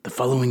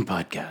following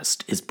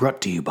podcast is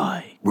brought to you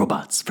by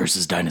Robots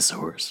vs.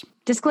 Dinosaurs.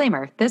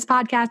 Disclaimer, this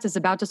podcast is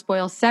about to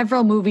spoil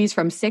several movies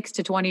from 6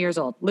 to 20 years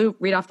old. Lou,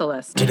 read off the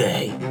list.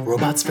 Today,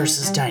 Robots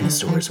vs.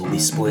 Dinosaurs will be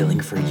spoiling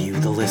for you,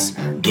 the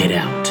listener. Get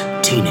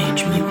Out,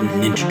 Teenage Mutant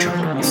Ninja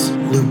Turtles,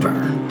 Looper,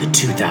 the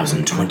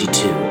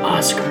 2022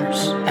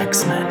 Oscars,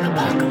 X-Men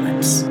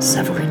Apocalypse,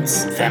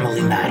 Severance,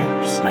 Family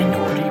Matters,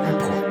 Minority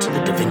Report,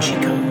 The Da Vinci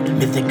Code,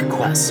 Mythic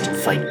Quest,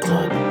 Fight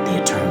Club,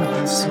 The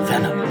Eternals,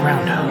 Venom,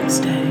 Groundhog's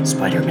Day,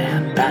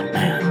 Spider-Man,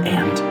 Batman,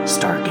 and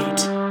Stargate.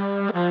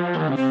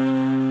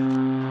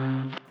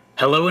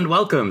 Hello and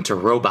welcome to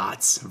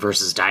Robots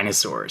vs.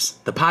 Dinosaurs,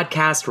 the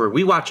podcast where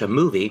we watch a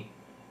movie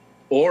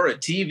or a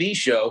TV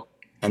show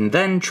and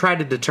then try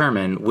to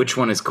determine which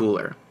one is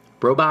cooler.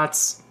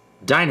 Robots,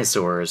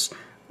 dinosaurs,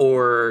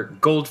 or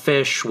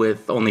goldfish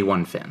with only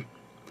one fin.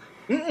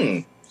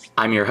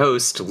 I'm your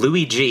host,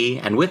 Louis G,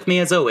 and with me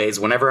as always,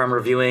 whenever I'm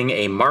reviewing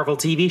a Marvel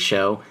TV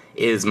show,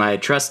 is my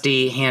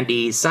trusty,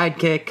 handy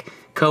sidekick,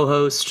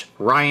 co-host,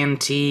 Ryan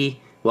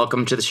T.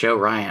 Welcome to the show,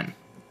 Ryan.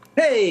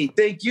 Hey,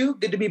 thank you.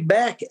 Good to be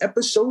back.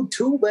 Episode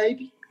 2,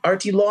 baby.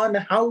 RT Law in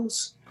the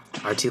house.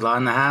 RT Law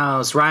in the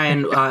house.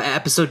 Ryan,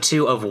 episode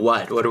 2 of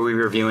what? What are we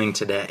reviewing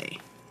today?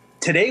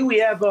 Today we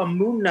have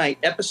Moon Knight,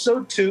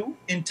 episode 2,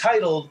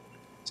 entitled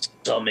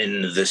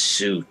Summon the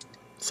Suit.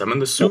 Summon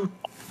the Suit.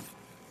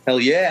 Hell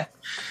yeah.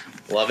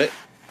 Love it.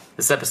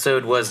 This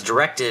episode was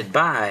directed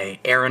by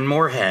Aaron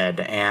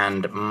Moorhead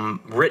and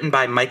written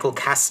by Michael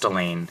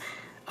Castellane.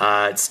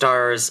 It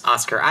stars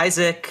Oscar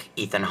Isaac,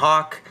 Ethan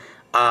Hawke,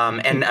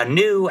 and a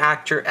new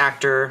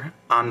actor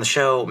on the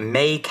show,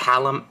 May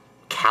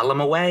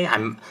Calamaway.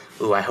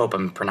 I hope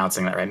I'm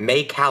pronouncing that right.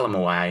 May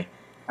Calamaway.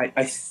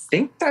 I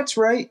think that's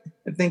right.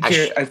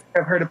 I've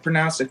heard it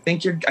pronounced. I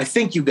think you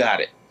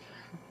got it.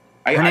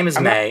 Her name is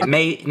May.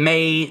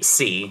 May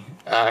C.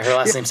 Her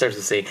last name starts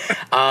with C.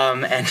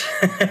 And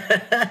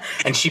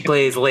she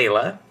plays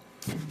Layla.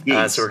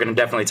 Yes. So we're going to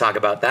definitely talk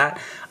about that.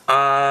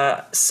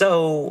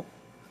 So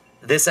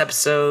this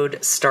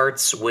episode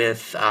starts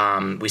with,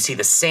 we see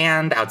the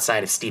sand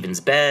outside of Steven's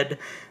bed.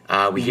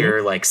 We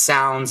hear like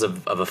sounds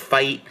of a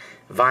fight,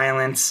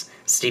 violence.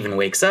 Steven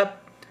wakes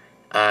up.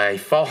 He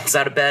falls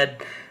out of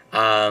bed.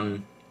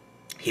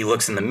 He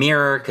looks in the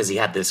mirror because he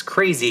had this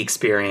crazy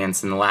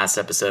experience in the last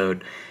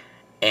episode.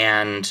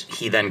 And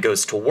he then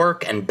goes to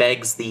work and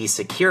begs the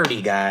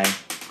security guy,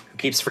 who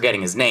keeps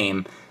forgetting his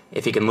name,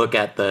 if he can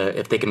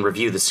if they can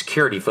review the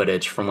security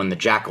footage from when the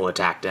jackal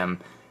attacked him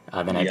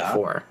the night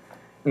before.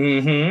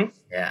 Mm-hmm.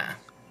 Yeah.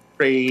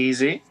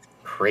 Crazy.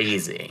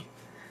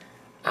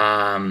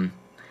 And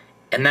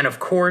then, of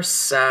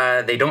course,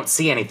 they don't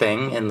see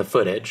anything in the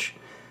footage.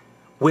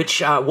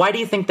 Which, why do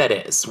you think that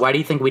is? Why do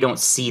you think we don't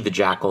see the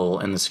jackal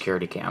in the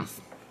security cam?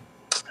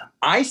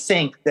 I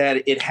think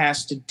that it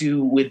has to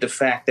do with the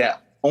fact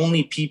that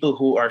only people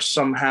who are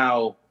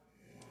somehow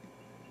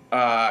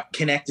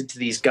connected to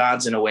these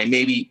gods in a way,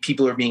 maybe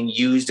people are being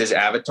used as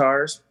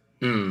avatars.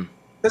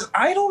 Because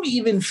I don't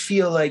even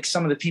feel like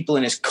some of the people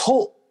in his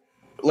cult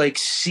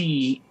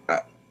see.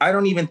 I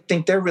don't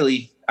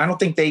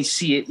think they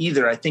see it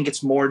either. I think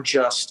it's more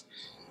just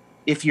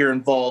if you're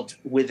involved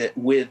with it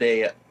with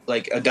a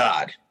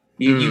god,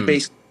 you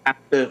basically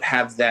have to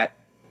have that.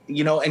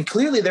 And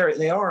clearly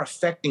they are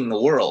affecting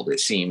the world, it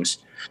seems,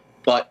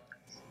 but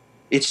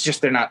it's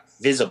just they're not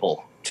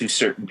visible to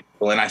certain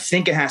people. And I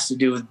think it has to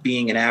do with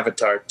being an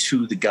avatar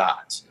to the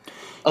gods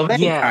of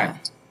any kind.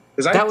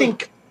 Because I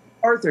think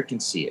Arthur can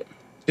see it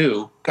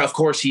too. Of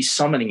course, he's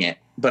summoning it,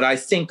 but I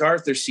think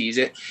Arthur sees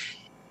it.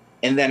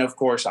 And then, of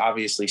course,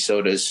 obviously,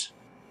 so does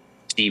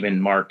Stephen,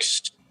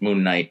 Mark's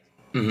Moon Knight.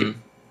 Mm-hmm.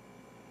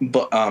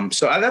 But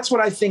so that's what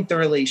I think the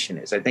relation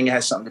is. I think it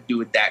has something to do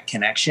with that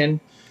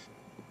connection.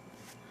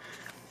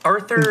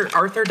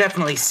 Arthur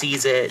definitely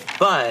sees it,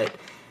 but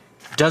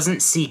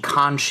doesn't see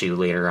Khonshu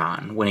later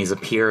on when he's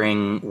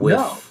appearing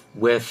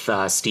with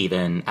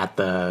Steven at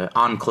the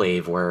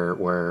Enclave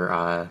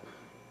where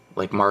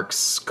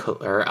Mark's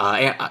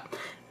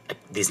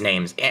these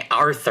names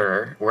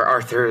Arthur, where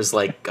Arthur's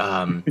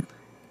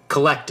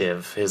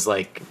collective, his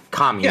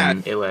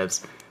commune it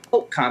lives.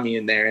 Oh,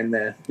 commune there in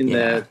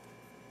the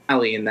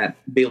alley in that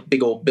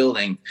big old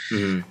building.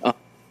 Mm-hmm.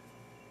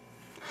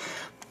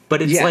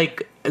 But it's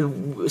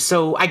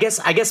so I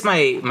guess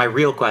my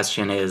real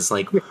question is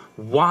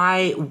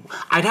why.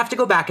 I'd have to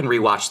go back and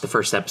rewatch the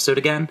first episode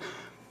again,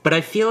 but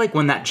I feel like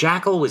when that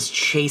jackal was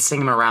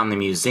chasing him around the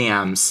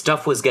museum,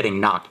 stuff was getting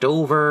knocked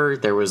over.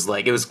 There was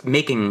it was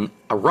making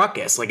a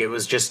ruckus. It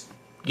was just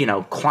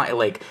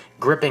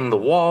gripping the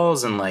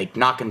walls and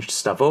knocking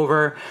stuff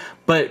over.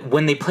 But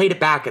when they played it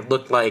back, it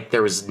looked like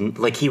there was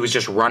he was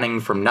just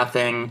running from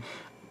nothing.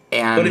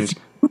 And but if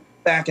you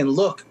back and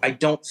look, I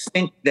don't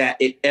think that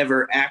it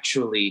ever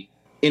actually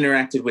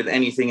interacted with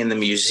anything in the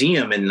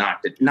museum and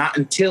knocked it. Not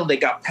until they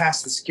got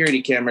past the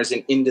security cameras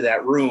and into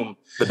that room.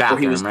 The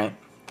bathroom, right?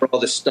 For all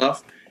this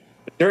stuff.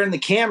 But during the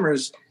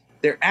cameras,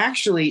 there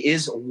actually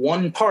is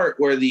one part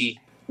where the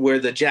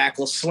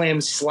jackal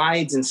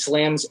slides and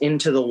slams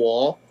into the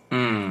wall.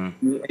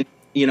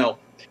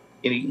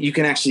 you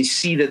can actually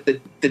see that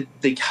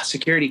the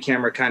security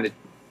camera kind of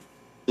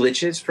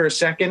glitches for a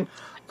second.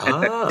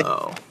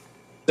 Oh.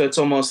 So it's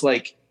almost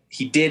like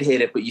he did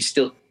hit it, but you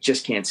still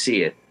just can't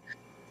see it.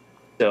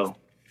 So,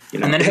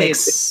 and then it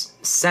makes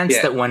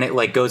sense that when it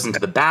like goes into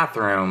the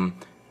bathroom,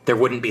 there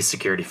wouldn't be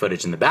security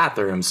footage in the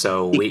bathroom.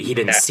 So he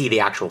didn't see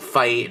the actual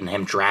fight and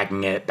him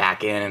dragging it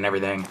back in and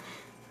everything.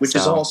 Which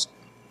is also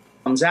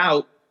comes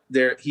out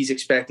there. He's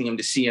expecting him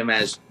to see him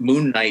as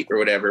Moon Knight or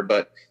whatever,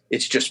 but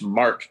it's just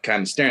Mark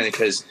kind of staring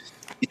because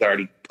he's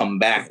already come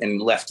back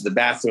and left the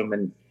bathroom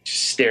and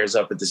just stares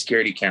up at the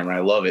security camera.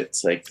 I love it.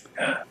 It's like,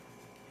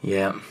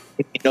 yeah,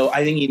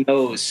 I think he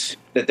knows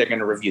that they're going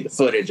to review the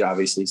footage,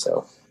 obviously.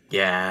 So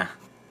yeah.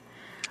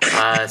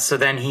 So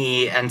then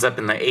he ends up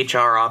in the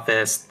HR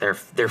office.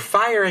 They're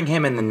firing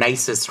him in the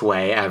nicest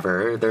way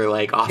ever. They're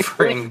like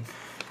offering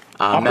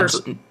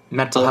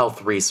mental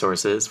health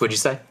resources. What'd you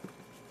say?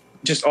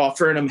 Just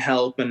offering him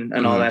help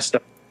and all that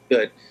stuff.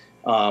 Good.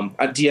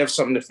 Do you have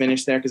something to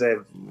finish there? Because I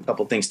have a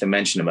couple things to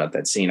mention about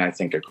that scene I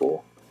think are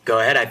cool. Go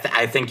ahead.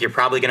 I think you're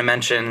probably going to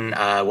mention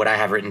what I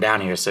have written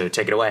down here, so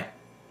take it away.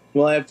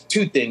 Well, I have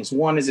two things.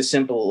 One is a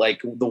simple, like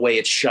the way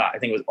it's shot. I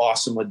think it was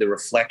awesome with the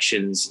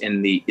reflections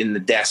in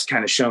the desk,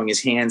 kind of showing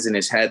his hands in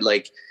his head.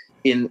 Like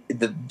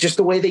just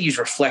the way they use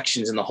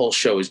reflections in the whole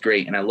show is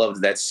great. And I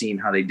loved that scene,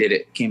 how they did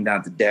it. Came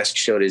down to the desk,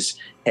 showed his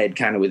head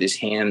kind of with his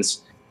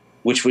hands,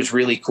 which was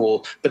really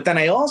cool. But then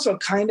I also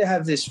kind of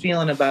have this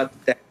feeling about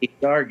that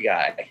HR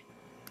guy.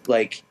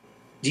 Like,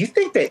 do you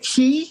think that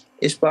he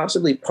is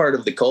possibly part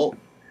of the cult?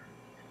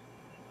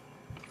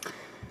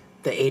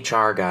 The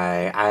HR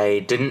guy. I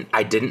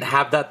didn't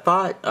have that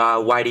thought.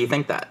 Why do you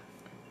think that?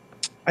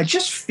 I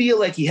just feel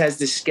like he has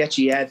this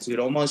sketchy attitude,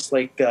 almost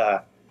like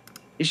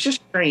it's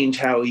just strange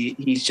how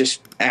he's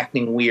just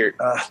acting weird.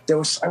 I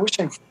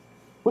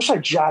wish I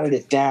jotted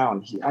it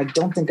down. I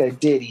don't think I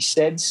did. He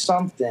said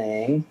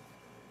something.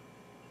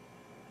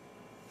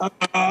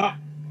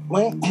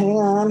 Wait, hang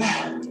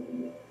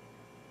on.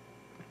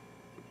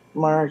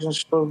 Mark has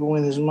spoken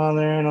with his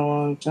mother in a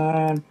long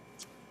time.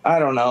 I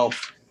don't know.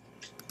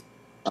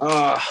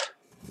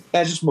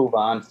 Just move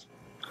on.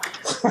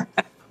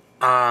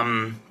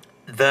 The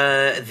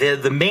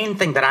main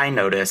thing that I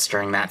noticed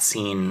during that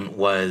scene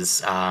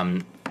was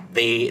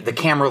the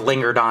camera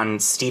lingered on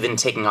Steven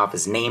taking off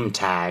his name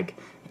tag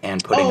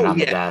and putting it on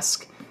the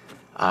desk.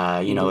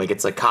 Like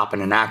it's a cop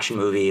in an action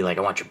movie, like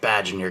I want your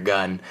badge and your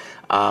gun.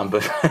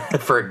 But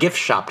for a gift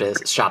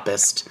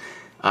shopist,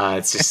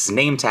 it's just his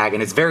name tag,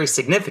 and it's very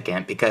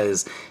significant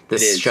because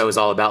this show is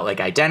all about like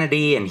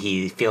identity, and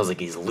he feels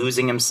like he's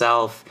losing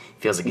himself.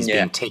 He feels like he's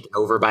being taken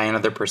over by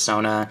another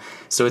persona.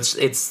 So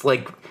it's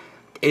like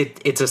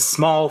it's a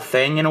small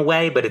thing in a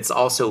way, but it's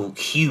also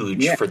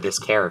huge for this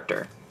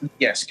character.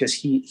 Yes, because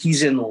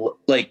he's in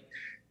like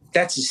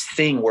that's his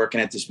thing working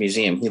at this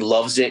museum. He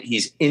loves it.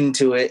 He's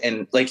into it,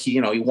 and like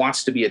he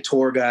wants to be a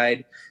tour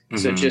guide. Mm-hmm.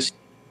 So just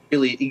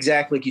really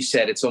exactly like you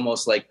said, it's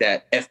almost like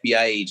that FBI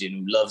agent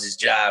who loves his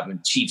job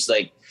and Chief's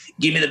like,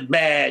 give me the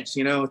badge,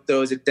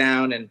 throws it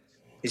down, and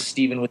his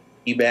Steven with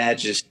the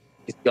badge is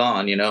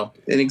gone, and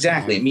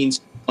exactly it means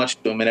so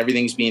much to him, and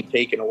everything's being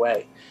taken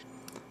away.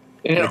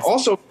 And it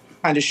also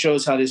kind of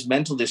shows how this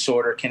mental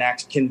disorder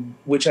can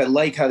which I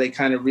like how they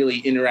kind of really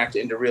interact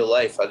into real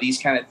life, how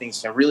these kind of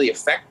things can really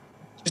affect.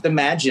 Just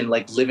imagine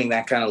like living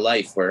that kind of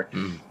life where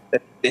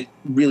it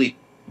really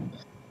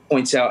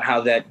points out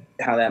how that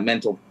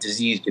mental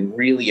disease can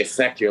really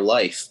affect your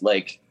life.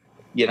 Like,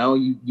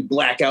 you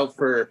black out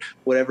for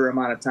whatever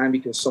amount of time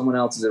because someone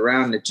else is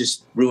around and it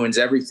just ruins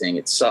everything.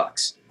 It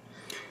sucks.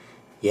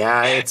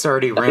 Yeah, it's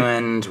already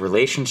ruined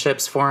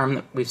relationships for him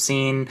that we've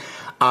seen.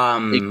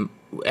 And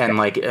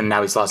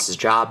now he's lost his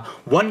job.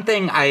 One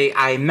thing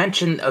I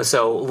mentioned,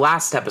 so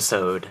last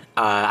episode,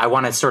 I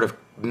want to sort of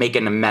make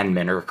an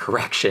amendment or a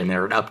correction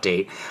or an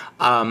update.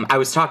 I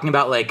was talking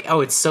about like,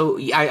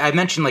 I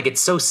mentioned like,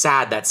 it's so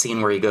sad that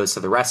scene where he goes to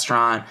the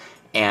restaurant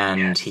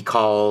and he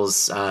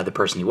calls the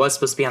person he was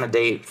supposed to be on a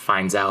date,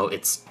 finds out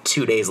it's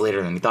 2 days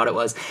later than he thought it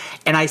was.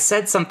 And I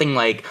said something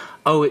like,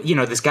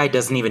 this guy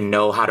doesn't even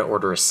know how to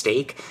order a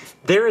steak.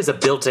 There is a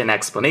built-in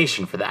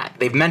explanation for that.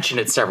 They've mentioned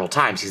it several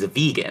times. He's a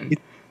vegan.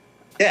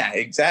 Yeah,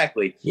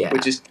 exactly. Yeah.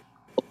 Which is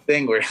a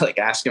thing where like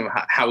ask him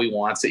how he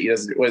wants it. He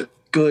doesn't. Was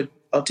good.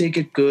 I'll take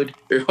it. Good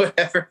or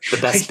whatever. The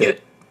best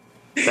bit.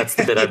 That's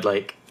the bit I'd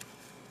like.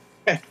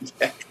 Yeah,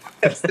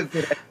 that's the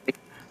bit.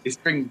 It's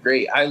been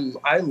great.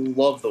 I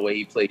love the way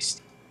he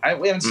plays.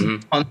 We haven't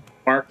seen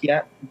Mark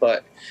yet,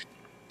 but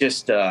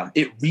just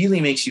it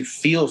really makes you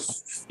feel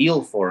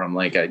for him.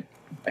 Like I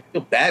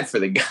feel bad for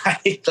the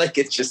guy. Like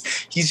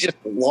he's just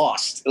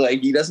lost.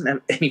 Like he doesn't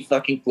have any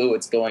fucking clue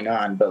what's going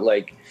on. But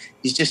like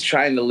he's just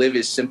trying to live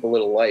his simple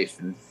little life.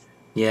 And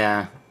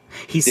yeah,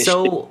 he's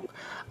so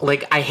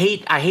like I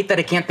hate that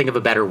I can't think of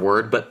a better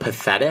word, but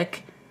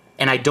pathetic.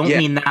 And I don't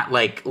mean that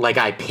like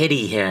I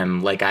pity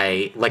him.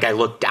 I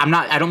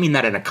don't mean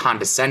that in a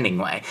condescending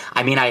way.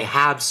 I mean I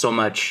have so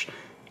much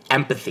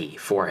empathy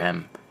for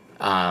him.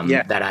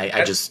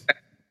 That's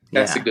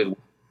a good one.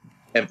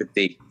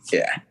 Empathy.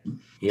 Yeah.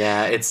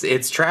 Yeah,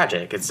 it's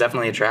tragic. It's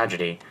definitely a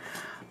tragedy.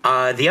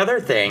 The other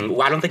thing,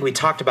 I don't think we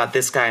talked about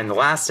this guy in the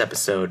last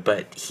episode,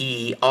 but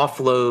he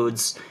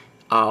offloads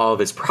all of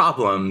his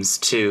problems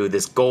to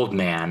this gold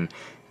man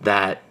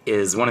that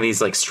is one of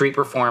these like street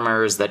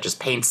performers that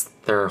just paints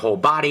their whole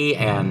body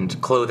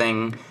and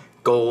clothing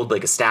gold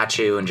like a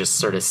statue and just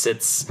sort of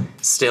sits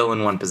still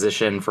in one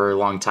position for a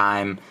long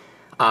time.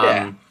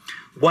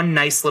 One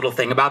nice little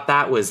thing about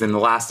that was in the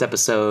last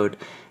episode,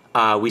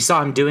 we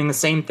saw him doing the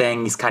same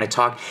thing. He's kind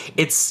of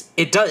it's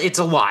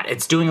a lot.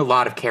 It's doing a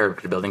lot of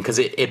character building because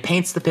it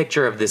paints the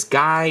picture of this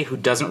guy who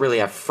doesn't really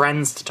have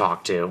friends to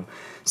talk to.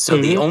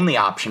 So the only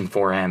option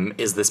for him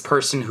is this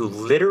person who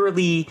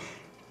literally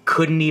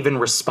couldn't even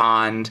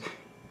respond,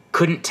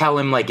 couldn't tell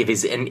him like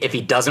if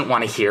he doesn't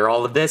want to hear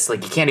all of this.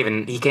 Like he can't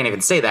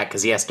even say that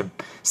because he has to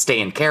stay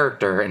in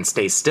character and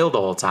stay still the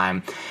whole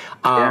time.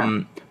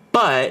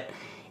 But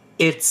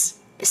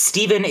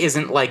Steven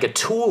isn't like a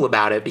tool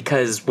about it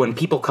because when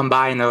people come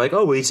by and they're like,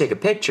 "Oh, will you take a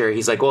picture?"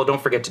 He's like, "Well,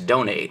 don't forget to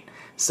donate."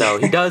 So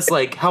he does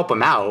like help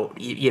him out,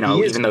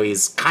 even though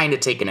he's kind of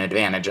taking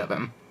advantage of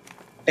him.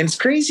 And it's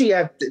crazy.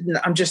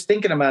 I'm just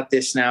thinking about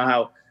this now,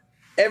 how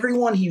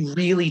everyone he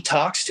really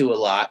talks to a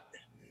lot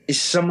is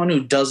someone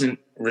who doesn't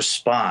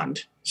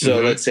respond.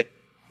 So let's say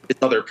his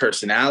other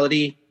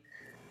personality,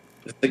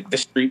 the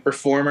street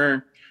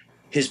performer,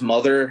 his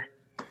mother,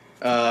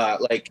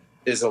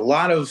 there's a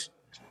lot of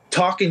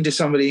talking to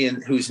somebody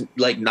who's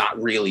like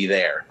not really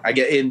there. I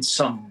get in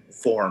some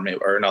form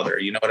or another.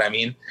 You know what I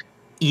mean?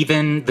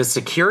 Even the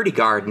security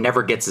guard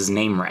never gets his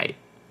name right.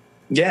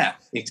 Yeah,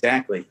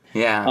 exactly.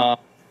 Yeah.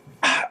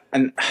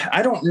 And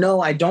I don't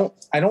know. I don't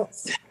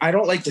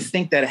like to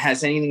think that it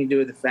has anything to do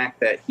with the fact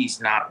that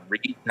he's not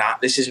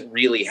this isn't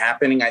really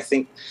happening. I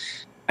think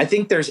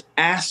there's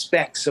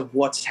aspects of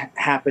what's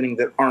happening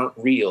that aren't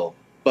real,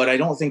 but I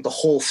don't think the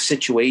whole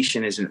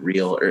situation isn't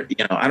real. Or,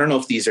 I don't know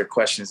if these are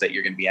questions that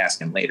you're going to be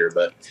asking later,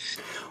 but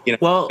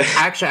Well,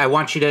 actually, I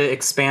want you to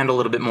expand a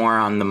little bit more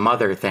on the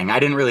mother thing. I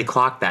didn't really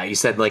clock that. You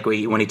said like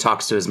when he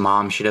talks to his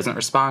mom, she doesn't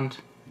respond.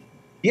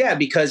 Yeah,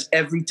 because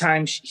every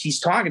time he's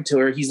talking to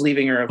her, he's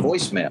leaving her a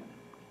voicemail.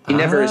 He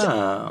never is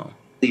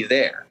really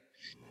there.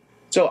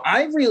 So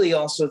I really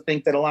also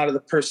think that a lot of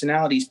the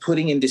personalities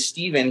putting into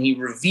Steven, he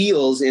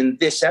reveals in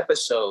this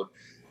episode,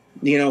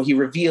 he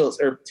reveals,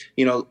 or,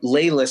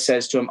 Layla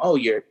says to him, "Oh,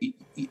 you're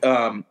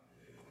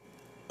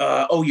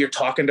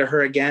talking to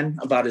her again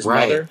about his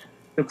mother."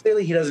 So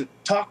clearly he doesn't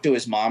talk to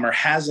his mom or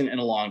hasn't in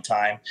a long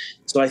time.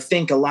 So I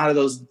think a lot of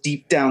those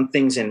deep down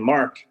things in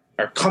Mark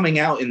are coming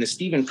out in the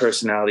Steven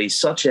personality,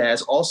 such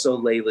as also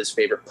Layla's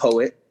favorite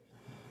poet.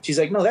 She's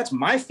like, "No, that's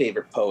my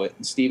favorite poet."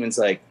 And Steven's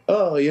like,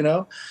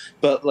 "Oh,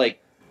 but like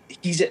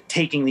he's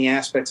taking the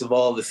aspects of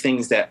all the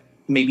things that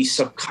maybe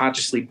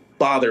subconsciously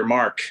bother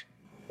Mark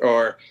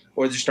or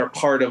just are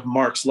part of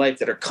Mark's life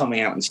that are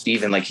coming out in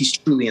Steven. Like he's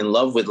truly in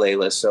love with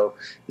Layla. So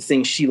the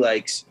things she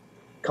likes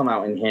come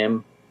out in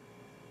him.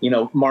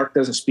 Mark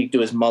doesn't speak to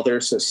his mother.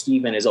 So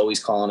Steven is always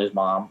calling his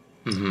mom,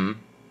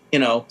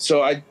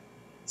 so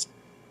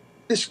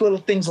this little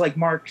things like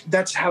Mark,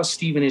 that's how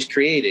Steven is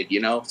created,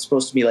 it's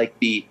supposed to be like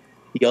the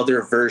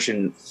other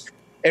version.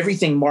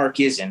 Everything Mark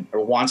isn't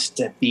or wants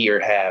to be or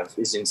have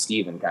is in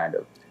Steven kind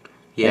of.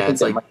 Yeah.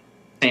 It's like the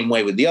same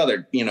way with the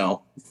other,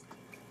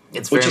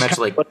 it's very much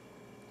like,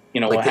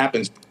 what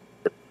happens.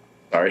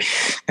 Sorry.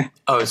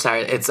 Oh,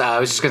 sorry. I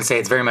was just going to say,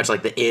 it's very much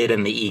like the id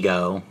and the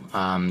ego.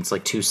 It's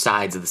like two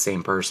sides of the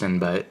same person,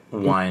 but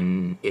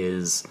one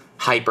is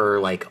hyper,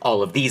 like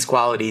all of these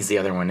qualities. The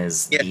other one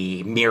is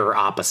the mirror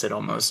opposite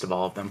almost of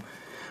all of them.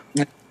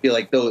 I feel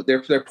like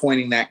they're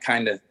pointing that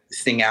kind of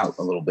thing out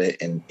a little bit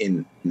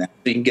in that.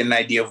 So you can get an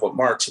idea of what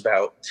Mark's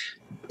about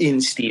in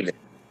Steven.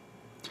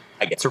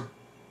 I guess. It's a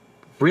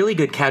really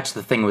good catch,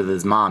 the thing with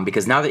his mom,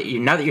 because now that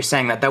you're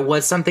saying that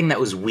was something that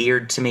was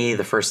weird to me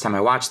the first time I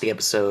watched the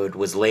episode,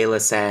 was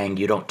Layla saying,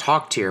 "You don't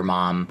talk to your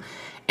mom."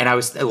 And I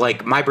was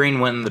like, my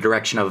brain went in the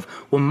direction of,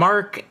 well,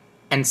 Mark,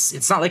 and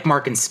it's not like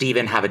Mark and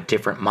Steven have a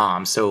different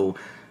mom. So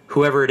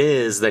whoever it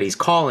is that he's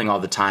calling all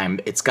the time,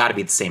 it's got to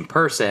be the same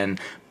person.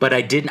 But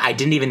I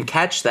didn't even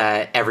catch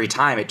that every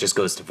time it just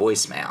goes to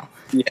voicemail.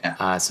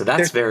 Yeah. So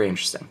that's very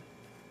interesting.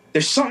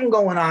 There's something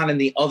going on in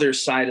the other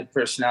side of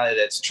personality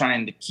that's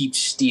trying to keep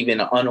Steven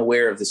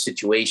unaware of the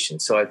situation.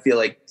 So I feel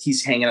like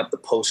he's hanging up the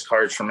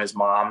postcards from his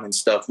mom and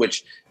stuff,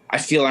 which I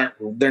feel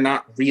they're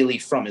not really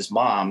from his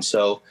mom.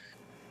 So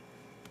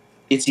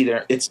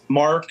it's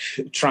Mark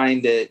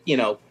trying to,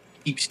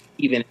 keep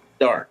Steven in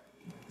the dark,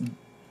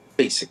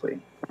 basically.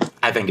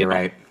 I think you're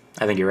right.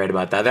 I think you're right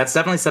about that. That's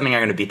definitely something I'm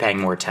going to be paying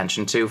more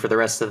attention to for the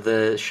rest of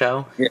the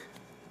show. Yeah.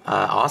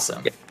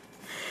 Awesome. Yeah.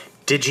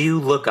 Did you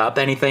look up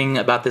anything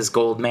about this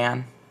gold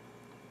man?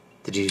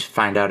 Did you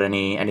find out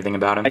anything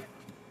about him?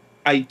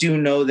 I do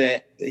know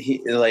that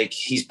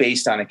he's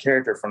based on a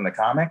character from the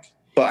comic,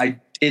 but I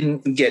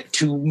didn't get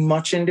too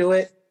much into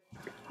it.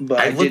 But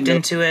I looked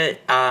into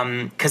it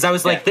because I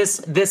was like, this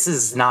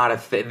is not a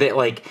thing.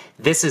 Like,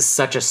 this is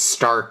such a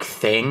stark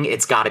thing.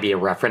 It's got to be a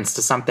reference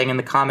to something in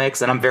the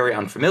comics, and I'm very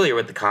unfamiliar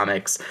with the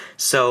comics.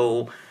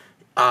 So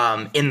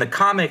In the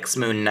comics,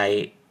 Moon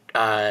Knight,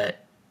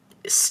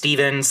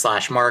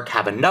 Steven/Mark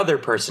have another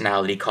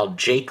personality called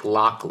Jake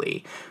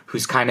Lockley,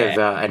 who's kind of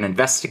an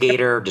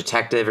investigator,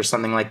 detective, or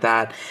something like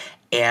that.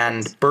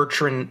 And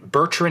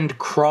Bertrand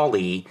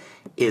Crawley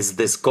is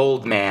this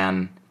gold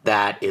man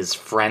that is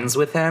friends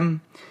with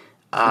him.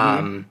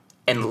 And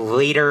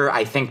later,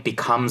 I think,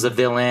 becomes a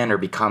villain or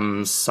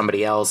becomes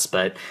somebody else.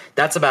 But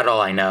that's about all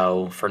I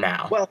know for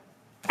now. Well,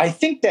 I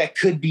think that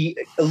could be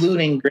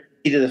alluding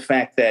to the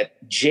fact that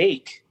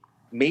Jake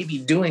may be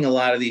doing a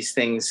lot of these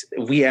things.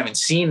 We haven't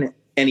seen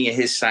any of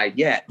his side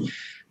yet,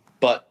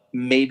 but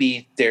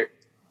maybe there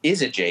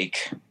is a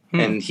Jake,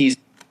 and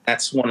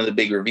that's one of the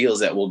big reveals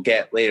that we'll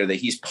get later, that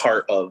he's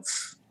part of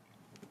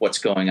what's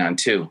going on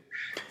too.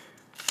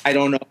 I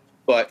don't know,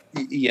 but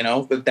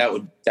that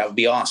would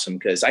be awesome,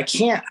 because I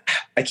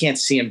can't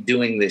see him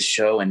doing this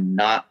show and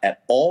not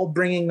at all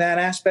bringing that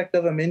aspect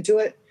of him into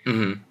it.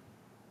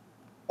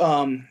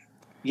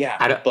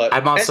 But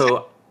I'm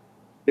also,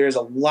 there's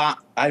a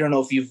lot. I don't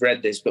know if you've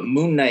read this, but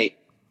Moon Knight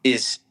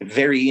is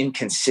very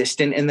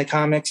inconsistent in the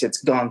comics.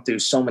 It's gone through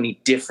so many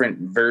different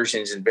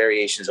versions and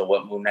variations of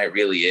what Moon Knight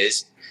really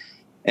is.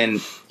 And,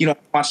 I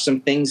watched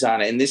some things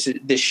on it, and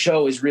this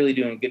show is really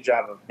doing a good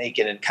job of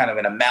making it kind of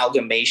an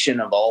amalgamation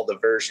of all the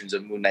versions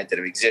of Moon Knight that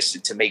have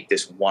existed to make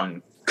this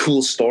one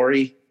cool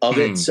story of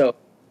it. So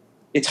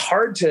it's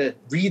hard to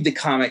read the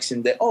comics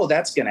and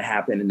that's going to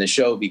happen in the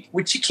show,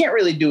 which you can't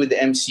really do with the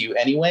MCU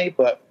anyway,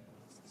 but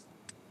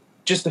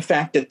just the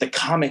fact that the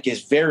comic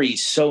is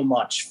varies so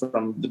much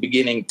from the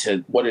beginning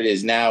to what it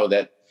is now,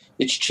 that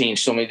it's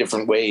changed so many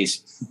different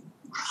ways.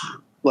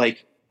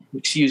 Like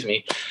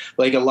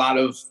a lot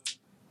of,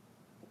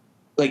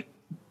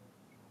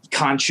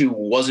 Khonshu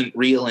wasn't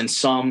real in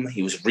some,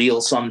 he was real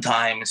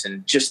sometimes,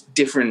 and just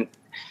different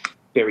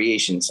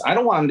variations. I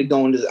don't want him to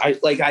go into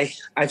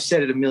I've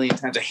said it a million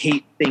times. I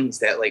hate things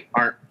that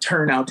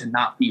turn out to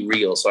not be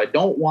real. So I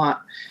don't want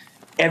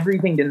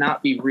everything to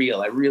not be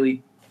real.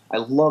 I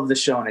love the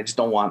show, and I just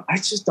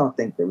don't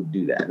think they would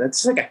do that.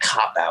 That's like a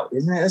cop out,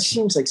 isn't it? That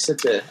seems like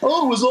such a, it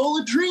was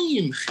all a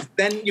dream.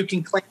 Then you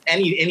can claim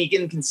any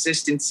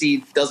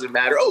inconsistency, doesn't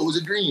matter. Oh, it was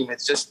a dream.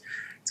 It's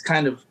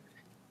kind of,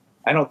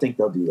 I don't think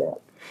they'll do that.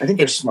 I think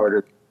they're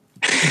smarter.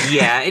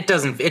 Yeah, it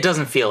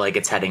doesn't feel like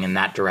it's heading in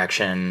that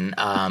direction.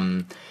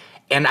 And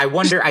I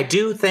wonder, I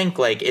do think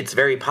it's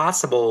very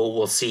possible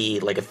we'll see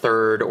a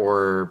third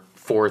or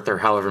fourth or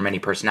however many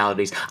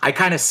personalities. I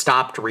kind of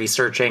stopped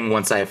researching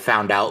once I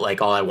found out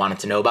all I wanted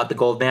to know about the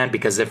Gold Man,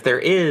 because if there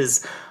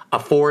is a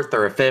fourth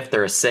or a fifth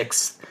or a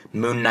sixth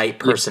Moon Knight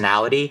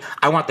personality,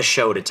 I want the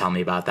show to tell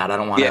me about that. I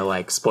don't want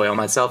to spoil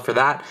myself for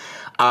that.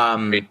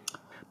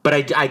 But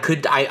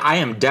I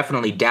am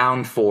definitely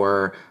down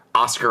for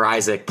Oscar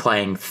Isaac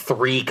playing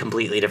 3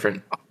 completely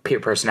different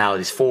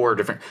personalities, 4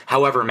 different,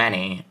 however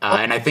many,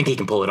 and I think he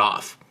can pull it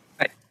off.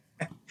 I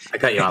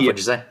cut you off. What'd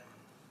you say?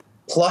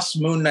 Plus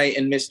Moon Knight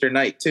and Mr.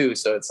 Knight too,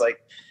 so it's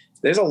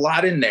there's a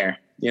lot in there,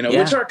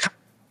 which are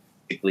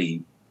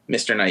basically,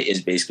 Mr. Knight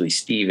is basically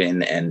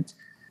Steven and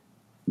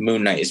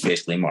Moon Knight is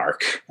basically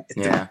Mark.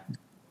 Yeah.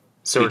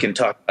 So we can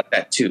talk about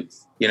that too.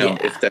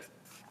 If the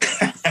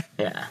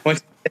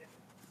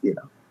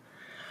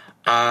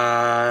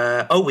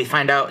we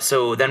find out.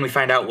 So then we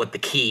find out what the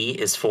key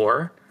is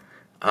for.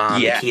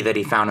 The key that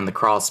he found in the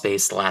crawl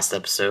space last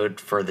episode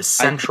for the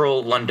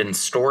central London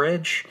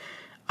storage.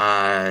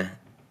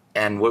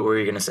 And what were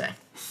you going to say?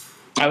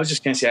 I was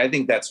just going to say, I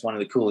think that's one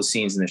of the coolest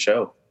scenes in the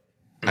show.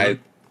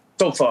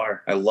 So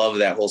far, I love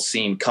that whole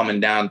scene coming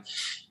down.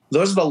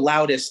 Those are the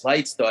loudest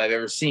lights, though, I've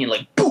ever seen.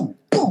 Boom,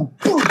 boom,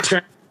 boom.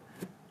 Turn.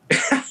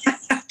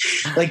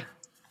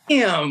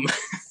 Damn.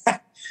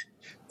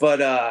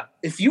 But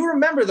if you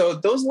remember, though,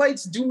 those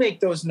lights do make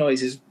those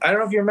noises. I don't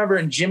know if you remember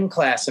in gym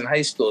class in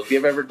high school, if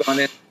you've ever gone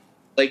in,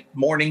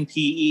 morning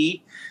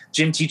PE,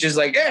 gym teacher's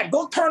hey,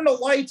 go turn the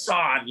lights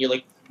on. You're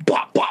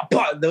bah, bah,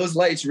 bah. Those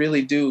lights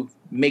really do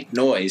make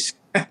noise.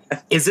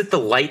 Is it the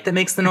light that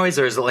makes the noise,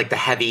 or is it the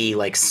heavy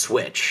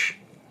switch?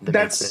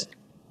 That's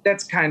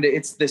kind of,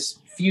 it's this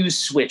fuse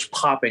switch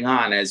popping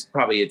on, as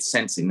probably it's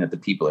sensing that the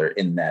people are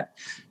in that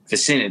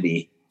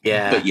vicinity.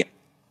 Yeah. But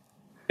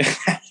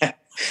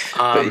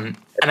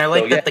and I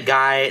like that the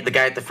guy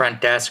at the front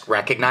desk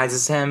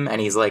recognizes him,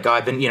 and he's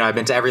I've been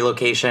to every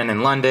location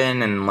in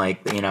London, and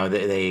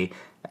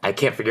I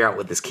can't figure out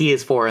what this key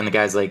is for. And the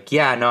guy's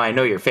yeah, no, I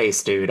know your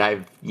face, dude.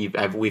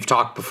 We've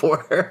talked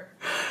before.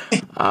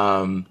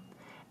 And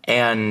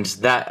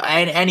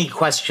any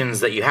questions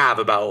that you have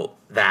about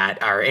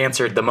that are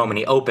answered the moment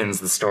he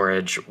opens the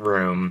storage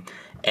room.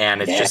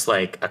 And it's just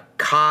a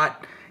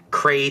cot,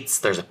 crates,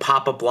 there's a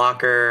pop-up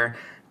locker,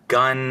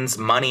 guns,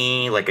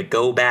 money, a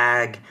go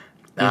bag.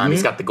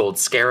 He's got the gold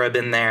scarab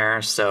in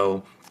there.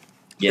 So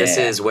this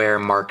is where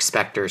Mark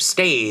Spector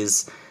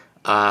stays.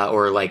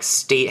 Or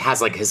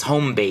has his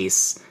home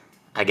base,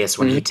 I guess,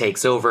 when he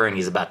takes over and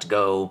he's about to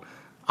go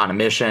on a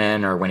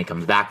mission, or when he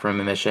comes back from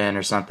a mission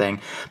or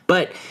something.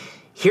 But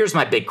here's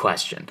my big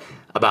question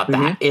about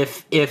that.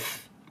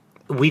 If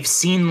we've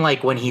seen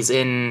when he's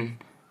in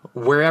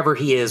wherever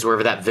he is,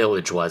 wherever that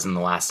village was in the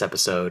last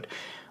episode,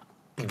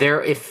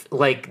 there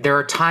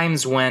are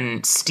times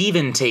when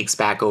Steven takes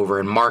back over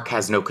and Mark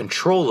has no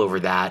control over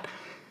that.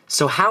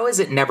 So how has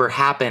it never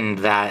happened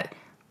that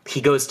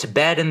he goes to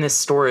bed in this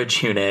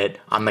storage unit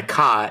on the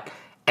cot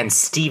and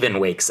Steven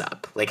wakes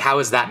up? Like, how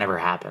has that never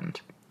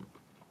happened?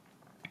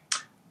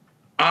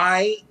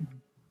 I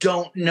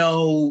don't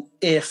know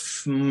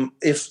if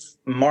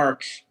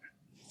Mark,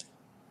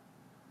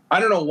 I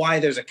don't know why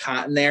there's a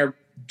cot in there.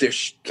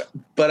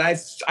 But I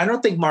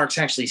don't think Mark's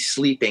actually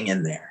sleeping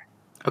in there.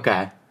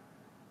 Okay.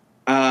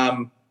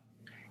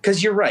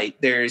 Because you're right.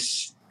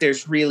 There's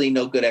really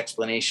no good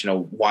explanation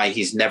of why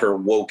he's never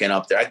woken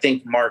up there. I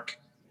think Mark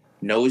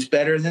knows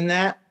better than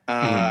that.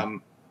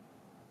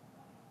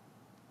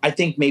 I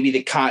think maybe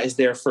the cot is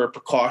there for a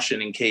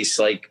precaution in case,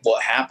 like,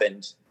 what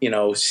happened.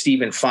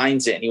 Steven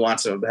finds it and he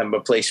wants to have a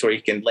place where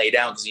he can lay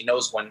down because he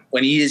knows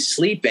when he is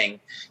sleeping,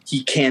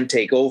 he can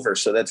take over.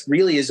 So that's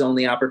really his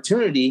only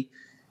opportunity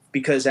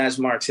because, as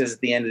Mark says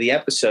at the end of the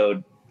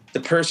episode, the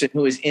person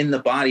who is in the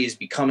body is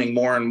becoming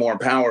more and more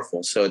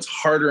powerful. So it's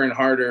harder and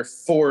harder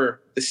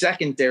for the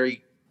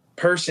secondary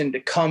person to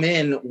come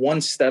in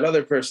once that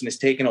other person is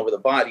taken over the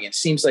body. It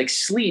seems like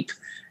sleep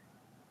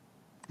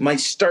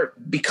might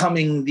start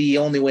becoming the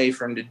only way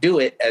for him to do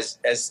it as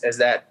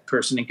that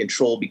person in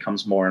control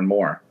becomes more and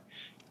more.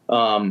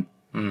 But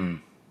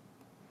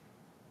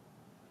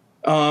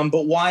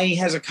why he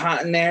has a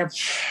cot in there,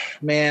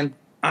 man,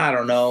 I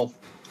don't know.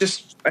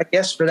 Just, I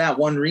guess, for that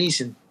one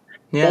reason.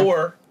 Yeah.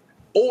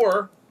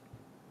 Or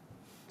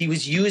he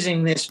was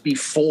using this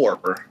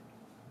before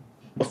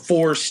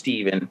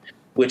Steven,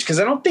 because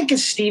I don't think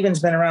Steven's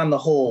been around the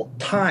whole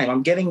time.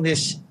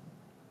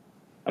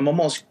 I'm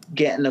almost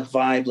getting a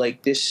vibe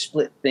like this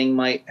split thing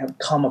might have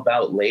come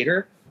about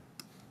later,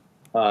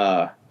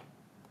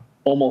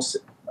 almost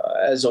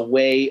as a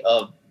way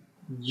of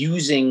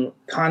using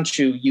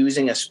Khonshu,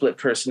 using a split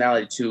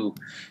personality to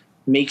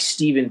make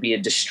Steven be a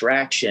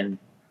distraction,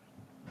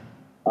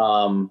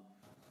 to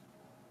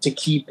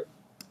keep,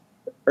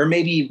 or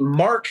maybe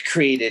Mark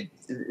created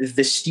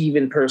the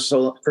Steven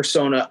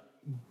persona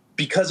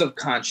because of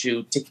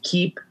Khonshu to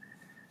keep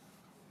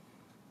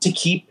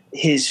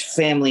his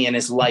family and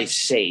his life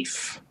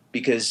safe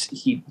because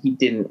he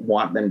didn't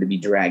want them to be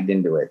dragged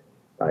into it,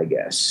 I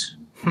guess.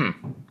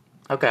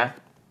 Okay.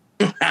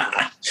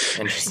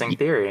 Interesting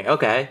theory.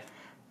 Okay.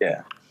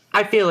 Yeah.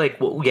 I feel like,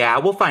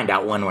 we'll find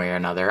out one way or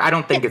another. I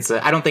don't think it's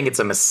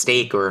a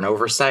mistake or an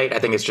oversight. I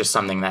think it's just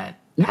something that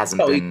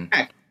hasn't been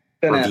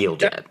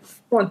revealed yet.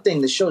 One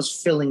thing, the show's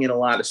filling in a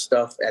lot of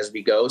stuff as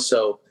we go,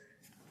 so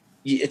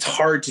it's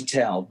hard to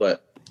tell,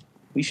 but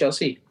we shall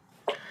see.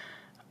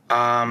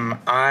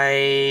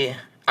 I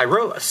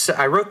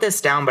wrote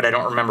this down, but I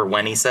don't remember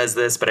when he says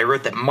this. But I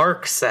wrote that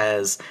Mark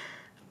says,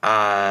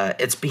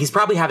 he's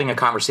probably having a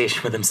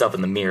conversation with himself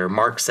in the mirror.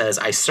 Mark says,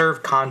 "I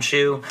serve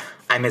Khonshu.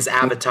 I'm his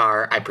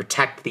avatar. I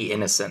protect the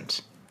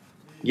innocent."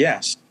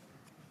 Yes,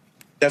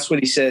 that's what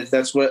he says.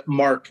 That's what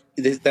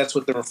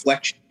the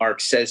reflection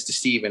Mark says to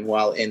Steven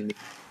while in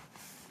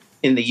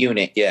the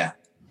unit. Yeah.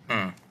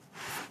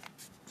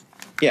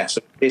 Yeah.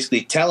 So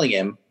basically, telling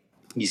him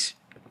he's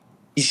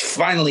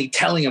finally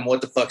telling him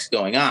what the fuck's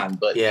going on,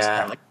 but he's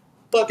kind of like,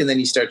 fuck, and then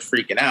he starts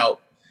freaking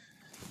out.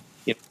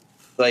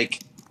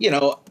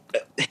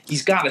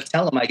 He's got to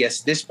tell him, I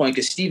guess, at this point,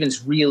 because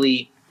Steven's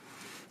really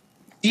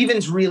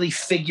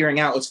figuring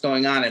out what's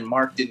going on, and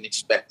Mark didn't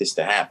expect this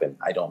to happen,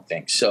 I don't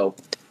think. So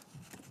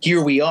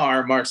here we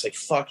are. Mark's like,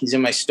 fuck, he's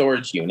in my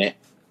storage unit.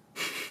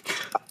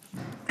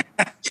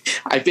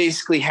 I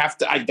basically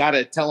I got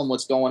to tell him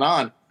what's going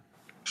on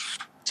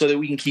so that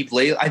we can keep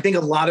Layla. I think a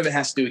lot of it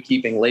has to do with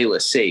keeping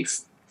Layla safe.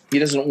 He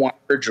doesn't want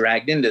her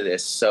dragged into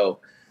this. So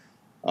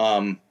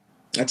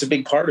that's a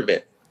big part of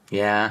it.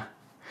 Yeah.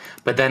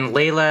 But then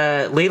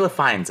Layla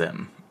finds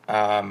him.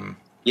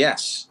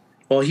 Yes.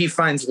 Well, he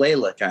finds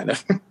Layla, kind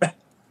of.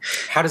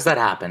 How does that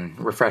happen?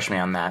 Refresh me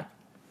on that.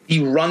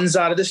 He runs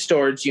out of the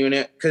storage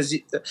unit because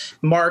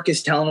Mark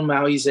is telling him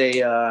how he's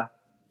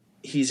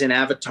an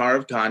avatar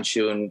of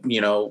Khonshu, and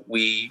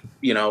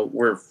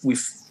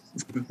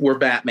we're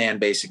Batman,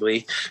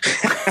 basically.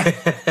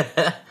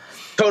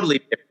 Totally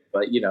different,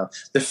 but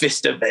the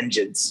fist of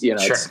vengeance.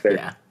 Sure.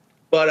 Yeah.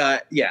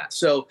 But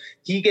so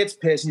he gets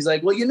pissed. He's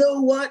like, well, you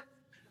know what?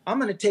 I'm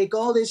going to take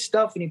all this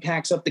stuff, and he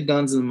packs up the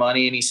guns and the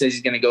money, and he says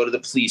he's going to go to the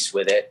police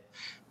with it.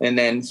 And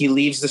then he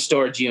leaves the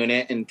storage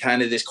unit and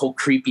kind of this whole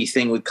creepy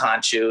thing with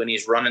Khonshu, and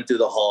he's running through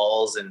the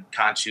halls, and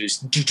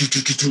Khonshu's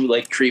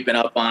like creeping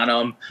up on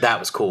him. That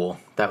was cool.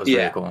 That was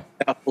really cool.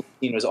 That whole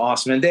scene was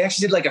awesome. And they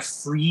actually did like a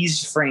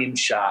freeze frame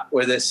shot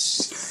where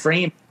this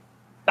frame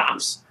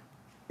stops.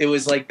 It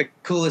was like the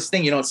coolest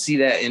thing. You don't see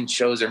that in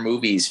shows or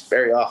movies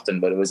very often,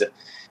 but it was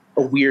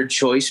a weird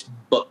choice,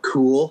 but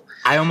cool.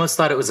 I almost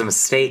thought it was a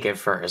mistake at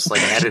first,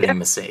 like an editing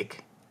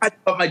mistake. I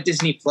thought my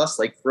Disney Plus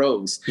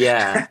froze.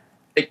 Yeah.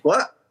 Like,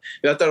 what?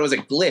 I thought it was a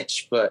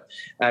glitch, but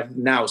I've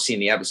now seen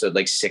the episode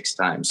like 6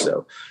 times.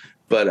 So,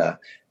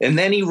 and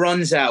then he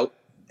runs out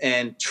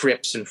and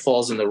trips and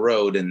falls in the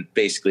road, and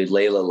basically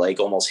Layla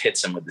almost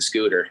hits him with the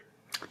scooter.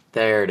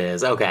 There it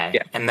is. Okay.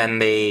 Yeah. And then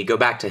they go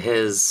back to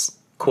his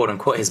quote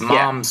unquote, his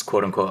mom's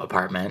quote unquote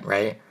apartment,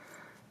 right?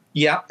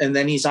 Yeah. And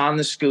then he's on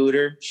the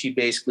scooter. She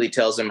basically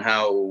tells him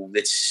how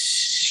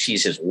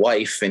she's his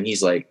wife. And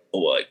he's like, oh,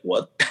 like,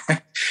 what?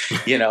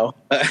 You know,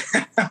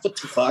 what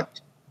the fuck?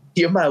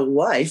 You're my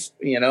wife,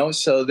 you know?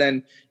 So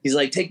then he's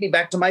like, take me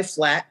back to my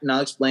flat and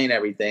I'll explain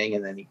everything.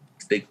 And then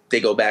they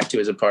go back to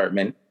his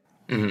apartment.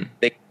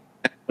 Mm-hmm.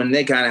 When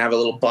they kind of have a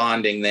little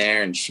bonding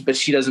there, but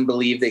she doesn't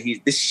believe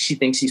that she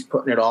thinks he's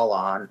putting it all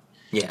on.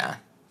 Yeah.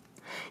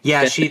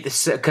 Yeah,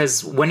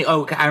 because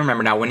I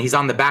remember now, when he's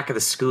on the back of the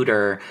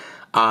scooter,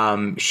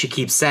 she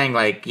keeps saying,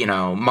 like, you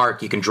know,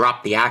 Mark, you can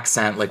drop the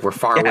accent, like, we're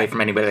far away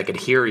from anybody that could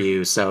hear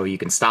you, so you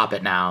can stop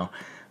it now.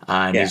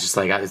 And he's just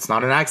like, it's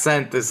not an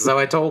accent, this is how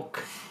I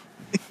talk.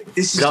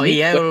 This is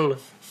yell.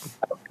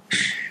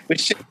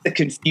 Which is the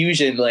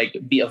confusion, like,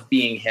 of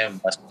being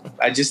him.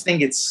 I just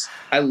think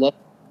I love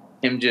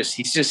him.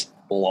 He's just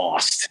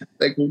lost.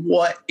 Like,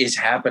 what is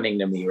happening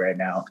to me right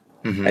now?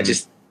 Mm-hmm. I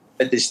just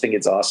think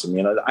it's awesome.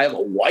 You know, I have a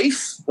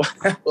wife.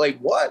 Like,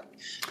 what?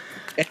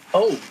 And,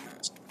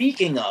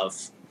 speaking of,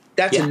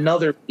 that's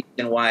another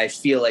reason why I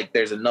feel like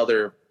there's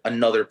another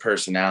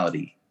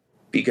personality,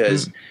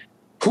 because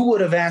who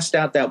would have asked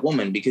out that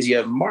woman? Because you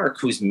have Mark,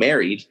 who's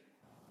married.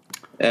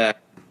 I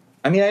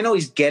mean, I know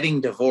he's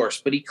getting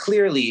divorced, but he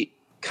clearly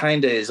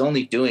kind of is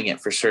only doing it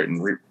for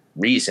certain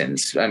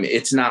reasons. I mean,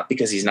 it's not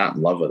because he's not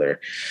in love with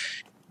her.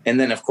 And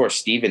then, of course,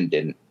 Steven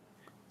didn't.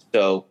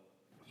 So,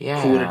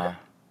 yeah.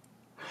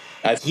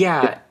 That's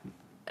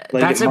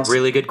a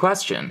really good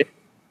question.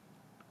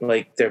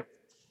 Like, there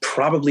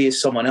probably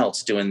is someone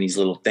else doing these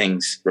little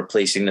things,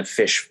 replacing the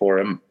fish for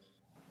him.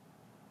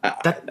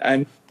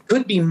 I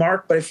could be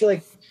Mark, but I feel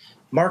like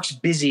Mark's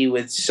busy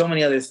with so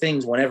many other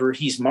things. Whenever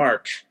he's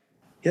Mark,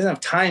 he doesn't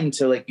have time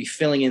to, like, be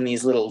filling in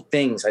these little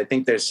things. I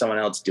think there's someone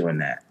else doing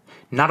that.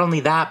 Not only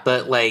that,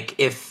 but, like,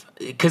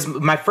 because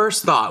my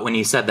first thought when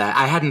you said that,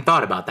 I hadn't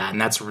thought about that, and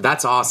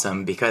that's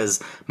awesome,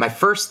 because my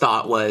first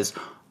thought was,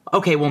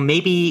 okay, well,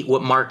 maybe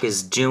what Mark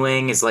is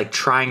doing is, like,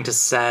 trying to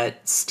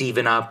set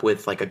Steven up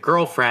with, like, a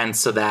girlfriend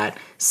so that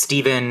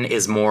Steven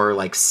is more,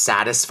 like,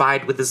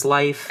 satisfied with his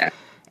life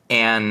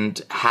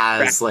and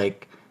has,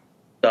 like,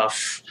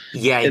 stuff.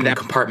 Yeah, he can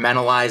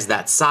compartmentalize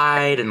that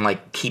side and,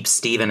 like, keep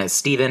Steven as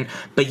Steven.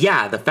 But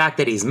yeah, the fact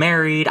that he's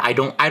married, I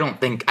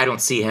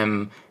don't see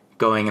him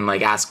going and,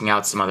 like, asking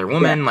out some other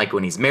woman, like,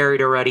 when he's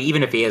married already,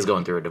 even if he is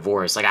going through a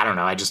divorce. Like, I don't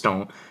know, I just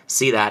don't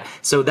see that.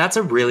 So that's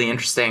a really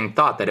interesting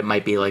thought, that it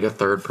might be, like, a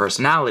third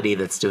personality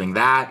that's doing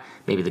that.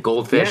 Maybe the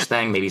goldfish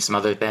thing, maybe some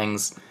other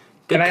things.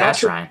 Good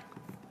catch, Ryan.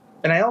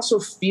 And I also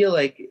feel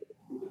like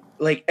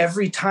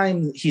every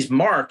time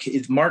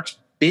Mark's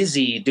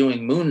busy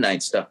doing Moon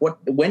Knight stuff.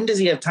 When does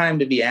he have time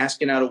to be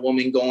asking out a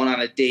woman, going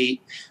on a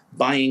date,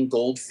 buying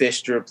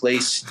goldfish to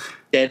replace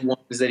dead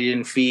ones that he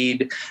didn't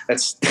feed?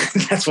 That's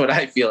what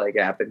I feel like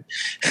happened.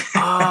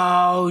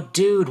 Oh,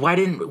 dude, why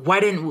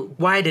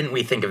didn't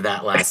we think of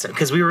that last time?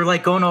 Because we were,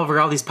 like, going over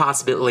all these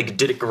possibilities. Like,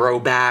 did it grow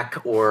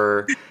back,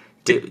 or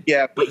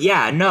But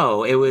yeah,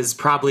 no, it was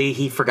probably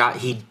he forgot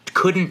he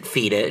couldn't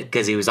feed it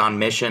because he was on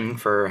mission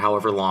for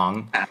however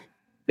long. I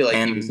feel like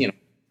he was,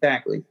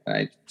 exactly.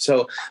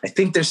 So I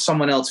think there's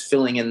someone else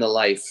filling in the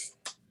life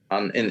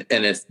in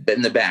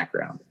the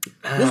background.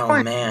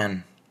 Oh,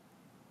 man.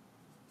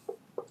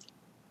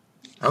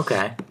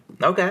 Okay.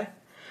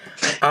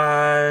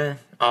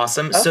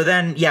 Awesome. So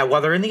then,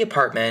 while they're in the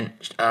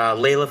apartment,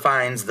 Layla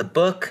finds the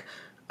book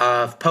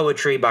of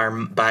poetry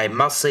by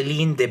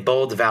Marceline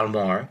Desbordes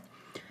Valmore.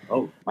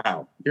 Oh,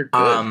 wow. You're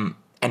good.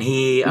 And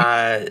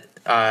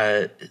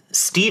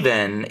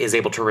Steven is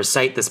able to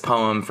recite this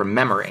poem from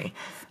memory.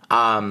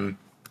 And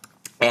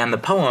the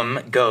poem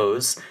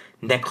goes,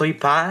 Ne crie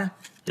pas,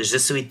 je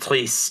suis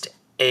triste,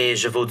 et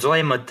je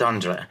voudrais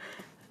m'étendre.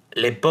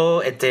 Les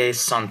beaux étaient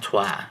sans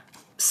toi,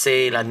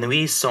 c'est la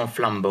nuit sans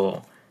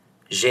flambeau.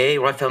 J'ai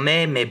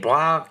refermé mes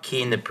bras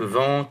qui ne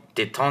pouvaient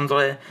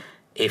détendre,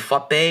 et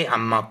frappé à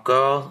mon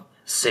corps,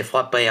 c'est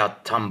frappé à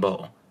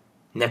tombeau.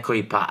 Ne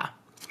crie pas.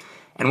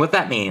 And what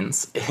that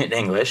means, in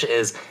English,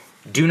 is,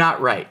 do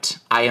not write.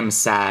 I am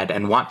sad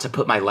and want to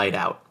put my light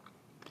out.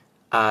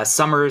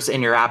 Summers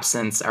in your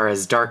absence are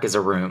as dark as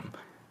a room.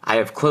 I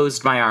have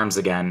closed my arms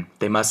again.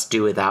 They must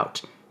do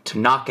without. To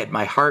knock at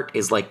my heart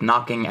is like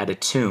knocking at a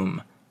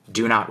tomb.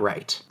 Do not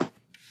write.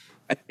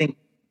 I think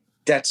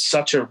that's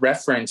such a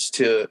reference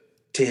to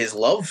his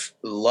love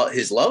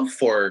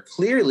for her.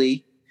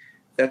 Clearly,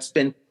 that's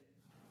been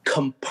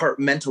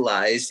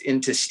compartmentalized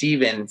into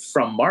Steven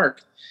from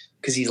Mark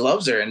because he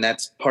loves her, and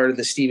that's part of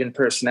the Steven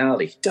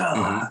personality.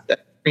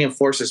 That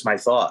reinforces my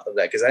thought of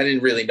that, because I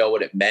didn't really know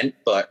what it meant,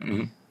 but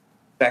the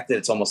fact that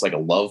it's almost like a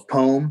love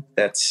poem,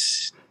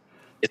 it's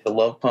a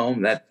love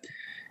poem. And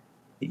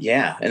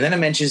then it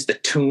mentions the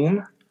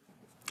tomb.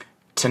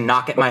 To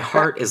knock at my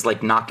heart is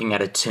like knocking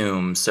at a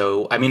tomb.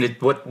 So, I mean,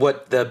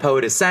 what the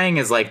poet is saying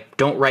is, like,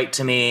 don't write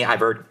to me.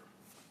 I've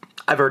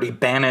already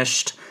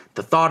banished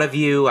the thought of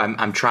you.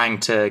 I'm trying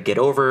to get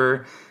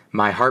over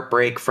my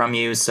heartbreak from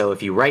you. So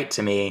if you write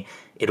to me,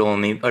 it'll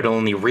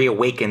only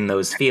reawaken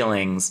those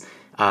feelings,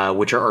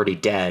 which are already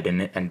dead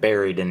and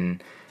buried,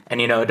 and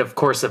it of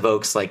course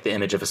evokes like the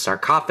image of a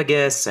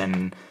sarcophagus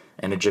and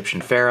an Egyptian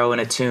pharaoh in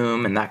a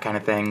tomb and that kind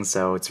of thing.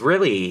 So it's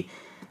really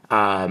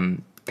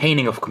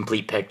painting a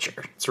complete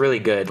picture. It's really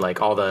good.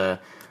 Like all the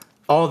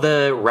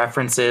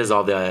references,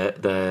 all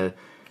the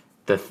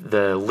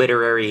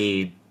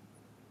literary.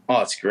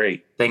 Oh, it's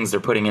great. Things they're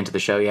putting into the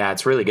show. Yeah,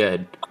 it's really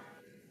good.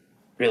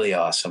 Really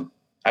awesome.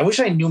 I wish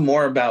I knew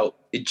more about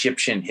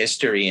Egyptian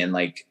history and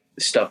like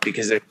stuff,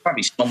 because there's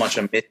probably so much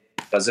of it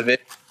because of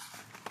it.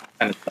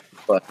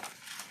 But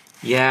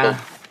yeah,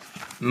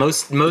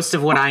 most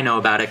of what I know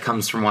about it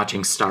comes from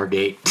watching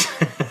Stargate.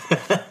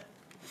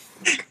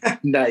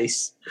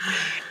 Nice.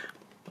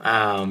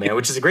 Oh man,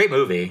 which is a great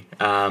movie,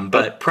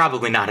 but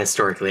probably not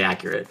historically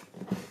accurate.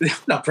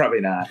 No,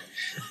 probably not.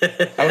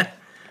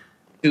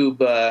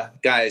 YouTube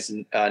guys,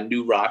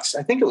 New Rocks.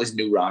 I think it was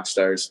New Rock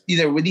Stars.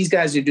 Either with these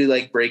guys who do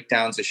like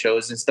breakdowns of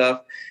shows and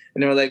stuff,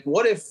 and they were like,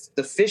 "What if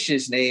the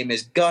fish's name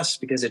is Gus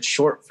because it's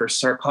short for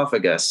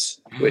sarcophagus?"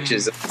 Which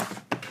is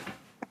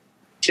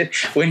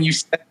when you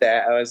said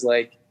that, I was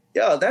like,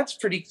 "Yo, that's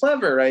pretty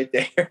clever right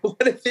there."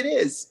 What if it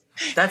is?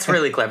 That's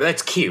really clever.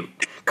 That's cute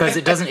because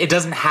it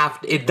doesn't have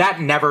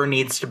that never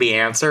needs to be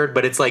answered,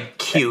 but it's like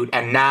cute.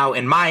 And now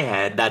in my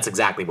head, that's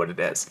exactly what it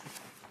is.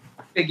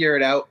 Figure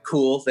it out.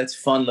 Cool. That's a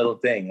fun little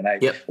thing.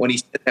 And when he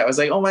said that, I was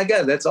like, oh my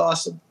God, that's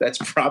awesome. That's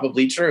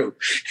probably true.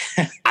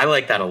 I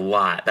like that a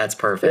lot. That's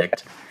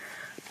perfect.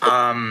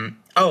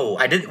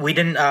 We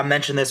didn't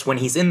mention this when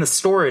he's in the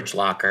storage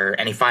locker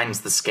and he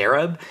finds the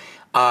scarab.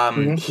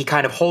 He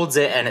kind of holds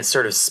it and it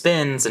sort of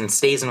spins and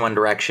stays in one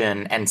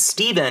direction. And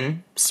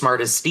Steven,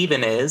 smart as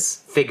Steven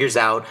is, figures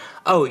out,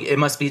 you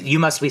must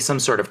be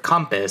some sort of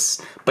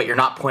compass, but you're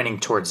not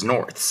pointing towards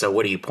north. So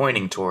what are you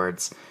pointing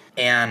towards?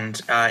 And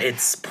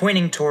it's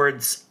pointing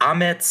towards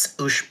Amit's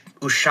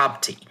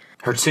Ushabti,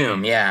 her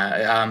tomb.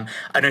 Yeah,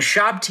 an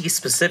Ushabti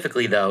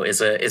specifically though is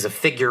a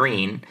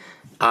figurine,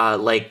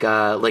 like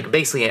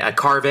basically a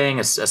carving,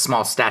 a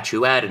small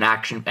statuette, an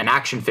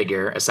action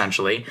figure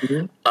essentially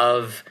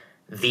of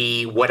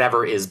the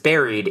whatever is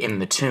buried in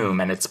the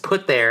tomb, and it's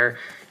put there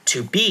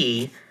to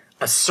be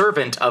a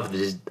servant of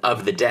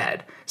the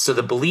dead. So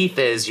the belief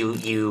is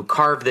you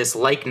carve this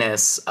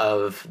likeness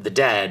of the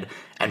dead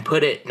and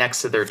put it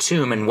next to their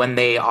tomb, and when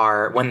they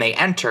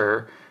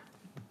enter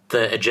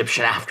the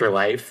Egyptian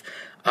afterlife,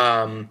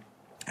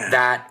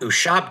 that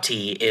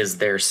Ushabti is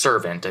their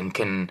servant and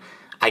can,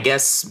 I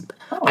guess,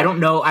 I don't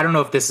know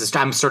if this is,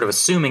 I'm sort of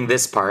assuming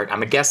this part.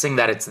 I'm guessing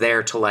that it's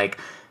there to like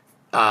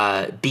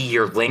be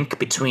your link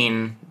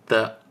between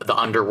the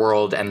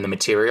underworld and the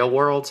material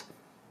world,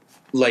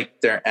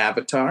 like their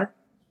avatar.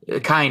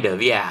 Kind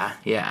of, yeah.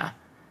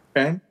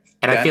 Okay.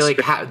 And I feel like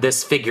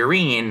this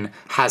figurine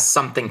has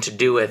something to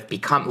do with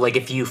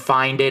if you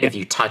find it, if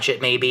you touch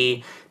it,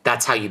 maybe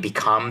that's how you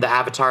become the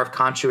avatar of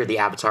Khonshu or the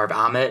avatar of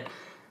Amit.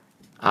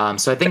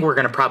 So I think we're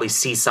going to probably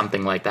see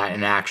something like that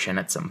in action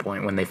at some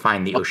point when they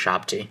find the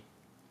Ushabti.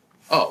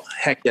 Oh,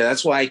 heck yeah.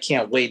 That's why I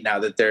can't wait now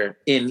that they're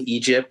in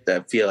Egypt.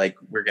 I feel like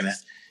we're going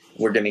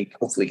to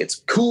hopefully get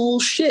some cool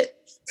shit.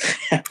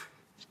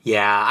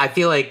 Yeah, I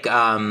feel like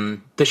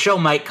the show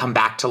might come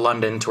back to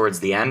London towards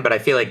the end, but I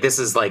feel like this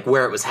is like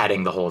where it was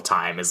heading the whole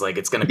time. Is like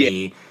it's going to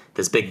be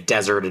this big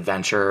desert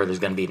adventure. There's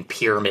going to be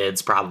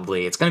pyramids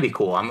probably. It's going to be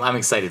cool. I'm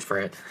excited for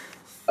it.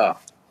 Oh,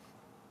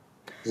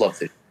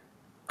 loved it.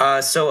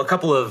 So a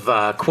couple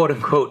of quote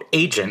unquote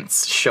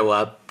agents show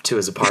up to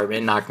his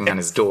apartment, knocking on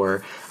his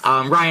door.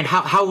 Ryan,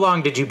 how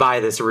long did you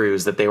buy this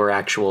ruse that they were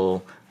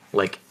actual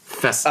like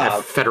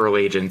federal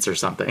agents or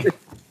something?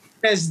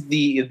 As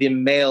the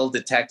male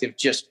detective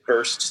just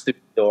bursts through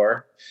the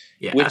door,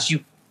 which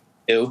you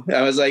do,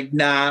 I was like,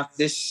 nah,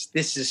 this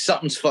is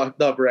something's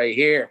fucked up right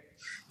here.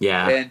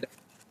 Yeah. And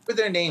with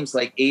their names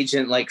like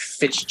Agent like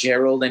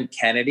Fitzgerald and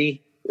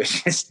Kennedy,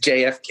 which is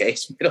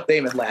JFK's middle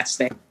name and last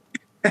name.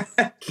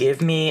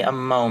 Give me a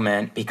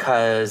moment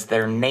because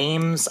their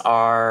names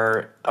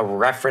are a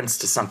reference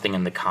to something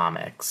in the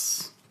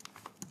comics.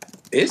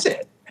 Is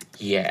it?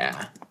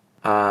 Yeah.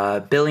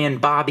 Billy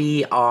and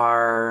Bobby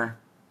are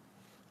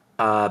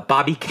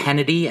Bobby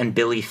Kennedy and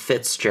Billy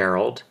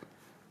Fitzgerald.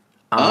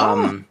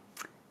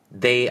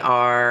 They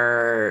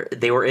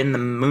were in the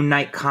Moon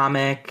Knight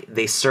comic.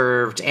 They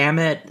served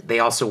Amit. They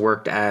also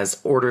worked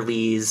as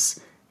orderlies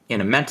in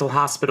a mental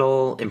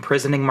hospital,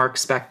 imprisoning Mark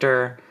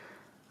Spector.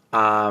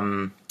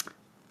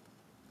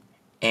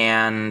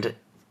 And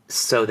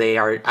so they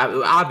are,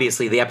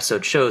 obviously the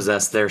episode shows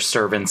us they're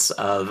servants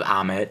of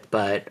Amit,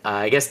 but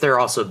I guess they're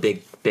also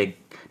big,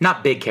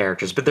 not big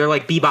characters, but they're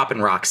like Bebop and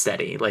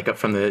Rocksteady, like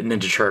from the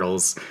Ninja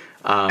Turtles,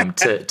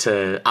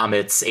 to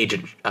Amit's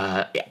Agent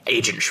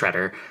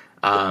Shredder,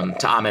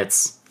 to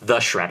Amit's the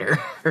Shredder.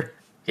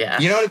 Yeah.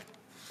 You know what?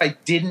 I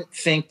didn't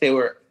think they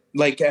were,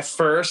 like at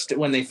first,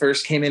 when they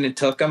first came in and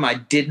took them, I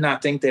did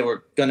not think they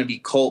were going to be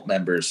cult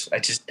members.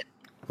 I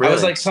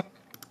was like, something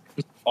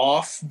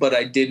off, but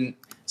I didn't.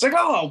 It's like,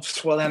 oh,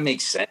 well, that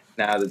makes sense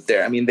now that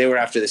they were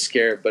after the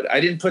scare, but I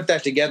didn't put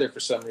that together for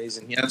some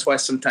reason. That's why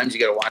sometimes you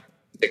got to watch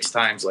 6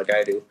 times like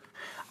I do.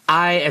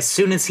 As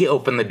soon as he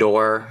opened the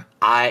door,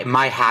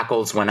 my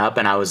hackles went up,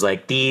 and I was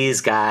like, these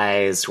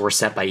guys were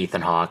sent by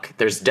Ethan Hawke.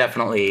 There's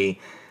definitely,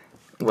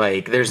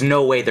 like, there's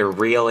no way they're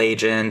real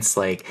agents.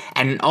 Like,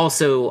 and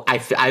also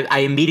I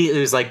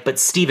immediately was like, but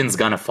Steven's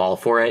gonna fall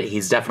for it.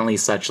 He's definitely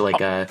such like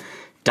a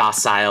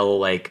docile,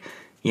 like,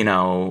 you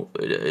know,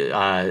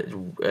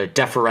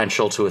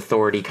 deferential to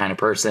authority kind of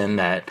person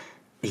that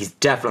he's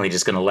definitely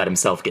just gonna let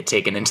himself get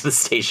taken into the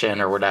station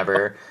or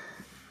whatever.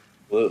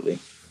 Absolutely.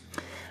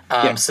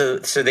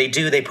 So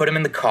they put him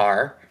in the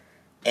car,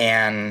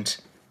 and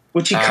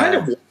which he kind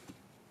of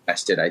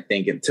arrested, I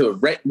think,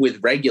 with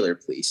regular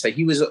police. Like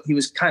he was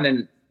kind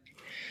of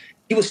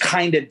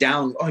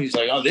down. Oh, he's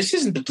like, oh, this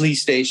isn't the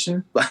police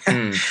station.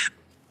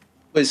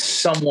 Was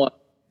somewhat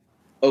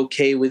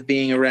okay with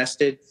being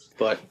arrested,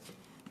 but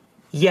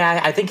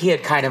yeah, I think he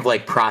had kind of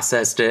like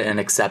processed it and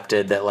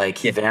accepted that like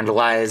he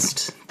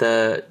vandalized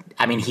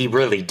I mean, he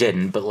really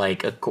didn't, but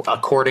like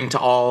according to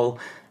all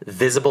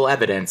visible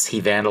evidence,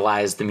 he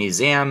vandalized the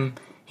museum.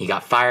 He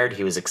got fired.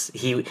 He was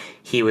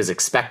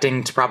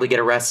expecting to probably get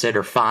arrested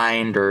or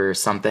fined or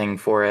something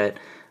for it.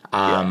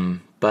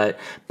 But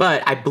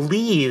I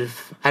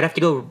believe I'd have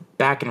to go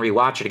back and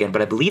rewatch it again.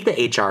 But I believe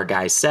the HR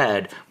guy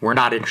said we're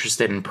not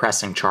interested in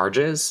pressing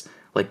charges,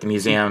 like the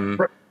museum.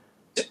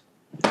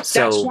 That's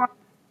why I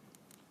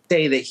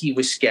say that he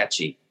was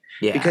sketchy.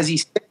 Yeah. Because he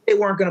said they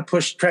weren't going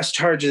to press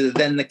charges, and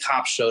then the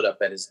cops showed up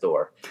at his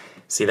door.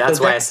 See, that's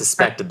why I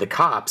suspected the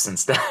cops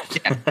instead.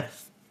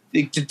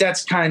 Yeah.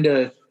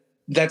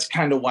 That's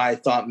kind of why I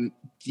thought,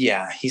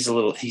 yeah, he's a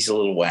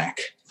little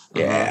whack.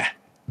 Yeah.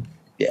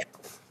 Yeah.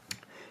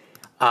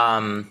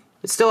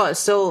 It's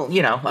still,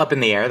 you know, up in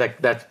the air.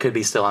 That could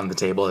be still on the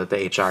table that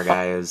the HR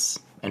guy is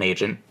an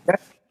agent.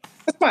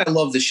 That's why I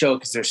love the show,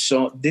 because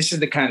this is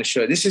the kind of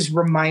show.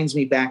 Reminds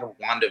me back of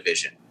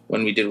WandaVision,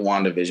 when we did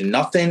WandaVision.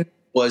 Nothing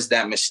was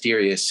that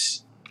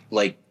mysterious,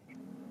 like,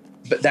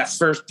 but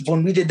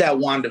when we did that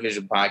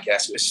WandaVision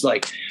podcast, it was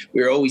like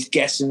we were always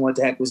guessing what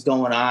the heck was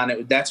going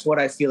on. That's what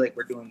I feel like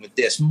we're doing with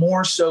this,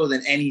 more so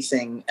than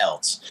anything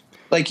else.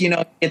 Like, you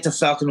know, get to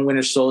Falcon and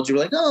Winter Soldier, we're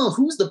like, oh,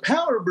 who's the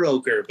power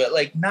broker? But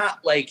like,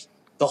 not like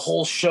the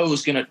whole show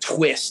is going to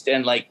twist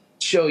and like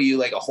show you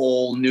like a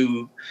whole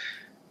new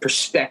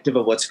perspective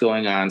of what's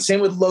going on. Same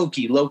with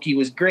Loki. Loki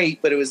was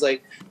great, but it was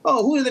like,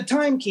 oh, who are the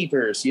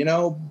timekeepers? You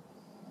know,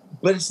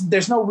 but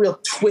there's no real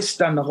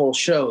twist on the whole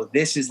show.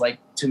 This is like,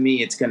 to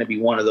me, it's going to be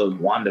one of those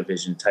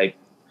WandaVision type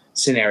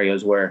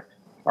scenarios where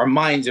our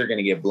minds are going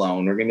to get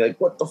blown. We're going to be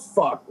like, what the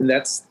fuck? And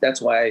that's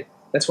why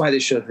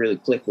this show's really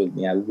clicked with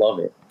me. I love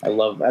it. I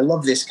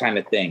love this kind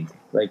of thing.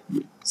 Like,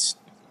 it's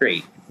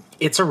great.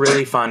 It's a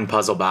really fun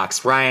puzzle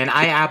box. Ryan,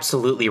 I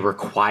absolutely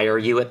require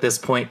you at this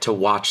point to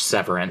watch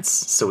Severance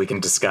so we can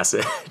discuss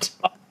it.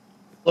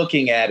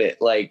 Looking at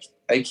it, like,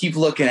 I keep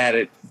looking at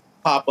it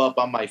pop up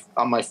on my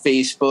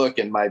Facebook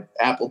and my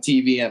Apple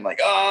TV, and I'm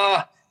like,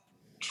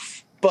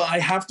 but I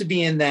have to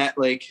be in that,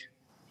 like,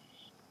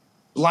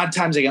 a lot of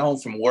times I get home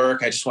from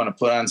work, I just want to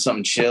put on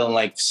something chill and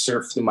like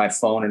surf through my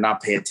phone and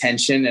not pay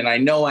attention. And I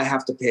know I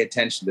have to pay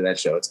attention to that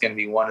show. It's going to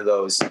be one of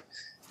those.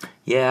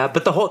 Yeah,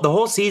 but the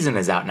whole season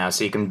is out now,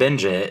 so you can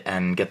binge it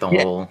and get the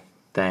whole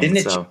thing. Didn't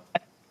it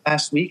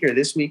last week or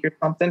this week or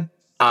something?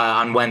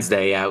 On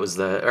Wednesday, yeah, it was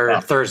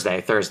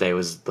Thursday. Thursday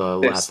was the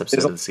last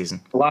episode of the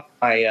season. A lot of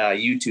my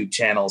YouTube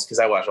channels, because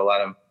I watch a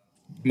lot of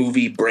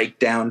movie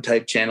breakdown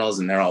type channels,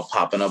 and they're all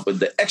popping up with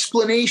the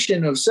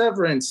explanation of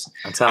Severance.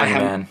 I'm telling you,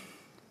 man.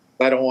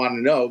 I don't want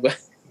to know, but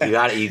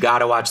you got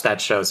to watch that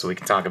show so we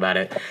can talk about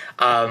it.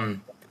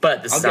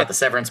 But this is not the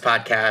Severance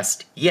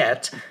podcast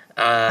yet.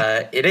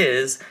 It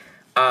is.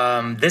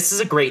 This is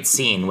a great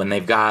scene when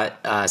they've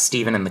got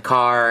Steven in the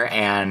car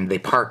and they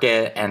park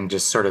it and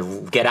just sort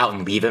of get out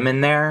and leave him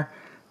in there.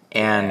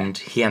 And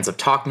he ends up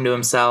talking to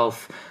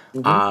himself.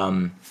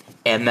 Mm-hmm.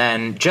 And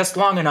then just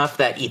long enough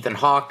that Ethan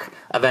Hawke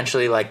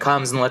eventually like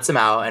comes and lets him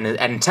out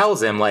and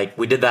tells him, like,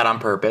 we did that on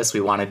purpose.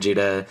 We wanted you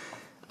to,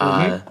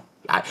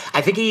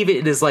 I think he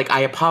even is like,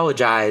 I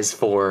apologize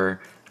for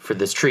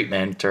this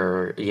treatment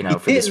or, you know,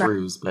 for this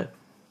ruse. But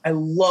I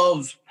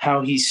love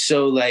how he's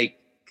so like,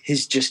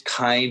 he's just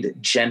kind,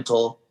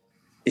 gentle.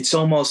 It's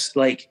almost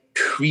like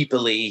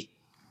creepily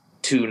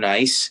too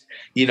nice.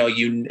 You know,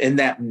 in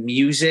that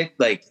music,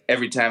 like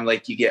every time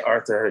like you get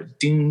Arthur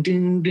ding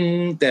ding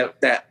ding,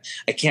 that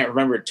I can't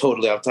remember it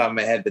totally off the top of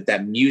my head, but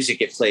that music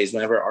it plays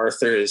whenever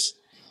Arthur is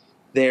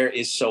there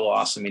is so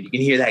awesome. And you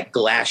can hear that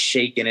glass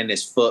shaking in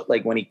his foot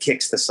like when he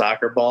kicks the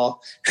soccer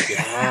ball.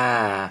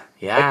 Yeah,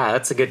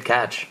 that's a good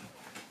catch.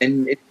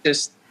 And it's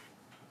just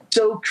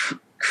so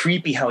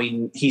creepy how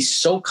he's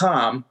so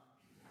calm,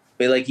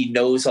 but like he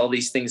knows all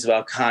these things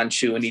about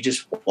Khonshu, and he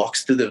just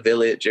walks through the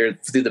village or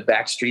through the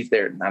back street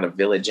there. Not a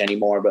village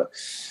anymore, but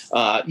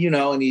you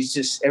know, and he's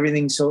just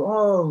everything's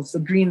so, the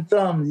green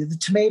thumb, the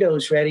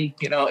tomatoes ready.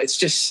 You know, it's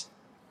just,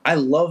 I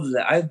love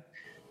that.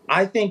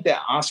 I think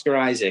that Oscar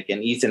Isaac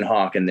and Ethan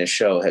Hawke in this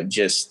show they're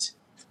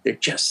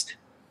just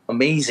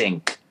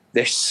amazing.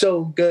 They're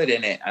so good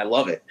in it. I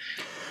love it.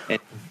 And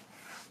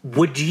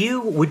Would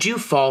you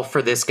fall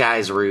for this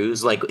guy's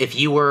ruse? Like, if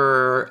you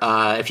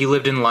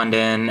lived in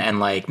London and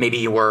like maybe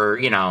you were,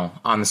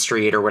 on the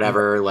street or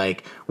whatever,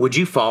 like, would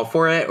you fall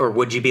for it, or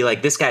would you be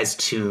like, this guy's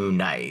too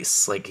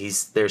nice, like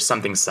there's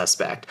something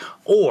suspect?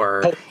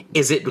 Or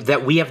is it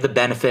that we have the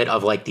benefit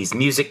of like these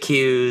music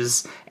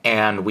cues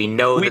and we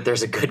know that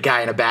there's a good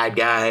guy and a bad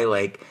guy?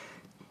 Like,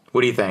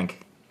 what do you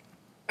think?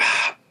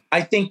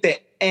 I think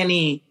that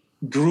any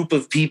group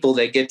of people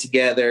that get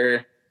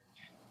together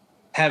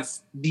have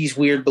these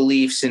weird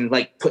beliefs and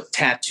like put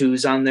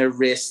tattoos on their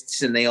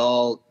wrists, and they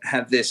all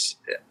have this,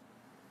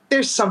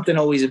 there's something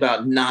always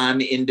about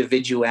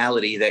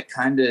non-individuality that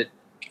kind of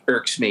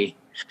irks me.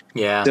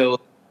 Yeah.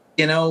 So,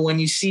 when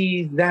you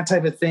see that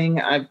type of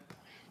thing, I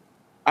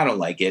don't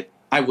like it.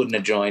 I wouldn't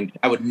have joined.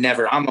 I would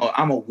never. I'm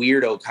a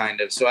weirdo kind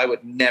of, so I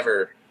would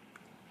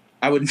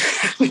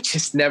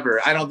just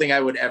never. I don't think I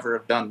would ever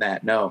have done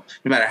that. No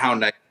matter how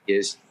nice he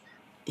is.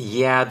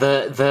 Yeah,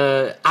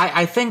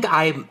 I think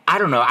I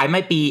don't know. I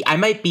might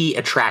be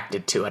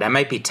attracted to it. I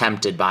might be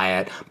tempted by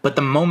it. But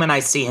the moment I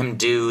see him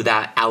do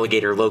that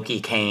alligator Loki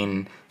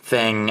Kane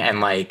thing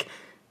and like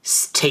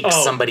take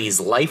somebody's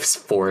life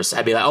force,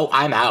 I'd be like, oh,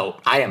 I'm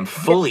out. I am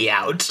fully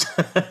out.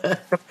 The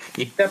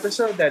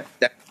episode that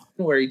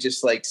where he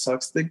just like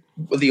sucks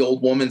the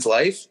old woman's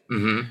life.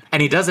 Mm-hmm.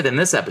 And he does it in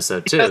this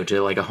episode too,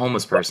 to like a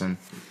homeless person.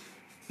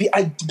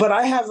 But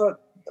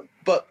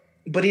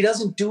he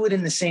doesn't do it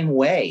in the same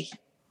way.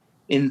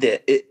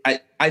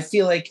 I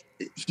feel like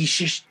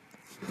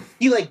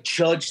he like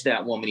judged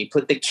that woman. He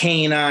put the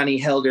cane on, he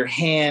held her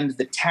hand,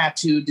 the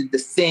tattoo did the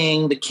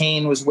thing, the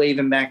cane was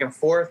waving back and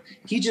forth.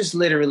 He just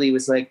literally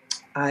was like,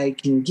 I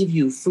can give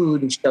you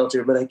food and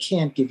shelter, but I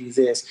can't give you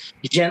this.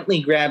 He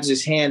gently grabs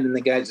his hand and the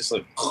guy just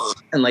like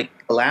and like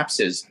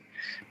collapses.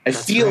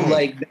 That's feel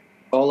right. Like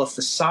all a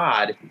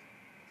facade,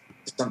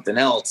 something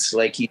else.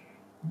 Like he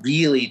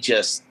really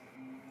just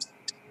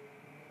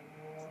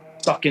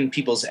sucking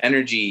people's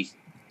energy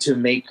to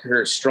make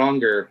her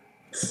stronger.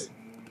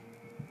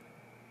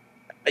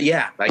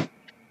 Yeah, like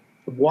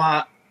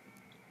why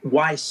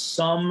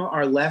some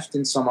are left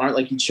and some aren't.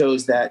 Like he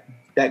chose that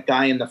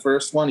guy in the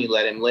first one, he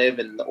let him live,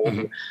 and the old.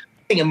 I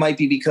think it might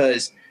be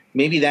because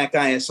maybe that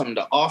guy has something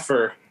to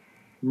offer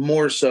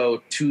more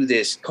so to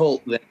this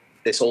cult than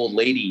this old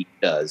lady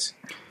does.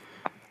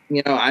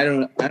 I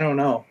don't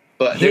know,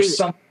 but there's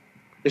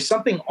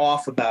something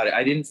off about it.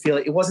 I didn't feel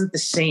it wasn't the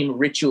same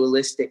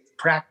ritualistic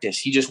practice.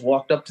 He just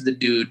walked up to the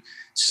dude,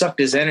 sucked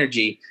his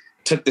energy,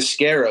 took the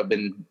scarab,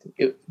 and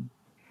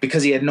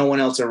because he had no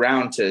one else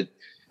around to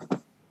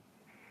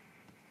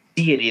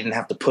see it, he didn't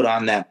have to put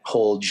on that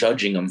whole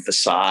judging him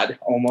facade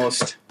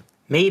almost.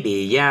 Maybe,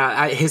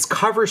 yeah. His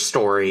cover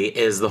story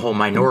is the whole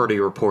Minority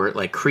Report,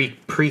 like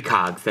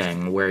precog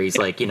thing, where he's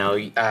like,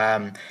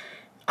 Amit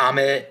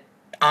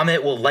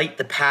will light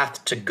the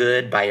path to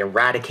good by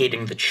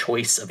eradicating the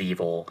choice of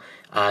evil.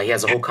 He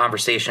has a whole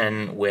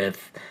conversation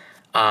with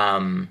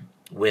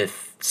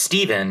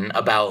Steven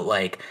about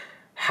like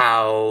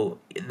how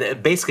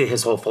basically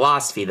his whole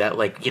philosophy that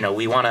like,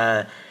 we want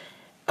to,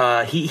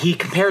 he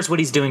compares what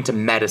he's doing to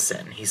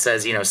medicine. He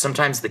says,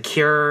 sometimes the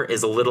cure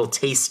is a little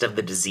taste of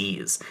the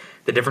disease.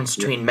 The difference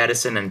between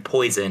medicine and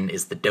poison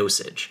is the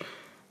dosage.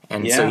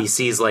 And so he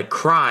sees like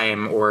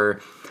crime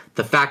or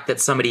the fact that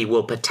somebody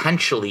will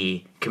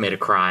potentially commit a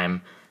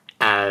crime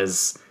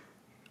as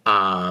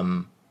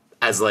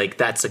like,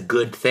 that's a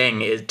good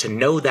thing, to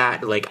know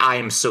that like, I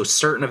am so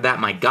certain of that.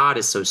 My God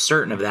is so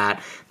certain of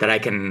that I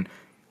can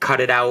cut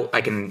it out.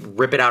 I can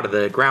rip it out of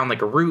the ground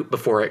like a root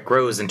before it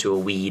grows into a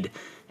weed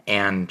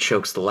and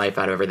chokes the life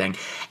out of everything.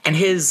 And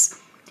his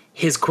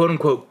quote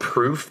unquote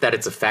proof that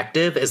it's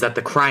effective is that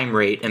the crime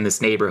rate in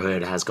this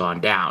neighborhood has gone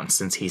down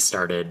since he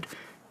started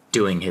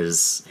doing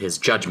his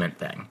judgment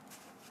thing.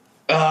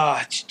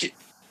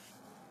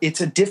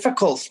 It's a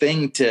difficult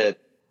thing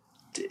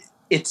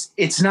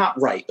it's not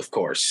right, of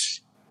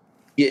course.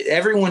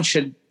 Everyone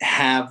should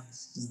have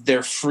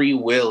their free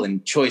will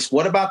and choice.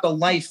 What about the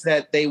life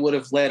that they would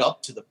have led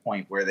up to the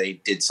point where they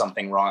did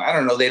something wrong? I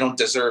don't know. They don't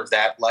deserve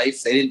that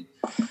life. They didn't.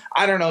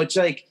 I don't know. It's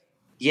like,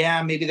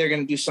 yeah, maybe they're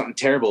going to do something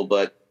terrible,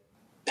 but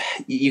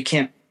you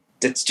can't.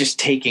 That's just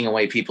taking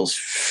away people's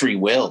free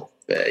will.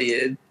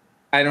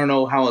 I don't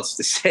know how else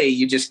to say.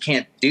 You just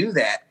can't do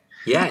that.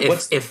 Yeah.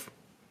 If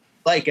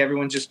like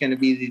everyone's just going to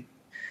be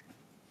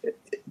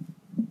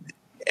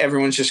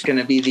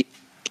the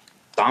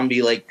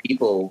zombie-like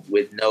people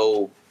with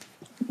no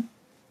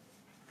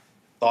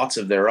thoughts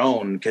of their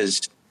own,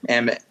 because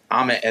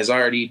Amit has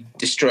already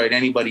destroyed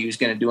anybody who's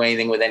going to do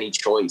anything with any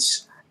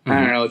choice.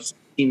 I don't know. It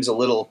seems a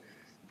little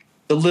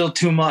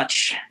too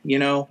much.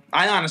 I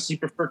honestly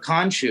prefer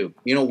Khonshu.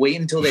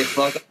 Wait until they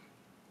fuck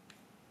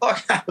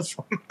out of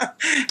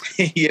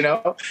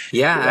him.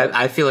 Yeah,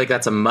 I feel like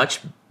that's a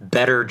much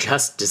better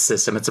justice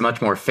system. It's a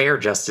much more fair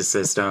justice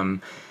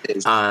system.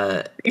 It's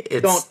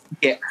don't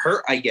get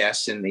hurt, I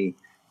guess, and the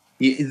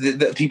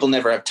people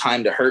never have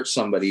time to hurt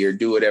somebody or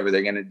do whatever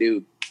they're going to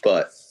do.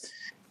 But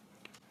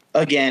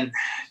again,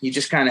 you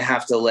just kind of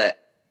have to let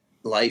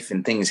life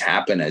and things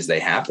happen as they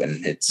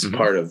happen. It's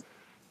part of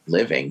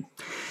living.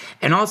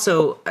 And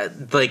also,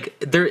 like,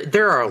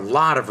 there are a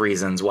lot of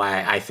reasons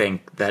why I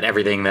think that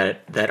everything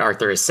that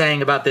Arthur is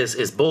saying about this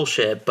is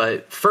bullshit.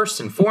 But first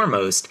and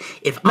foremost,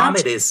 if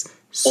Amit is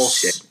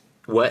bullshit,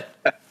 what?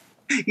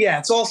 Yeah,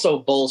 it's also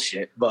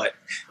bullshit. But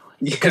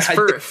because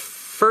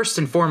first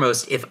and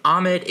foremost, if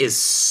Amit is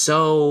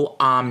so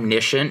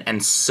omniscient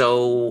and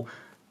so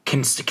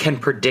can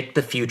predict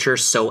the future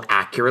so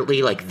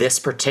accurately, like this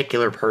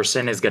particular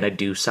person is going to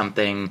do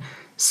something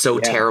so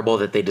terrible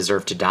that they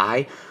deserve to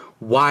die.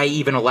 Why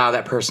even allow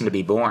that person to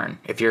be born?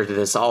 If you're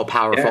this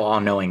all-powerful,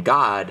 all-knowing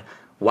God,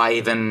 why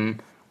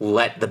even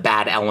let the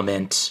bad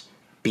element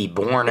be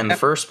born in the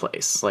first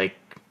place? Like,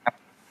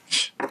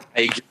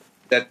 that's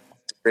a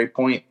great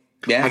point.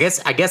 Yeah, I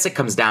guess it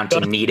comes down to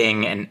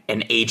needing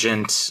an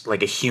agent,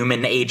 like a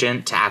human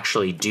agent, to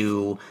actually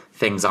do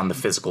things on the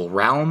physical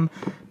realm.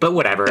 But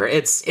whatever,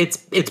 it's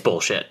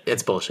bullshit.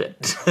 It's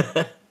bullshit.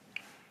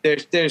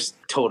 There's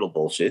total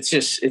bullshit.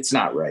 It's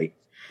not right.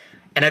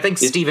 And I think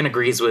Steven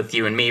agrees with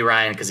you and me,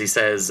 Ryan, because he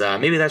says,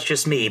 maybe that's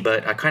just me,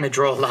 but I kind of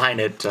draw a line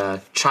at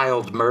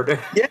child murder.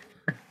 Yeah,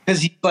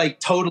 because he's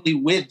like totally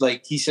with,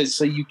 like he says,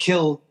 so you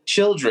kill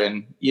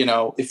children,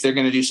 if they're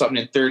going to do something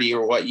in 30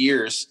 or what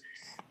years.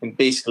 And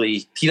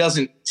basically, he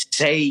doesn't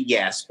say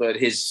yes, but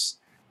his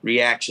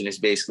reaction is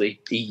basically,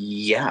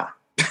 yeah.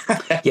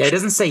 Yeah, he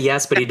doesn't say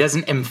yes, but he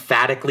doesn't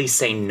emphatically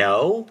say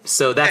no.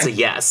 So that's a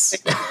yes.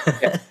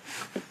 Yeah,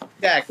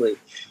 exactly.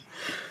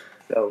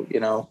 So,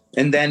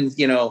 and then,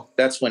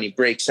 that's when he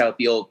breaks out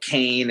the old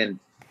cane. And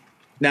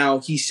now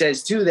he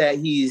says, too, that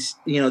he's,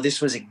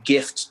 this was a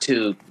gift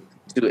to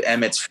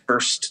Emmett's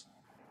first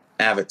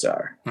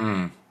avatar.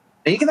 And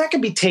that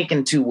can be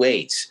taken two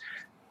ways.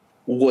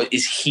 What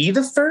is he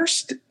the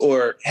first,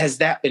 or has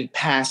that been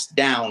passed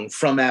down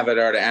from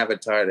avatar to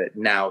avatar that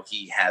now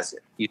he has it?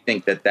 You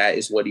think that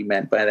is what he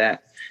meant by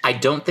that? I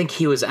don't think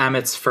he was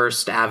Amit's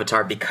first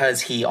avatar,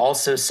 because he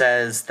also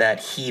says that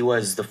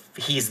he's the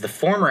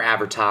former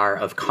avatar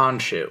of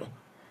Khonshu.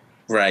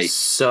 Right.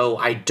 So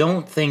I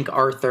don't think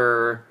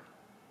Arthur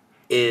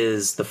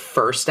is the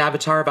first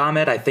avatar of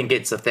Amit. I think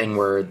it's a thing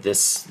where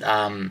this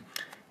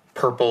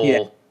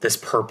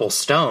purple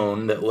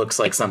stone that looks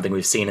like something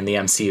we've seen in the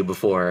MCU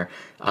before,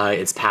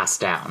 it's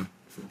passed down.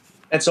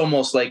 That's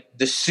almost like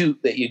the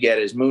suit that you get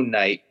as Moon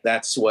Knight.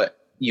 That's what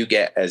you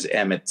get as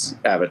Emmett's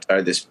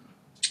avatar, this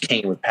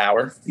cane with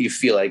power. Do you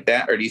feel like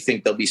that, or do you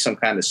think there'll be some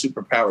kind of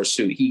superpower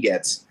suit he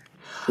gets?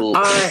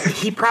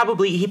 He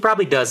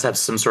probably does have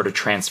some sort of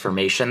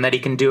transformation that he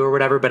can do or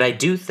whatever, but I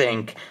do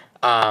think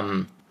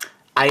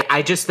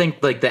I just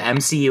think like the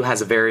MCU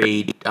has a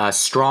very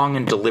strong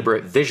and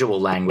deliberate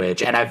visual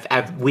language,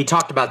 and we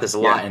talked about this a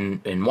lot in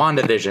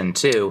WandaVision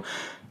too.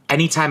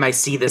 Anytime I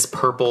see this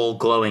purple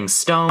glowing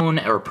stone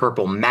or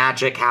purple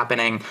magic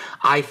happening,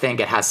 I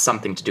think it has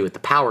something to do with the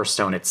Power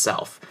Stone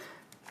itself.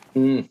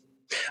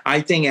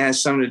 I think it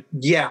has something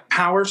to,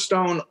 Power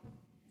Stone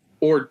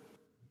or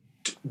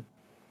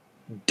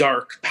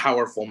dark,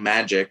 powerful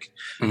magic.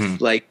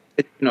 Like,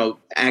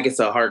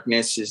 Agatha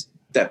Harkness is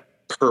that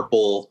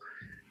purple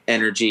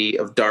energy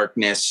of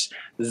darkness.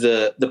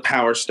 The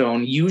Power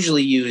Stone,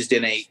 usually used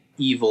in a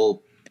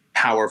evil,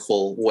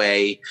 powerful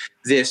way.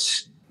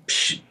 This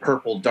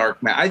purple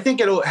dark magic, I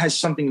think it has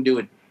something to do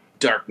with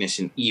darkness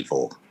and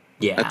evil.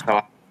 Yeah. That's how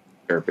I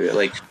interpret it.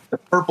 Like, the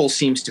purple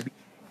seems to be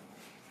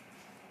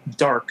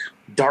dark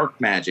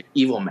magic,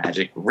 evil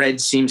magic.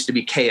 Red seems to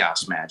be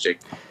chaos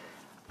magic.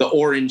 The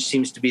orange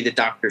seems to be the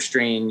Doctor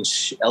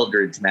Strange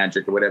Eldritch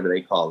magic, or whatever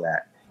they call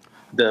that.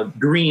 The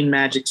green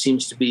magic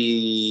seems to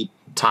be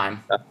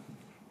time.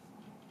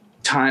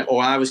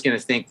 Or I was going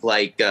to think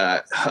like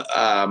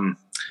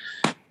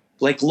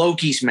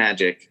Loki's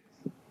magic.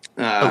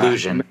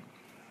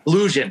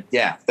 Illusion.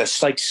 Yeah.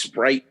 That's like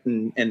Sprite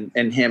and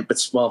him.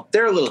 But, well,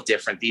 they're a little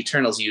different. The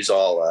Eternals use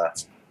all...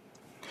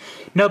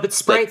 No, but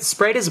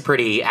Sprite is a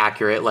pretty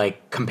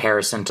accurate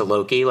comparison to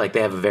Loki. Like,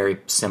 they have a very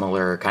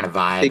similar kind of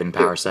vibe and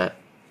power set.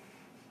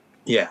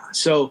 Yeah.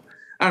 So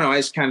I don't know. I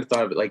just kind of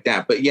thought of it like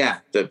that. But yeah,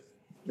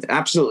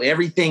 absolutely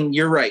everything.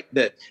 You're right.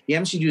 The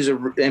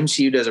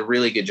MCU does a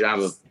really good job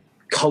of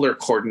color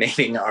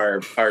coordinating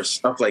our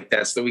stuff like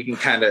that, so that we can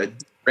kind of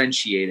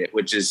differentiate it,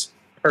 which is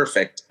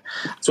perfect.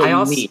 So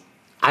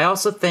I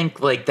also think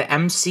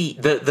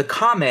the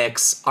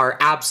comics are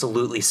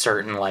absolutely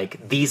certain,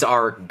 these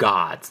are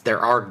gods. There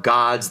are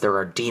gods, there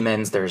are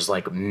demons, there's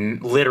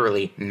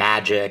literally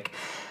magic.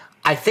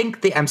 I think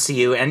the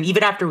MCU, and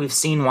even after we've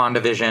seen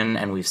WandaVision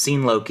and we've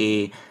seen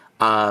Loki,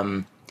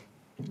 and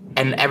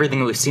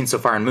everything we've seen so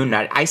far in Moon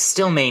Knight, I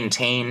still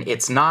maintain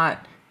it's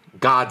not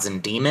gods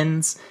and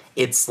demons.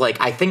 It's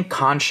I think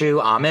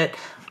Khonshu, Amit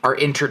are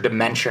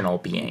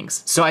interdimensional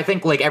beings. So I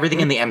think everything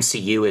in the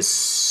MCU is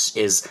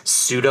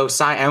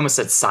pseudoscience. I almost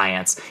said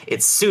science.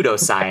 It's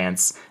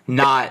pseudoscience,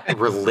 not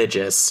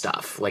religious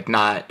stuff.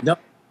 Not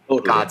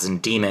gods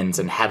and demons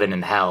and heaven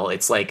and hell.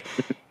 It's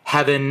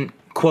heaven,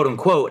 quote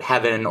unquote,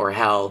 heaven or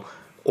hell,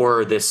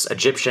 or this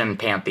Egyptian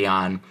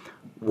pantheon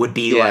would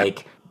be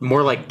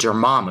more like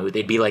Dormammu.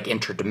 They'd be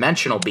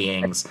interdimensional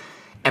beings.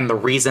 And the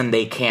reason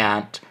they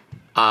can't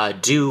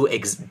do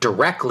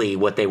directly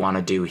what they want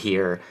to do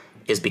here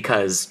is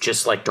because,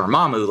 just like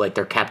Dormammu, like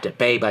they're kept at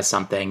bay by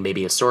something,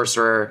 maybe a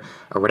sorcerer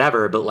or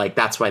whatever, but like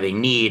that's why they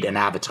need an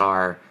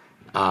avatar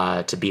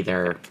to be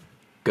their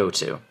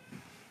go-to.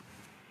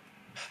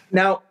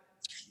 Now,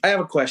 I have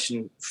a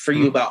question for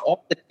you about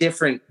all the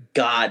different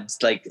gods.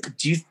 Like,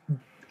 do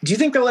you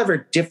think they'll ever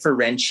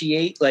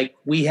differentiate? Like,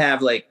 we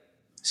have like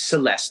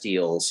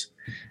Celestials,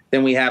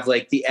 then we have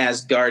like the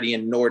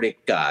Asgardian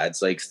Nordic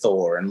gods like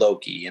Thor and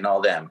Loki and all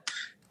them.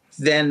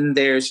 Then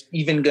there's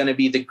even going to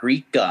be the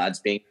Greek gods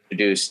being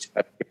introduced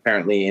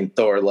apparently in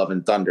Thor: Love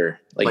and Thunder,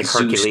 like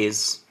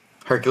Hercules.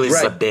 Hercules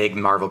is a big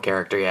Marvel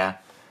character, yeah.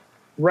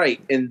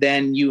 Right, and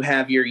then you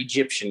have your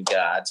Egyptian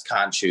gods,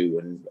 Khonshu,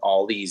 and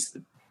all these.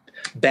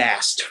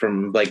 Bast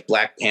from like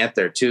Black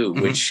Panther too,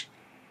 which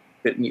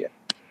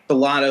a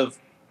lot of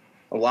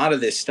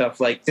this stuff.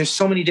 Like, there's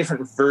so many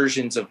different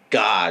versions of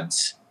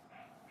gods.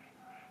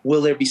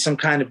 Will there be some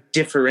kind of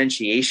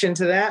differentiation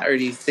to that, or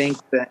do you think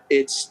that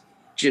it's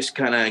just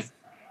kind of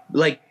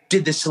like,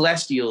 did the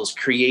Celestials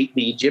create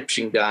the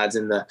Egyptian gods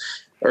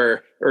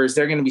or is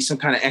there going to be some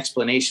kind of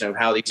explanation of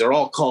how these are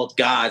all called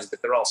gods,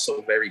 but they're all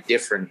so very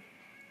different?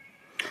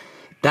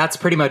 That's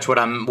pretty much what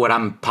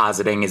I'm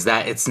positing, is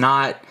that it's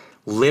not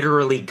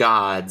literally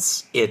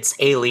gods, it's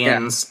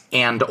aliens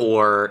and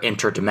or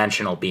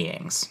interdimensional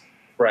beings.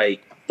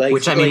 Right. Like,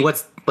 which, I mean,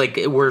 what's like,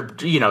 we're,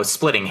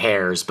 splitting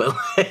hairs, but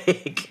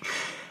like,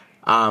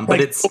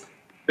 but it's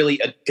really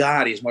a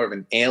god. He's more of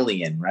an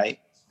alien, right?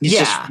 He's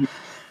just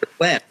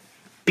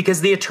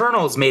because the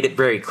Eternals made it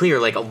very clear,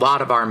 like, a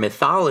lot of our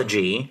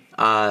mythology,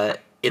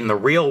 in the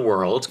real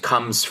world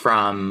comes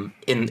from,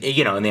 in the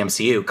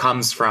MCU,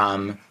 comes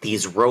from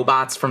these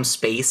robots from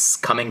space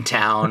coming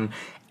down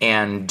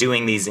and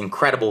doing these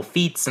incredible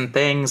feats and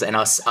things, and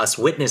us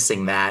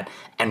witnessing that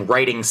and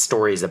writing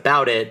stories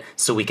about it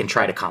so we can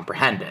try to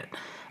comprehend it.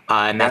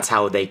 And that's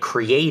how they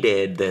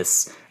created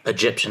this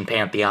Egyptian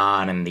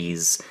pantheon and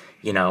these,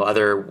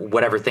 other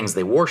whatever things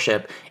they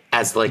worship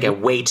as like a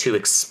way to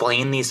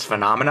explain these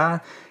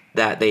phenomena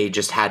that they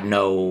just had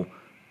no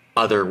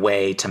other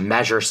way to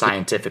measure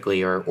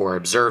scientifically or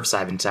observe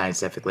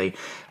scientifically.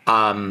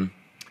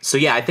 So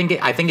yeah, I think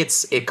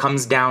it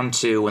comes down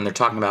to, when they're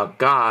talking about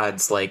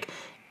gods, like,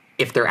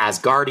 if they're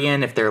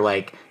Asgardian, if they're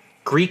like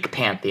Greek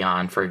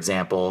pantheon, for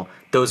example,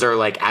 those are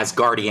like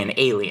Asgardian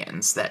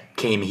aliens that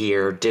came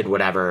here, did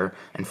whatever,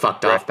 and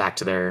fucked off back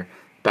to their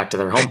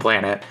home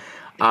planet.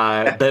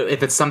 But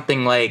if it's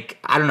something like,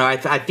 I don't know,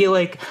 I feel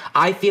like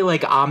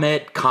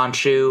Ammit,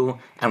 Khonshu,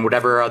 and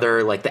whatever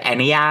other, like the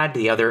Ennead,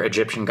 the other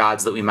Egyptian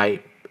gods that we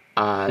might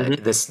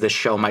this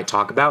show might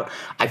talk about.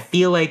 I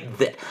feel like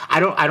I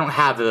don't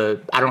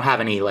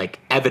have any like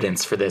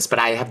evidence for this, but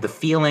I have the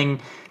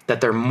feeling that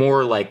they're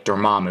more like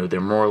Dormammu.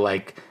 They're more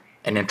like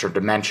an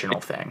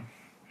interdimensional thing.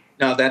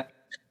 No,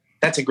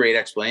 that's a great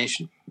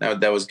explanation.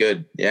 That was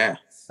good. Yeah.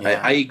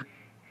 I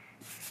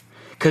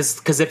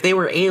because if they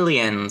were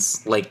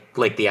aliens like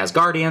the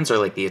Asgardians or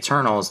like the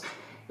Eternals,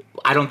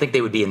 I don't think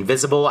they would be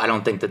invisible. I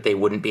don't think that they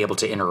wouldn't be able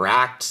to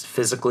interact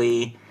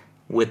physically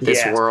with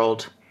this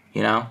world.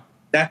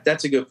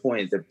 That's a good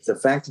point. The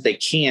fact that they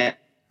can't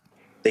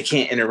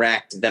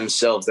interact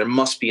themselves. There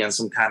must be on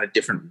some kind of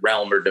different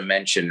realm or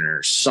dimension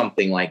or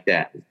something like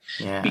that.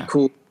 Yeah.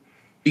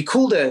 Be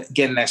cool to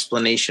get an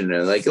explanation,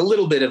 or like a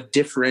little bit of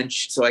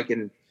difference, so I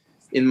can,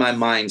 in my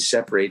mind,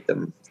 separate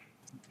them.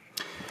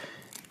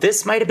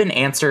 This might have been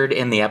answered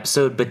in the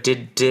episode, but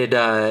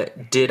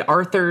did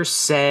Arthur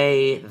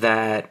say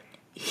that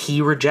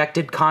he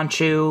rejected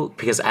Khonshu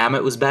because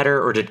Ammit was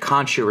better, or did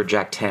Khonshu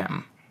reject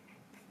him?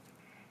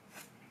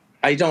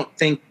 I don't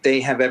think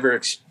they'd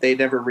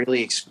ever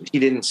really, he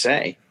didn't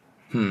say.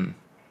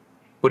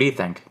 What do you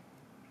think?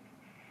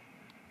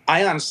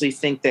 I honestly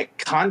think that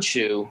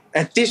Khonshu,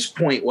 at this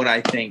point, what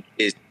I think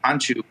is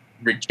Khonshu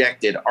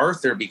rejected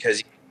Arthur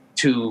because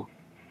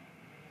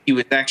he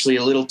was actually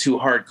a little too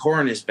hardcore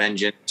in his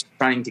vengeance,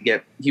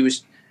 he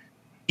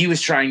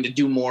was trying to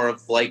do more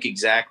of like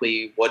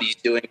exactly what he's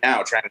doing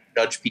now, trying to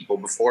judge people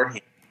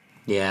beforehand.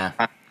 Yeah.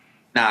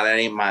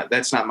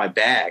 That's not my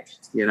bag,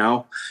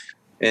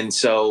 And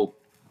so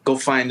go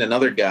find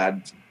another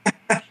god.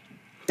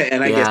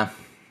 And I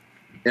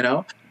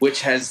guess,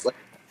 which has like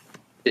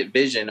a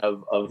vision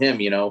of him,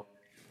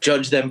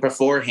 judge them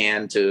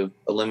beforehand to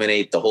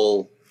eliminate the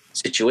whole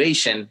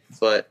situation.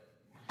 But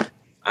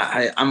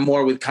I'm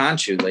more with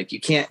Khonshu. Like, you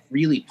can't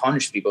really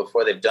punish people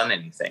before they've done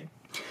anything.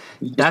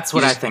 That's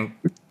what I think.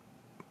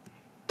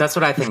 That's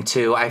what I think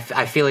too. I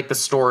feel like the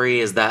story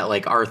is that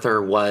like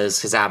Arthur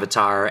was his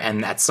avatar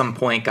and at some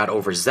point got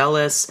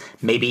overzealous,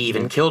 maybe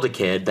even killed a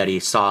kid that he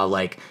saw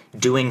like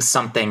doing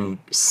something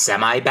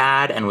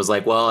semi-bad and was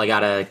like, well, I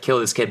gotta kill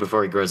this kid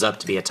before he grows up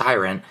to be a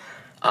tyrant.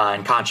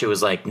 And Khonshu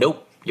was like,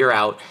 nope, you're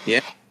out.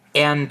 Yeah.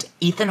 And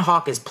Ethan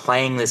Hawke is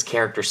playing this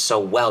character so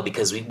well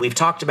because we've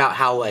talked about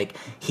how like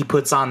he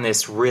puts on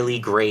this really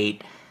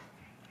great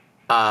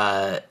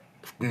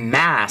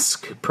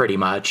mask pretty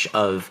much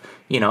of,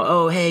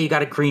 oh, hey, you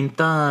got a green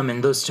thumb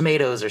and those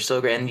tomatoes are so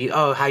great. And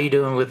how you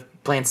doing with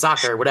playing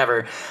soccer or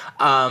whatever.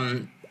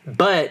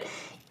 But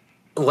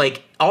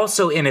like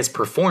also in his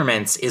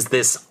performance is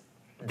this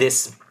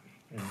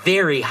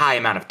very high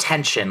amount of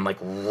tension, like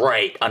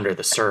right under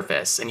the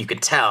surface, and you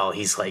could tell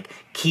he's like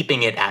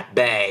keeping it at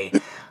bay.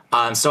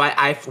 So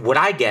what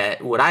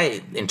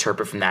I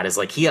interpret from that is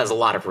like he has a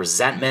lot of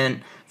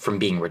resentment from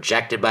being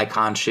rejected by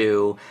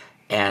Khonshu,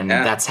 and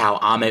that's how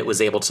Ammit was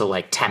able to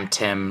like tempt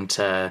him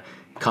to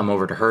come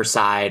over to her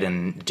side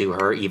and do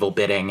her evil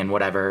bidding and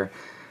whatever.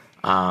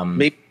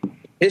 Maybe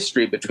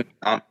history between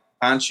Ammit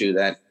and Khonshu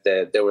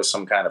that there was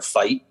some kind of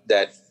fight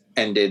that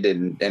ended,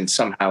 and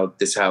somehow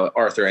this is how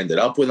Arthur ended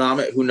up with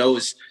Ammit. Who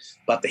knows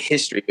about the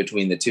history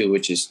between the two,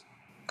 which is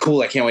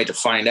cool. I can't wait to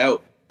find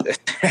out.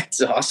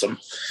 That's awesome.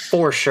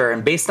 For sure.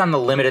 And based on the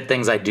limited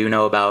things I do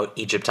know about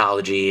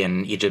Egyptology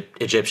and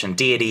Egyptian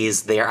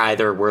deities, they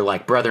either were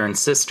like brother and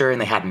sister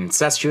and they had an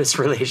incestuous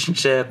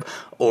relationship,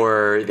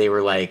 or they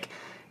were like,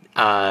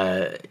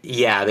 they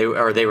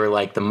were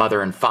like the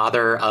mother and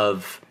father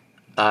of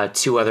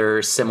two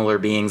other similar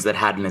beings that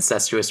had an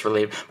incestuous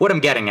relationship. What I'm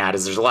getting at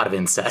is there's a lot of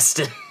incest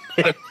in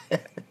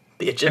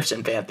the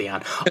Egyptian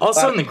pantheon.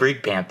 Also in the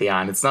Greek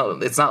pantheon. It's not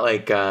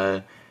like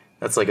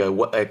that's like a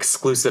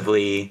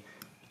exclusively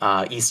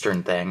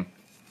Eastern thing.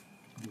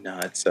 No,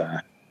 it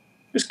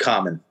was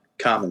common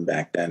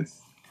back then.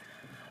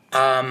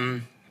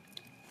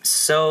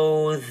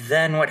 So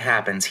then what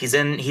happens? He's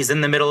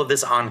in the middle of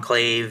this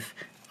enclave.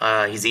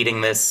 He's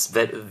eating this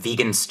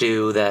vegan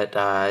stew that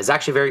is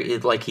actually very,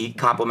 like, he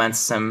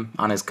compliments him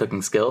on his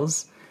cooking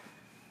skills.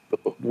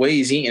 The way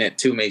he's eating it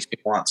too makes me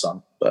want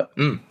some. But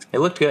it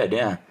looked good,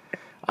 yeah.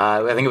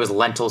 I think it was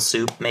lentil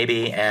soup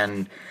maybe,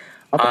 and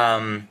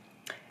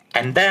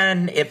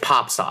then it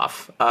pops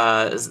off.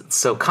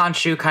 So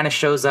Khonshu kind of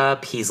shows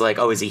up. He's like,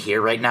 "Oh, is he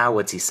here right now?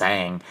 What's he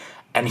saying?"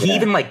 And he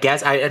even like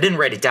guess. I didn't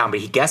write it down, but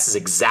he guesses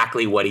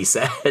exactly what he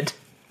said.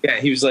 Yeah,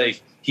 he was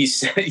like, he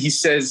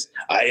says,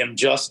 "I am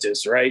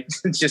justice," right?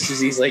 Just as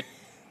he's like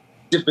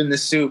dipping the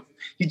soup,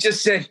 he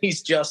just said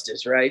he's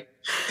justice, right?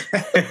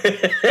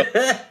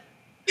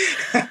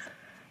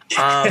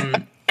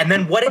 And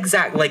then what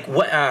exactly, like,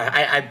 what,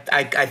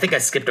 I think I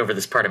skipped over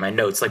this part of my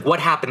notes. Like, what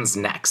happens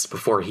next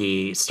before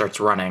he starts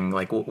running?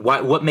 Like,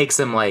 what makes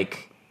him,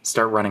 like,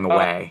 start running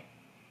away?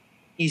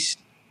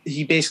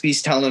 He basically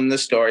is telling him the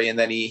story, and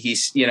then he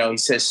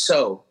says,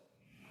 "So,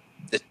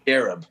 the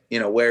cherub,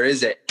 where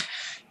is it?"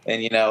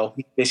 And,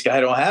 basically,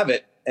 "I don't have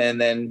it." And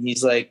then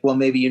he's like, "Well,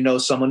 maybe you know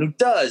someone who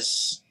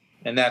does."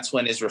 And that's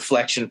when his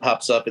reflection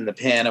pops up in the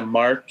pan of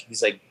Mark.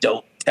 He's like,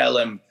 "Don't tell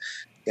him,"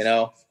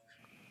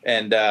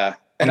 And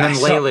then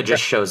Layla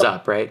just shows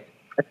up, right?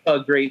 I saw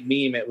a great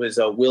meme. It was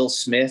Will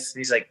Smith.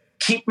 He's like,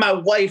 "Keep my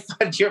wife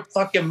out of your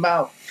fucking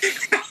mouth."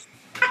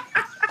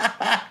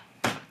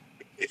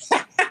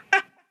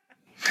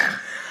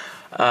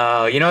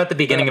 At the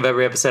beginning of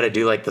every episode, I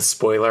do like the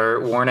spoiler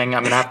warning.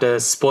 I'm going to have to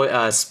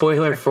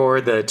spoiler for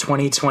the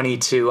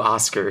 2022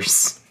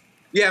 Oscars.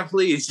 Yeah,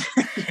 please.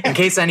 In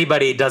case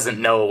anybody doesn't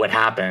know what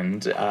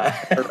happened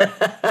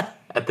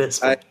at this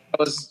point. That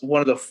was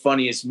one of the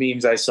funniest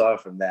memes I saw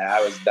from that.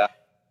 I was done.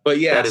 But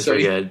yeah, that is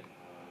pretty good.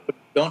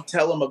 Don't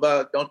tell him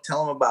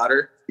about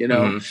her,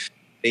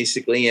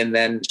 basically. And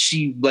then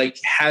she like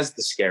has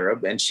the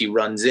scarab and she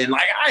runs in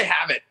like, "I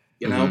have it,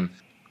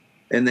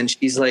 And then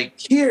she's like,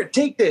 "Here,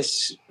 take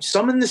this,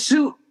 summon the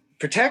suit,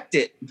 protect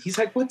it." He's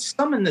like, "What,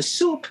 summon the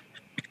soup?"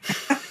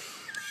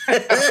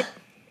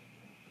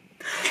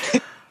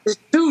 The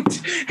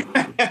suit.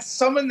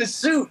 Summon the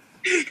suit.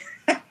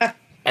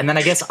 And then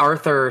I guess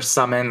Arthur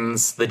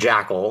summons the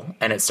jackal,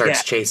 and it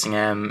starts chasing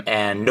him,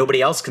 and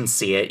nobody else can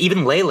see it.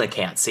 Even Layla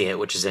can't see it,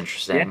 which is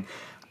interesting.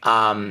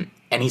 Yeah.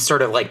 And he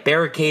sort of like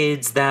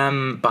barricades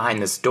them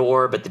behind this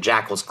door, but the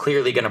jackal's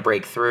clearly going to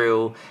break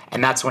through,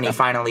 and that's when he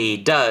finally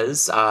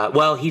does.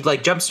 He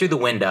like jumps through the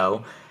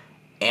window,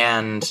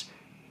 and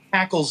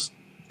tackles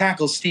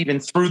Stephen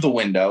through the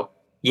window.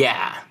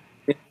 Yeah,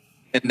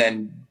 and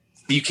then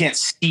you can't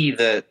see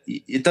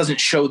it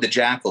doesn't show the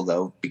jackal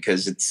though,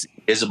 because it's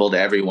visible to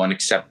everyone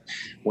except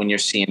when you're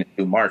seeing it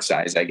through Mark's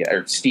eyes, I guess,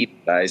 or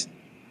Steve's eyes.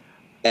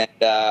 And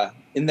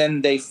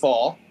then they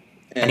fall.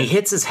 And he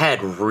hits his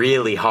head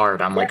really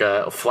hard on like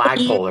a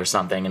flagpole or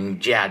something, and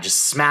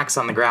just smacks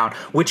on the ground,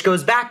 which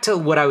goes back to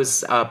what I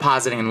was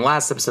positing in the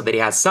last episode, that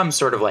he has some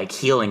sort of like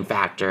healing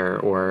factor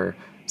or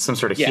some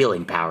sort of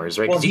healing powers,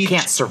 right? Because you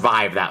can't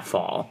survive that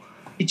fall.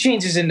 He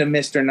changes into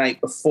Mr. Knight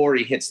before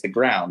he hits the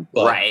ground.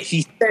 But right.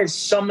 He says,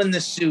 "Summon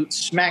the suit,"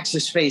 smacks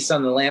his face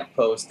on the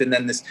lamppost, and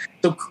then this.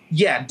 So,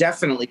 yeah,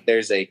 definitely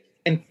there's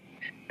and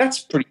that's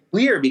pretty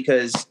clear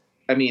because,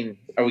 I mean,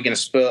 are we going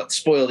to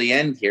spoil the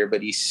end here?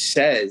 But he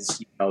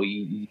says,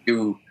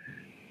 you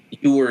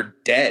were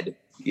dead.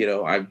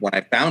 When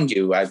I found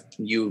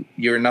you,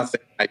 you're nothing.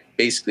 I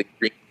basically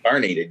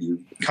reincarnated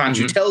you.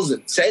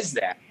 Khonshu says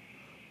that.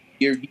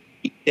 You're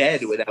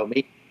dead without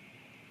me.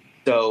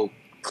 So,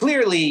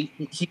 clearly,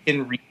 he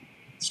can.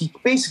 He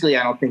basically,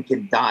 I don't think,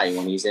 can die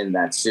when he's in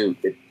that suit.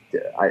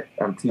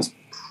 He's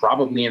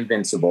probably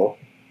invincible,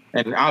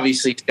 and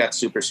obviously he's got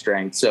super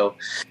strength. So,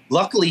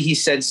 luckily, he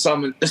said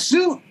summon the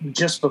suit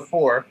just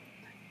before,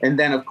 And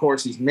then, of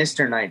course, he's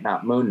Mr. Knight,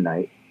 not Moon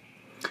Knight.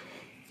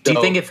 Do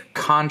you think if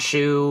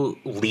Khonshu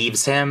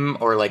leaves him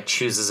or like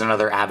chooses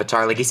another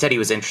avatar, like he said he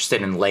was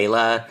interested in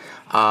Layla,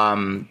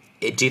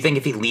 do you think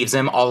if he leaves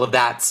him, all of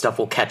that stuff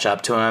will catch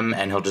up to him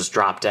and he'll just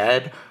drop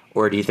dead?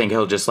 Or do you think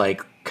he'll just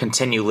like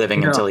continue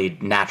living until he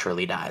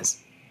naturally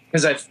dies?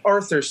 Because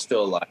Arthur's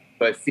still alive,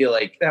 but I feel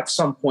like at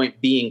some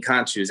point, being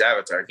Khonshu's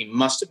avatar, he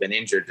must have been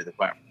injured to the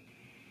point.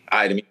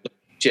 I mean,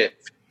 shit,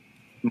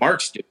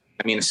 Mark's doing.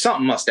 I mean,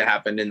 something must have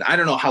happened, and I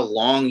don't know how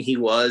long he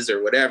was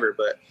or whatever,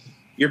 but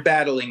you're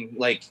battling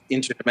like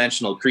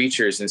interdimensional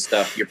creatures and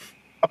stuff. You're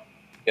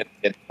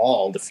get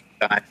mauled a few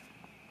times.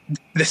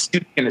 This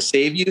dude's gonna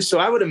save you, so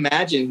I would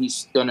imagine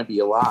he's gonna be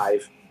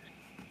alive.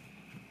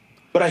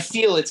 But I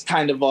feel it's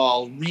kind of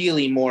all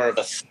really more of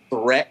a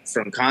threat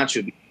from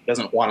Khonshu because he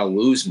doesn't want to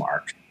lose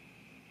Mark.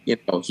 You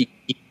know,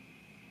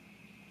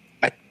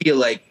 I feel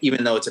like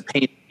even though it's a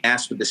pain in the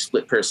ass with the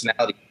split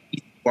personality,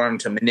 he's formed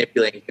to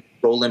manipulate and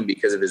control him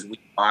because of his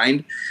weak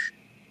mind.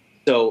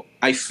 So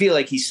I feel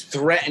like he's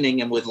threatening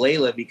him with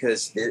Layla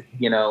because,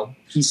 you know,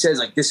 he says,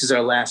 like, this is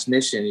our last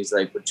mission. He's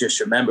like, but just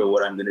remember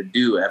what I'm going to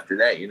do after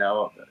that. You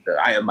know,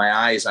 I have my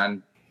eyes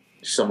on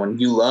someone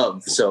you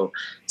love. So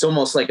it's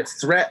almost like a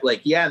threat.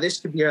 Like, yeah, this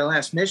could be our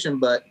last mission,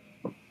 but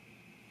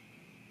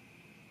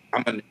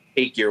I'm going to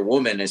take your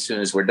woman as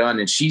soon as we're done.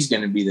 And she's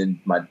going to be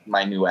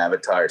my new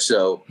avatar.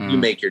 So you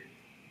make it's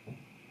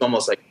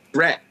almost like a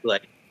threat.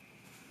 Like,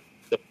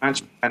 the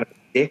punch kind of a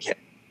dickhead.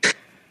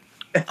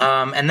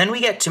 And then we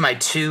get to my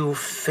two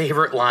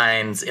favorite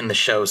lines in the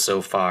show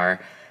so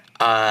far.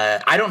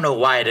 I don't know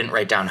why I didn't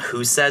write down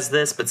who says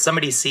this, but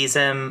somebody sees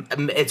him.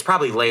 It's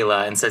probably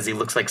Layla and says he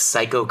looks like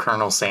Psycho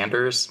Colonel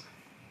Sanders.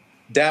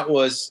 That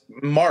was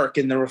Mark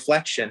in the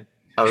reflection.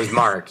 Oh, it was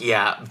Mark.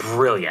 Yeah,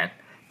 brilliant.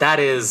 That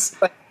is.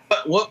 But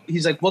what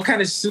he's like, what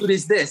kind of suit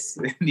is this?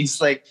 And he's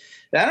like,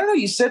 I don't know.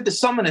 You said to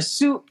summon a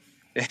suit.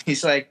 And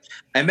he's like,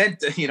 I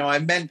meant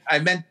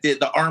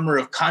the armor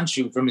of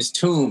Khonshu from his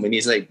tomb. And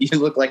he's like, you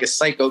look like a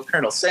Psycho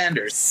Colonel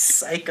Sanders.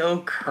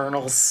 Psycho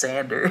Colonel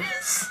Sanders.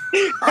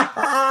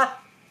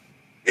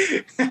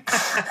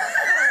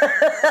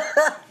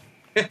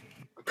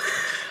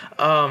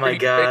 Oh my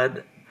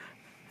God.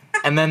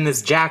 And then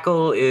this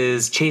jackal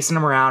is chasing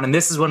him around, and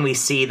this is when we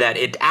see that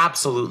it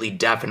absolutely,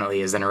 definitely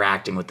is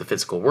interacting with the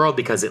physical world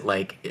because it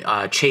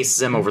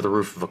chases him over the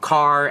roof of a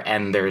car,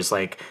 and there's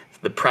like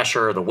the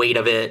pressure or the weight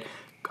of it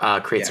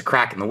creates a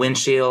crack in the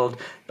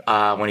windshield.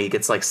 When he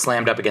gets like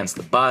slammed up against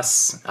the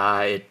bus,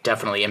 it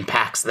definitely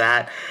impacts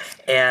that.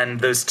 And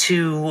those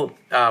two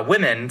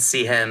women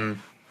see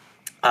him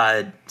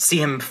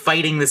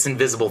fighting this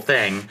invisible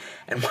thing,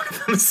 and one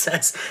of them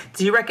says,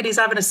 "Do you reckon he's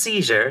having a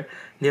seizure?"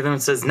 And the other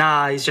one says,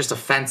 "Nah, he's just a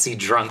fancy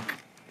drunk."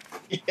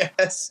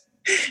 Yes,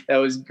 that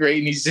was great.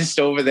 And he's just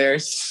over there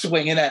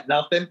swinging at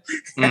nothing.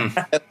 I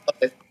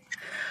love it.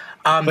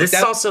 This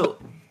is also.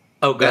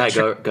 Oh, go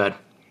ahead.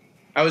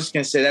 I was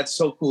going to say, that's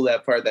so cool,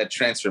 that part, that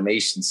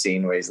transformation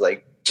scene where he's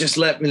like, just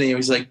let me.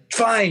 He's like,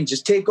 fine,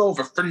 just take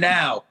over for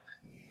now.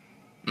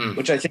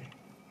 Which I think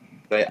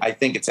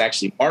it's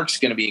actually Mark's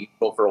going to be in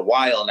control for a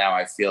while now,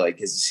 I feel like,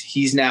 because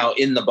he's now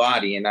in the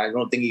body, and I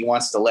don't think he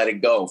wants to let it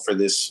go for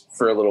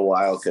a little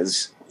while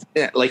because,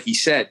 like he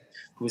said,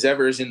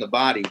 whoever is in the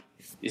body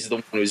is the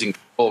one who's in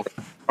control.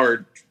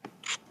 Hard,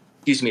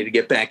 to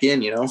get back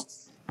in, you know?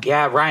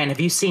 Yeah, Ryan,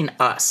 have you seen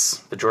Us,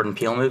 the Jordan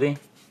Peele movie?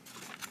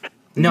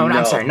 No,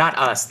 I'm sorry, not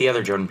Us, the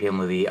other Jordan Peele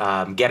movie,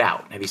 Get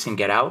Out. Have you seen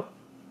Get Out?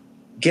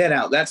 Get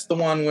Out, that's the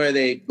one where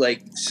they,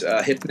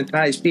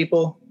 hypnotize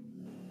people?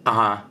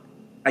 Uh-huh.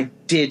 I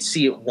did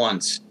see it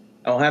once.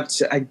 I'll have to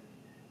say, I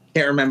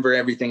can't remember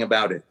everything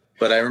about it,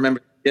 but I remember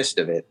the gist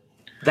of it.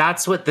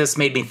 That's what this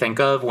made me think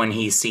of when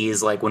he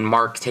sees, when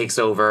Mark takes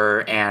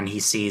over and he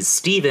sees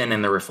Steven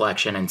in the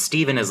reflection, and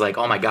Steven is like,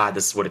 oh my God,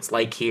 this is what it's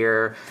like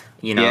here,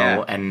 you know?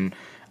 Yeah. And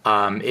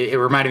it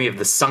reminded me of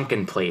the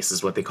sunken place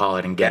is what they call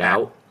it in Get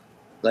Out.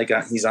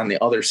 He's on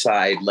the other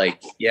side, and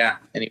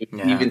he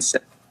even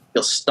said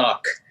he'll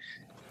stuck.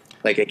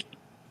 And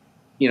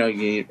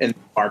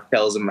Mark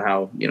tells him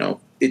how,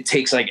 it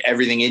takes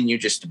everything in you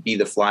just to be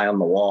the fly on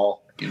the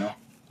wall,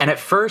 And at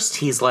first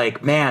he's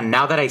like, man,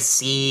 now that I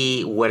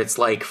see what it's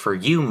like for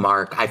you,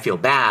 Mark, I feel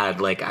bad.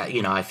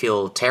 I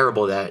feel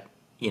terrible that,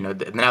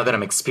 now that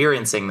I'm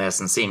experiencing this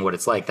and seeing what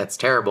it's like, that's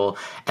terrible.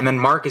 And then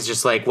Mark is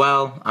just like,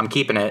 well, I'm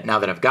keeping it now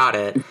that I've got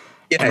it.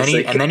 Yeah,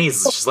 and then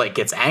he's just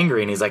gets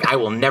angry and he's like, I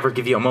will never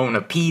give you a moment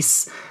of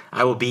peace.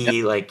 I will be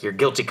your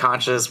guilty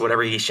conscience,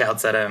 whatever he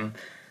shouts at him.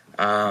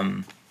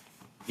 Then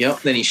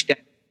he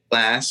shouts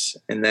glass,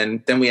 and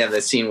then we have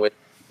that scene with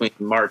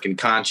Mark and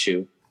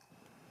Khonshu,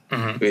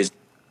 who has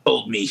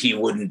told me he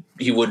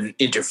wouldn't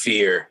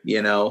interfere,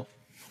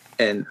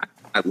 and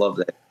I love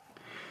that.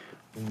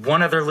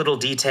 One other little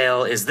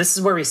detail is this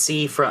is where we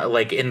see from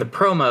in the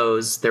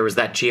promos there was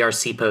that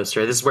GRC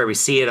poster. This is where we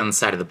see it on the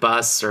side of the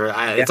bus, or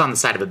it's on the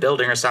side of a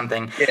building or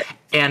something. Yeah.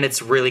 And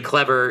it's really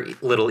clever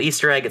little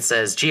Easter egg. It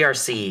says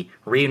GRC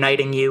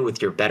reuniting you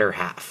with your better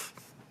half.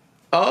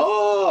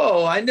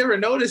 Oh, I never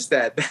noticed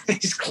that.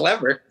 He's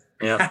clever.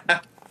 Yeah.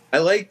 I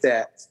like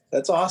that.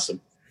 That's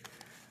awesome.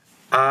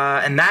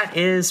 And that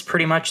is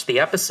pretty much the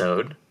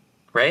episode,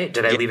 right?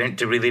 Did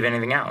we leave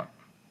anything out?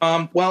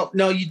 Well,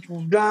 no, you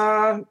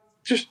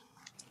just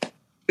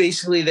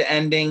basically the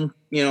ending.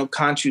 You know,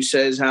 Khonshu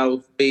says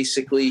how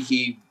basically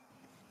you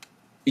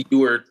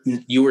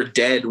were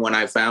dead when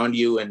I found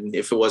you, and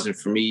if it wasn't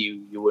for me,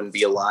 you wouldn't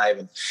be alive.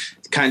 And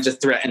kind of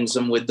threatens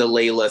him with the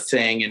Layla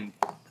thing, and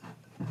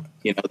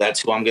you know that's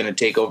who I'm going to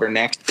take over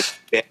next.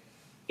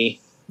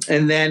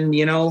 And then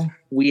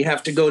we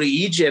have to go to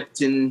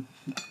Egypt and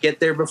get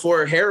there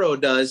before Harrow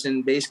does,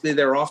 and basically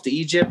they're off to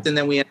Egypt, and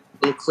then we have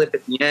a little clip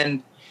at the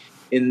end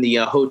in the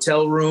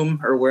hotel room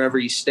or wherever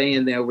you stay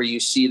in there, where you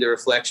see the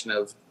reflection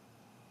of,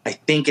 I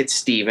think it's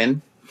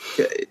Steven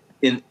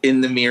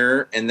in the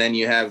mirror, and then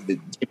you have the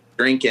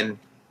drinking,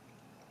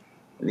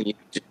 and then you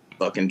just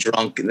fucking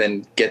drunk, and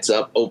then gets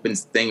up,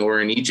 opens the thing,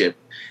 we're in Egypt,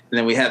 and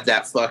then we have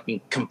that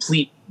fucking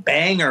complete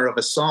banger of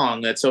a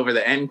song that's over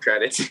the end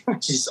credits,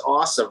 which is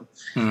awesome.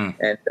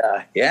 And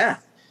yeah.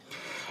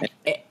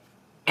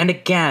 And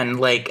again,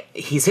 like,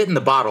 he's hitting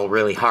the bottle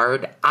really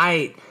hard.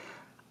 I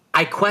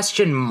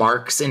question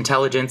Mark's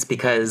intelligence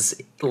because,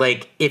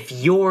 like, if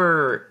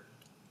you're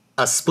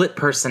a split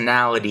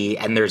personality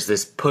and there's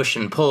this push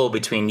and pull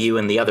between you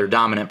and the other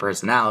dominant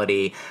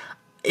personality,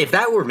 if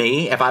that were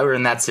me, if I were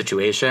in that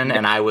situation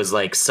and I was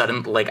like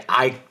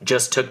I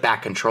just took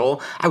back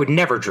control, I would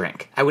never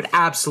drink. I would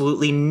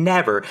absolutely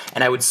never.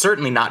 And I would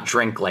certainly not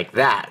drink like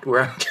that,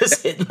 where I'm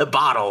just hitting the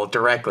bottle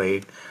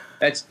directly.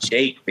 That's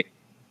Jake.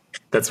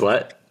 That's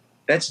what?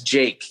 That's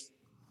Jake.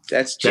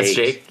 That's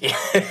Jake.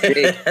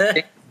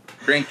 Jake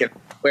drinking.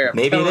 Where?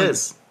 Maybe it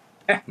is.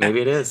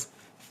 Maybe it is.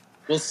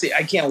 We'll see.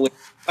 I can't wait.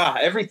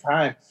 Every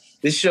time.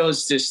 This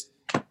show's just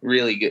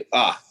really good.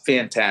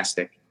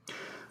 Fantastic.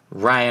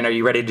 Ryan, are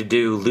you ready to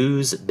do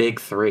Lou's Big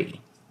Three?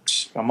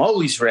 I'm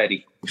always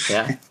ready.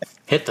 Yeah?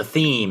 Hit the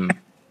theme.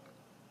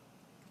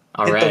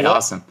 All right,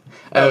 awesome.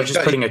 I was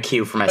just putting a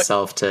cue for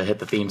myself to hit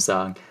the theme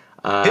song.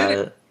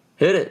 Hit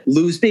it.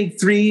 Lou's Big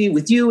Three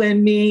with you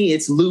and me.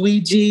 It's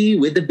Louis G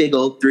with the big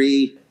old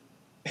three.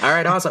 All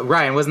right, awesome.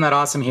 Ryan, wasn't that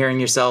awesome hearing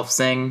yourself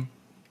sing?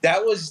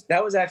 That was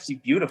actually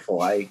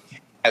beautiful. I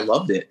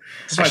loved it.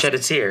 I shed a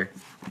tear.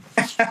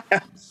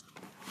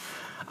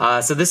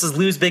 So this is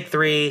Lou's Big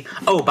Three.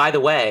 Oh, by the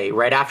way,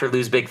 right after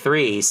Lou's Big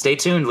Three, stay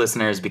tuned,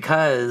 listeners,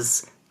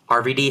 because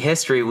RVD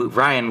history,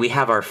 Ryan, we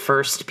have our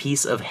first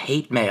piece of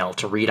hate mail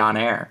to read on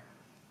air.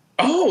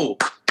 Oh,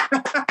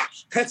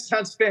 that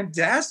sounds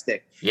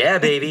fantastic. Yeah,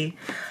 baby.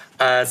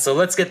 So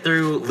let's get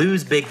through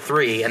Lou's Big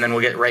Three, and then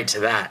we'll get right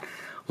to that.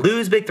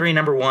 Lou's Big Three,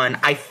 number one.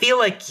 I feel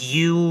like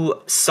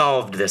you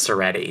solved this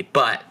already,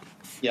 but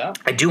yeah,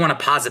 I do want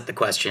to posit the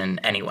question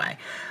anyway.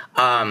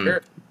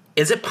 Sure.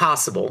 Is it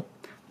possible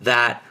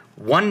that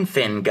one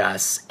fin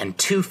Gus and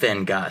two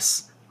fin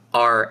Gus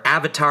are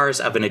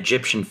avatars of an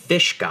Egyptian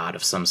fish god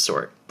of some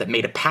sort that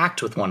made a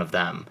pact with one of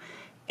them?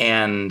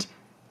 And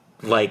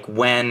like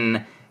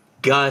when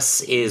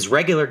Gus is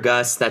regular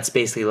Gus, that's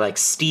basically like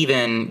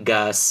Steven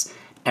Gus,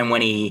 and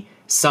when he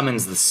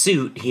summons the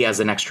suit, he has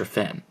an extra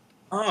fin.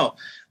 Oh,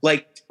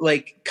 like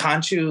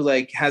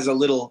Khonshu has a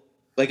little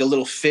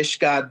fish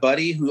god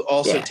buddy who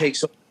also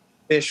takes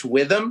fish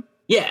with him.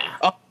 Yeah.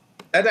 Oh,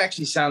 that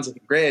actually sounds like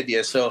a great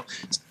idea. So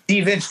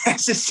Steven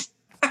has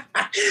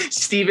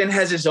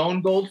his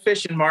own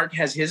goldfish and Mark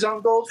has his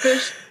own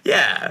goldfish.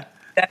 Yeah.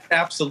 That's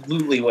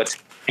absolutely what's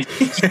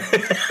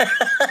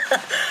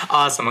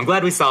awesome. I'm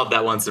glad we solved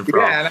that once and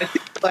for all. Yeah, and I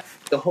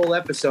think the whole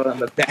episode on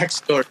the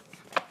backstory.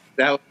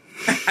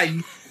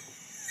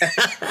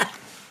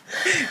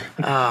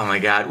 Oh my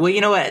god. Well,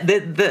 you know what?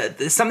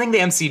 The something the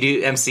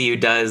MCU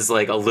does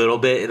like a little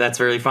bit that's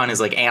really fun is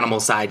like animal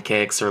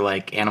sidekicks or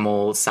like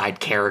animal side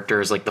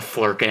characters, like the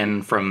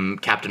Flurkin from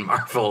Captain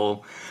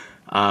Marvel.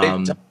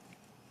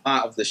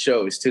 Of the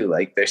shows too.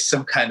 Like there's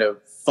some kind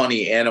of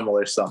funny animal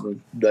or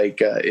something.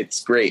 Like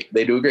it's great.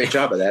 They do a great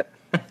job of that.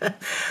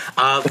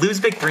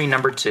 Lou's Big Three,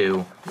 number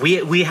two.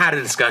 We had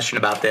a discussion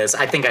about this.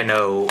 I think I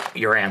know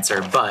your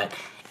answer, but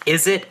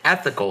is it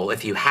ethical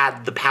if you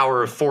had the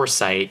power of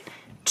foresight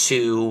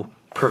to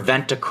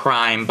prevent a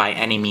crime by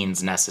any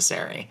means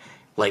necessary?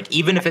 Like,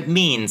 even if it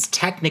means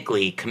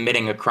technically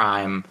committing a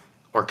crime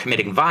or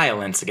committing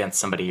violence against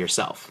somebody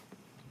yourself.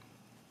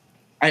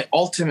 I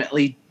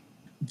ultimately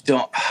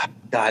don't.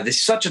 God, this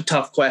is such a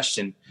tough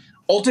question.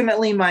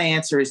 Ultimately, my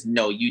answer is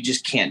no, you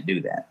just can't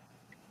do that.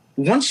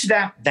 Once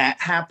that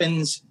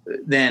happens,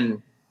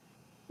 then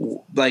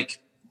like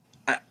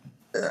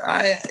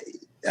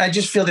I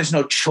just feel there's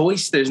no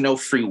choice. There's no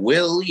free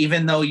will,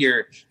 even though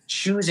you're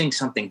choosing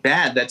something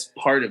bad. That's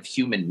part of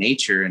human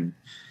nature. And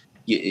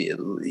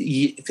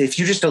if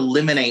you just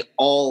eliminate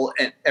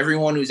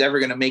everyone who's ever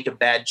going to make a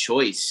bad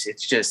choice,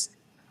 it's just,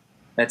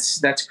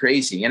 that's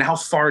crazy. And how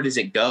far does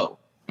it go?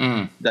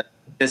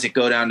 Does it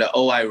go down to,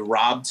 I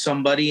robbed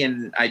somebody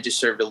and I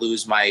deserve to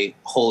lose my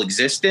whole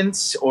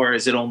existence? Or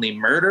is it only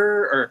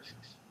murder? Or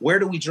where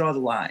do we draw the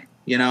line?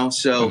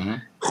 So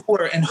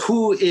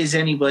who is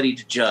anybody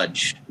to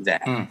judge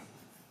that?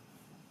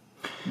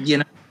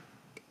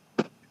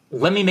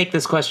 let me make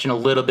this question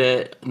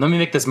let me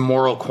make this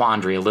moral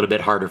quandary a little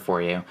bit harder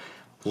for you.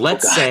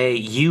 Let's say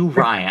you,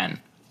 Ryan,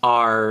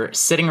 are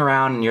sitting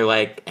around and you're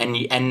like, and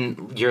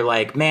you're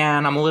like,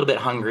 man, I'm a little bit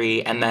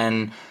hungry. And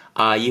then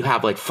you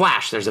have like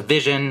flash, there's a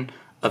vision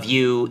of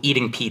you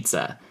eating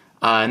pizza.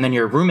 And then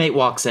your roommate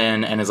walks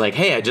in and is like,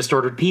 hey, I just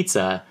ordered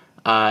pizza.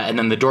 And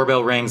then the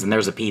doorbell rings and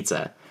there's a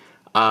pizza.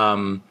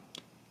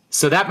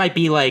 So that might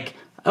be like,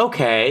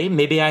 okay,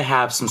 maybe I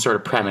have some sort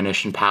of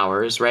premonition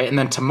powers, right? And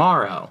then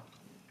tomorrow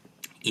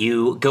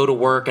you go to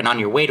work, and on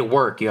your way to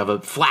work, you have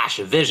a flash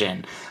of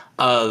vision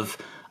of,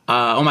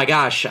 oh my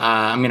gosh,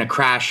 I'm going to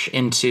crash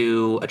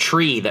into a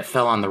tree that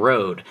fell on the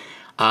road.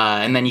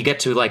 And then you get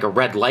to like a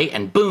red light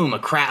and boom,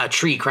 a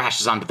tree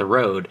crashes onto the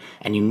road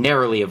and you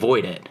narrowly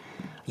avoid it.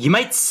 You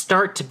might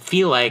start to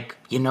feel like,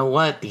 you know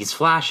what, these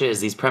flashes,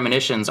 these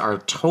premonitions are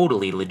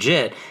totally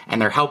legit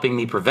and they're helping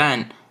me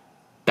prevent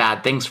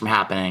bad things from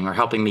happening or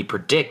helping me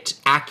predict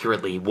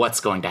accurately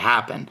what's going to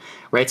happen,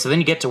 right? So then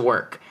you get to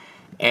work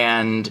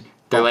and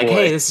they're like,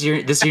 hey, this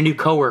is your new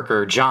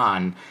coworker,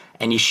 John.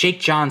 And you shake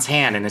John's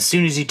hand, and as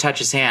soon as you touch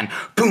his hand,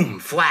 boom,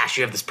 flash,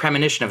 you have this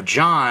premonition of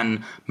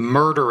John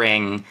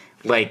murdering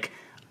like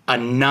a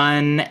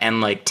nun and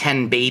like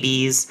 10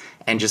 babies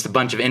and just a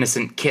bunch of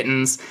innocent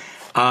kittens.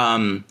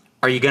 Are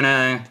you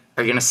gonna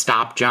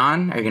stop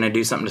John? Are you gonna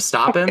do something to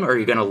stop him? Or are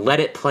you gonna let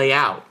it play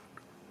out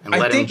and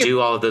let him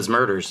do all of those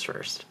murders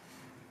first?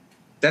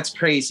 That's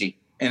crazy.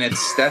 And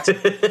that's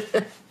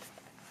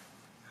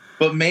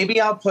but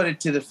maybe I'll put it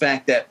to the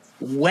fact that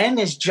when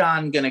is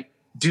John gonna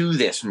do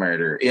this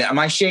murder? Am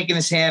I shaking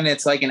his hand and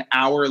it's like an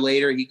hour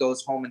later he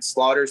goes home and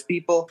slaughters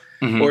people?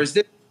 Mm-hmm. Or is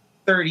this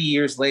 30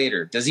 years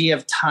later? Does he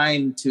have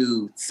time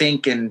to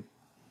think and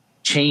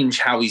change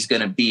how he's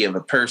going to be of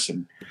a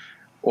person?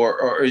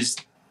 Or is,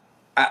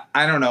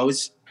 I don't know,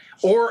 is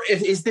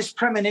this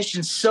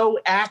premonition so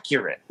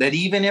accurate that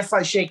even if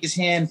I shake his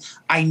hand,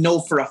 I know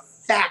for a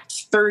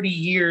fact 30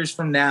 years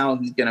from now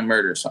he's going to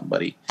murder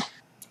somebody?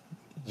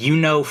 You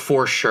know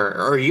for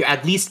sure, or you,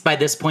 at least by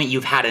this point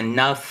you've had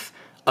enough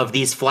of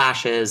these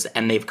flashes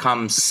and they've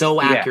come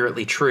so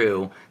accurately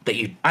true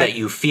that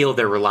you feel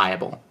they're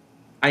reliable.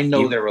 I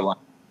know they're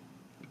reliable.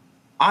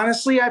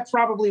 Honestly, I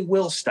probably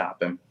will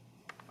stop him.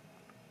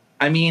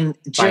 I mean,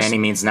 by any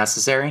means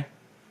necessary?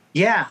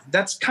 Yeah,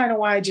 that's kind of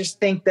why I just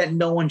think that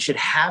no one should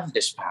have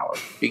this power,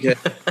 because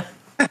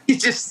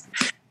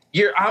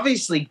you're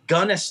obviously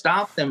gonna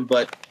stop them,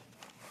 but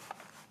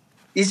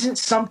isn't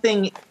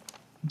something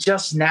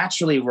just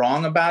naturally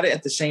wrong about it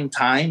at the same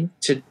time?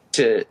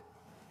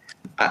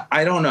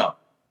 I don't know.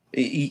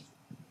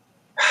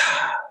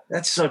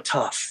 That's so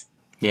tough.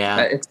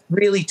 Yeah, it's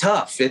really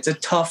tough. It's a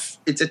tough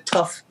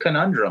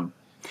conundrum.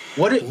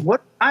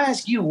 What I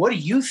ask you, what do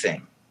you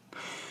think?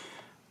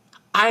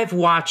 I've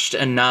watched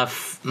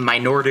enough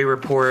Minority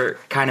Report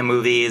kind of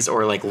movies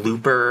or like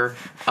Looper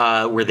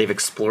where they've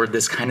explored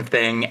this kind of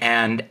thing,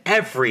 and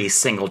every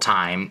single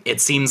time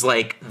it seems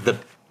like the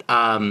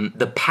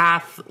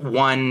path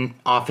one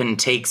often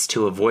takes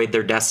to avoid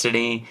their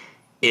destiny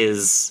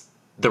is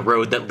the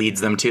road that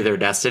leads them to their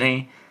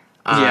destiny.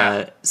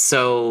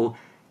 So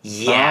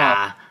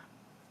yeah.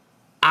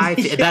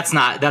 That's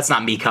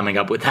not me coming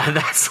up with that.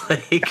 That's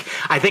like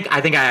I think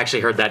I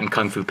actually heard that in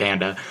Kung Fu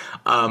Panda.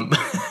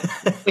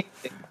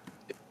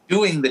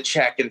 Doing the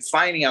check and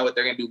finding out what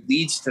they're going to do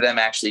leads to them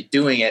actually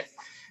doing it.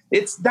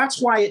 That's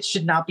why it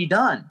should not be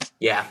done.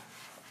 Yeah,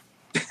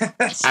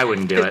 I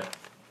wouldn't do it.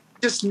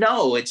 Just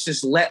no. It's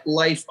just let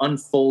life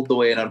unfold the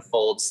way it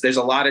unfolds. There's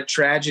a lot of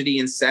tragedy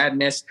and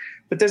sadness,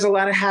 but there's a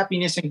lot of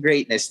happiness and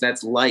greatness.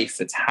 That's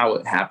life. It's how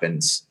it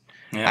happens.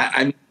 Yeah.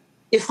 I mean,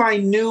 if I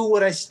knew,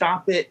 would I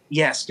stop it?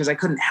 Yes, because I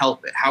couldn't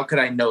help it. How could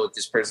I know that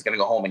this person's going to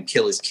go home and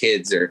kill his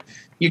kids? Or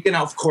you can,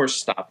 of course,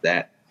 stop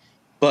that.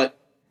 But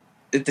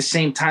at the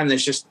same time,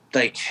 there's just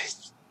like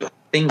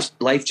things.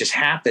 Life just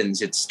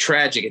happens. It's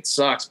tragic. It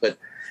sucks. But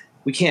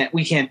we can't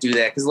do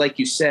that because, like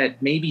you said,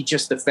 maybe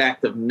just the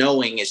fact of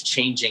knowing is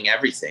changing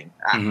everything.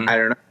 Mm-hmm. I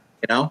don't know.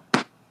 You know?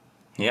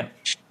 Yeah.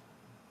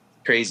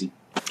 Crazy.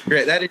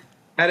 Great.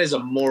 That is a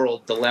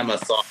moral dilemma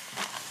thought.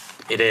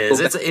 It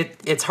is.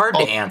 It's hard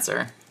to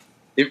answer.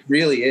 It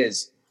really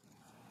is.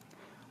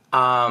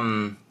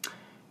 Lose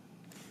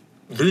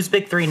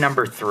Big 3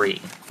 number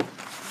 3.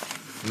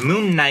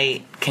 Moon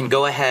Knight can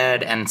go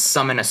ahead and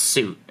summon a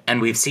suit,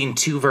 and we've seen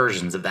two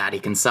versions of that. He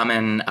can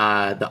summon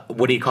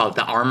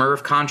the armor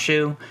of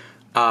Khonshu,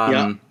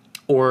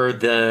 or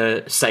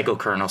the Psycho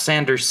Colonel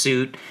Sanders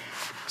suit.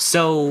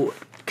 So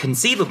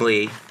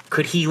conceivably,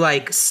 could he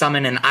like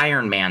summon an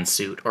Iron Man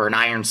suit or an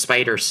Iron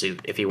Spider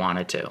suit if he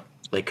wanted to?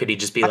 Like, could he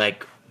just be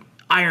like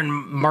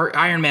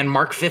Iron Man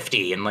Mark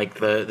 50 and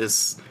like I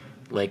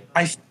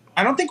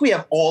don't think we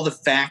have all the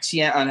facts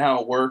yet on how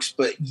it works,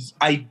 but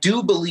I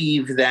do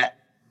believe that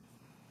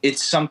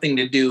it's something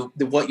to do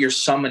with what you're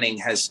summoning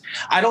has.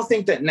 I don't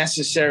think that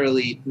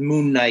necessarily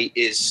Moon Knight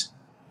he's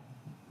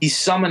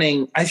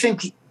summoning. I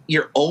think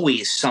you're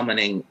always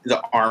summoning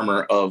the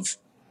armor of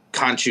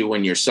Khonshu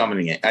when you're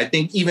summoning it. I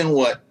think even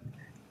what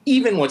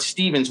even what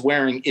Steven's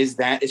wearing is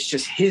that it's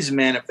just his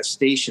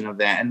manifestation of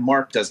that. And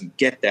Mark doesn't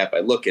get that by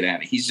looking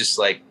at it. He's just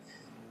like,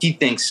 he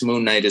thinks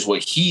Moon Knight is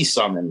what he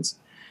summons.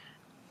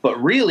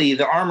 But really,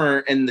 the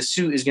armor and the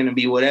suit is going to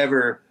be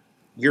whatever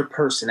your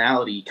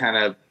personality kind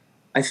of,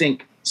 I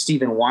think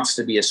Steven wants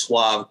to be a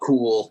suave,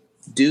 cool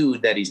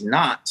dude that he's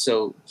not.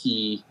 So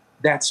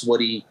that's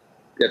what he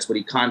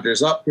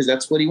conjures up because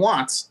that's what he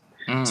wants.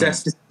 So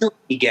that's the suit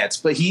he gets.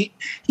 But he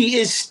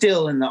is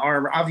still in the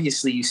armor.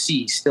 Obviously, you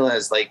see, he still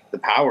has like the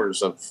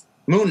powers of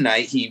Moon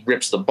Knight. He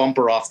rips the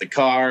bumper off the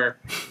car,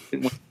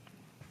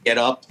 get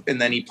up, and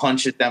then he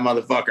punches that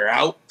motherfucker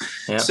out.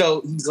 Yep.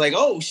 So he's like,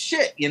 oh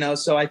shit,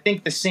 so I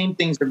think the same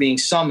things are being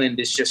summoned.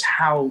 It's just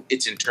how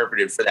it's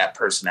interpreted for that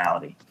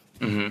personality.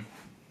 Mm-hmm.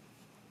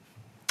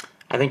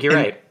 I think you're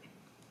right.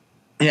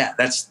 Yeah,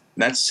 that's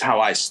how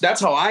I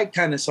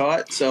kind of saw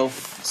it. So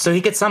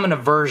he could summon a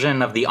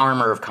version of the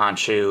armor of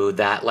Khonshu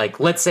that, like,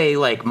 let's say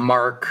like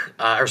Mark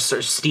or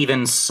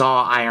Steven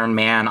saw Iron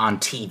Man on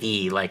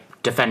TV, like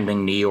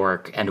defending New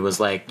York, and was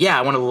like, yeah,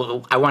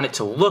 I want it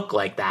to look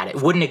like that. It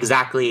wouldn't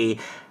exactly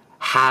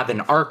have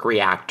an arc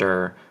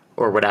reactor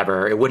or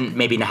whatever. It wouldn't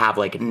maybe have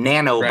like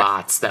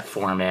nanobots that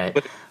form it.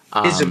 But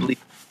visibly.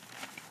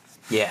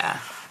 Yeah.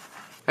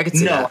 I could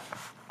see that. No,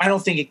 I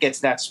don't think it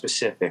gets that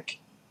specific.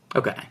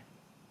 Okay.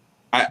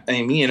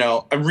 I mean,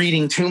 I'm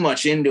reading too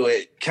much into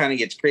it kind of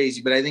gets crazy,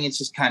 but I think it's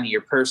just kind of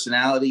your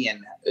personality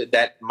and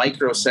that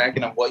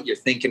microsecond of what you're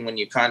thinking when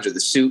you conjure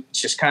the suit. It's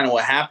just kind of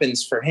what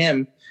happens for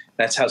him.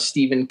 That's how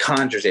Steven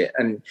conjures it.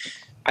 And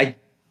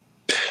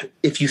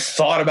if you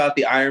thought about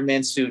the Iron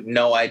Man suit,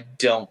 no, I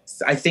don't.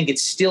 I think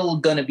it's still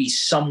going to be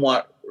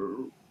somewhat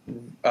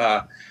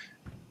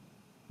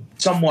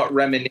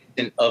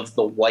reminiscent of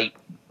the white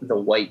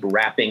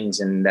wrappings,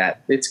 and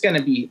that it's going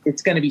to be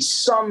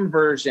some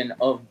version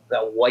of the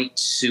white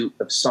suit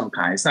of some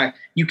kind. It's not,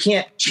 you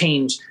can't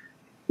change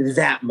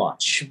that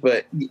much,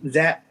 but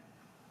that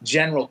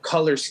general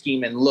color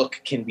scheme and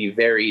look can be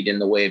varied in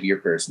the way of your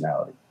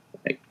personality.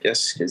 I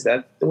guess, is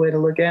that the way to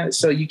look at it?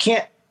 So you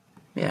can't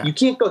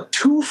go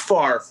too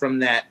far from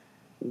that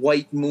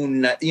white Moon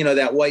Knight,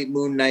 that white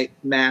Moon Knight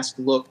mask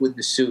look with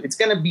the suit. It's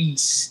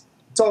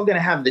all going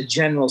to have the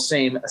general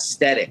same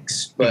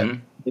aesthetics, but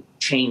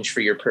change for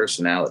your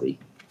personality.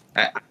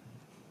 I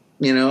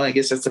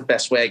guess that's the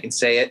best way I can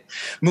say it.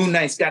 Moon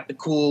Knight's got the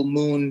cool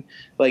moon,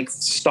 like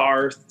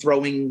star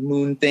throwing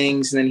moon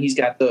things. And then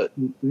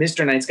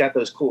Mr. Knight's got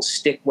those cool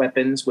stick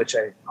weapons, which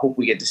I hope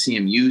we get to see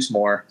him use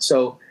more.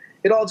 So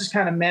it all just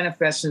kind of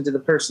manifests into the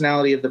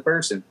personality of the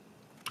person.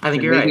 I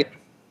think you're right.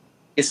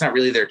 It's not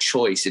really their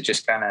choice. It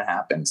just kind of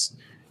happens.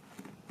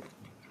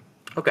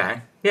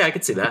 Okay. Yeah, I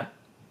could see that.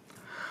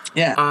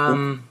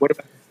 Yeah.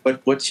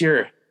 What's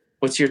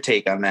your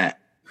take on that?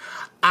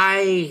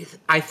 I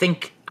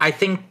think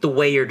the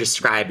way you're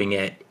describing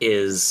it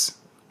is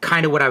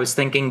kind of what I was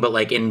thinking, but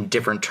like in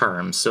different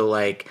terms. So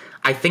like,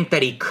 I think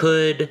that he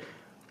could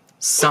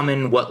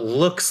summon what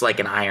looks like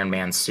an Iron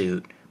Man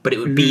suit, but it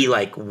would be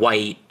like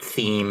white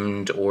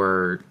themed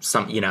or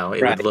some, it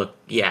would look,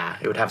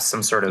 it would have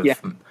some sort of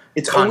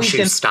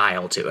Khonshu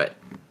style to it.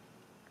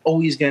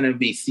 Always going to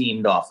be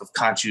themed off of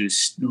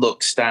Khonshu's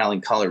look, style,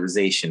 and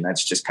colorization.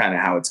 That's just kind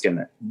of how it's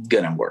gonna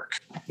work.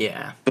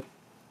 Yeah.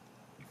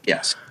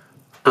 Yes.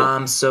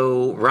 Cool.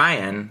 So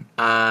Ryan,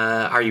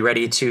 are you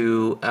ready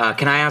to?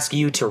 Can I ask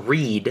you to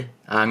read?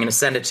 I'm going to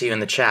send it to you in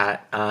the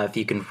chat. If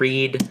you can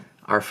read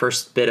our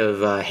first bit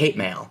of hate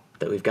mail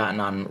that we've gotten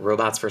on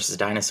Robots versus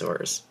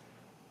Dinosaurs.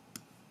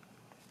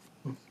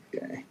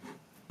 Okay.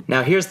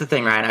 Now, here's the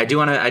thing, Ryan. I do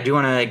want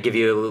to give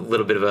you a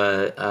little bit of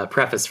a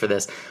preface for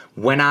this.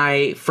 When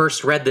I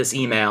first read this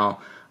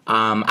email,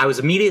 I was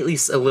immediately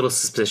a little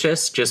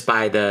suspicious just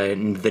by the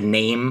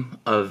name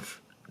of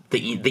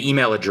the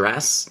email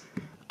address,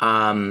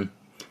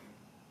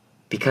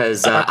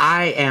 because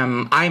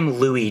I'm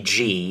Louis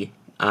G,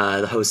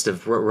 the host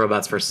of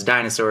Robots versus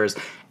Dinosaurs,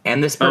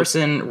 and this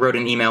person wrote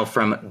an email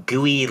from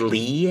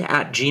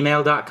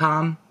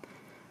gooeylee@gmail.com.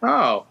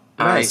 Oh.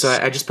 Nice. So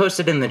I just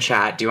posted in the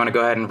chat. Do you want to go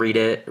ahead and read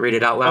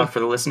it out loud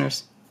for the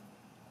listeners?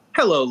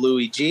 Hello,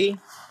 Louis G.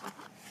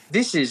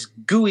 This is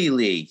Gooey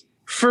Lee.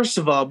 First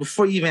of all,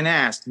 before you even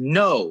ask,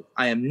 no,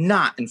 I am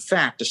not, in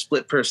fact, a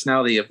split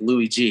personality of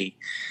Louis G.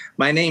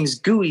 My name's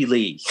Gooey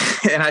Lee,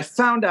 and I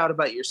found out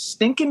about your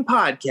stinking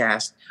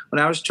podcast when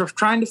I was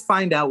trying to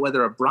find out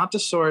whether a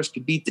Brontosaurus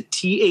could beat the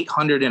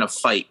T-800 in a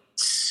fight.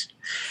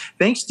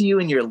 Thanks to you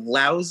and your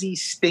lousy,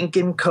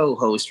 stinking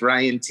co-host,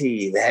 Ryan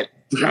T.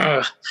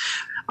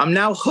 I'm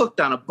now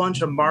hooked on a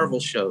bunch of Marvel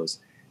shows.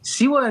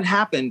 What had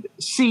happened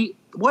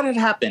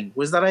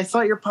was that I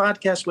thought your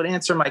podcast would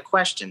answer my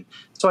question.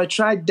 So I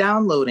tried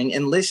downloading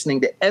and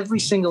listening to every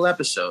single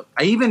episode.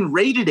 I even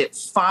rated it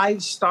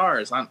 5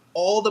 stars on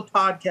all the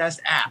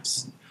podcast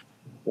apps.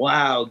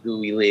 Wow,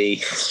 Gooey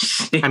Lee.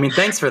 I mean,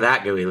 thanks for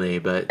that, Gooey Lee,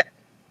 but...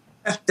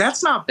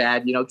 That's not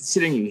bad,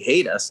 considering you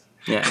hate us.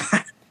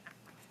 Yeah.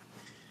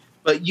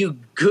 But you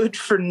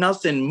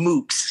good-for-nothing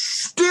mooks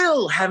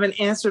still haven't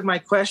answered my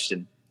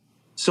question.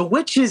 So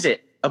which is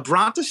it, a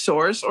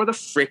Brontosaurus or the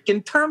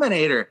frickin'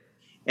 Terminator?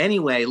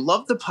 Anyway,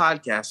 love the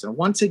podcast. And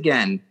once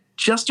again,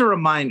 just a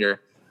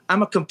reminder,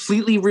 I'm a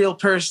completely real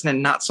person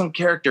and not some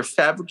character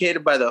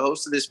fabricated by the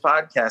host of this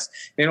podcast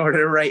in order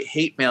to write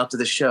hate mail to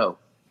the show.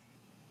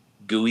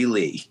 Gooey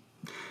Lee.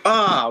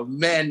 Oh,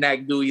 man,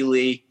 that Gooey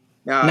Lee.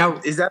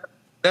 Now,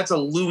 that's a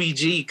Louis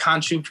G.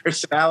 Khonshu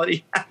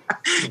personality?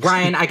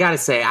 Ryan, I gotta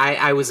say,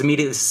 I was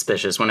immediately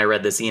suspicious when I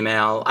read this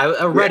email.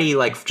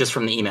 Just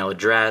from the email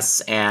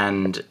address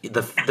and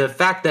the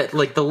fact that,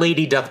 like, the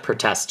lady doth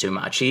protest too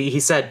much. He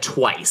said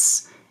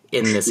twice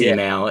in this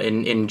email,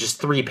 in just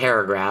 3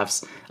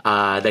 paragraphs,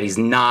 that he's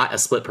not a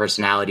split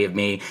personality of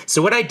me.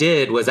 So what I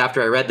did was,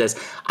 after I read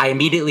this, I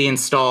immediately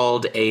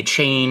installed a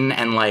chain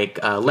and,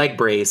 leg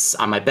brace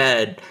on my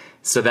bed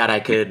so that I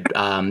could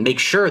make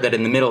sure that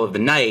in the middle of the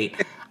night,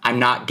 I'm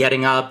not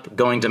getting up,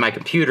 going to my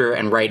computer,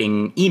 and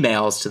writing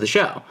emails to the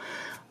show.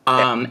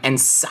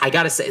 And I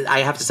gotta say,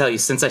 I have to tell you,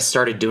 since I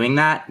started doing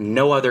that,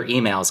 no other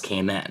emails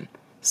came in.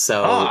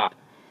 So,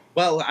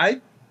 well, I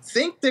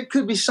think there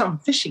could be something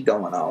fishy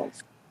going on.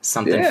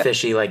 Something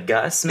fishy like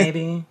Gus,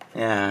 maybe?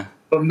 Yeah.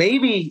 But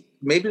maybe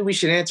we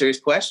should answer his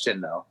question,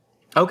 though.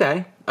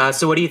 Okay.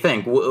 So what do you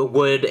think?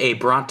 Would a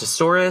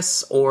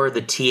Brontosaurus or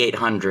the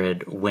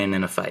T-800 win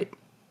in a fight?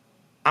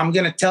 I'm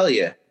going to tell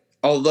you,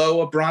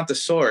 although a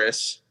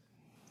Brontosaurus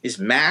is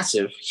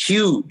massive,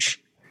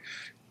 huge,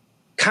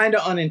 kind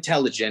of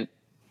unintelligent,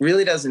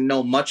 really doesn't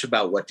know much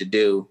about what to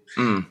do.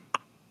 I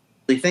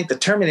think the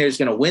Terminator is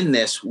going to win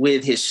this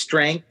with his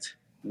strength,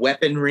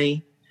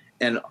 weaponry,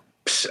 and,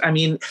 I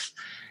mean,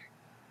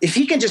 if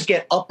he can just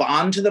get up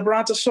onto the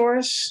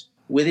Brontosaurus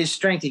with his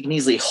strength, he can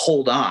easily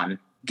hold on,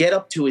 get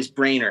up to his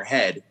brain or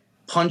head,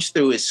 punch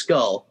through his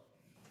skull,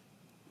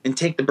 and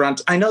take the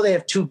Brontosaurus. I know they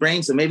have 2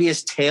 brains, so maybe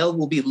his tail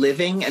will be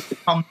living and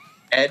become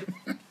head.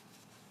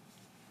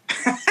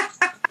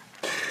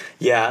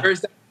 Yeah. Or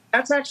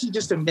that's actually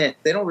just a myth.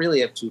 They don't really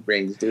have 2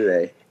 brains, do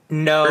they?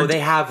 No, they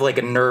have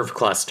a nerve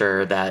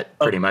cluster that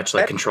pretty much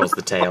controls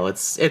the tail.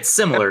 It's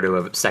similar to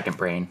a second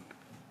brain.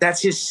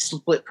 That's his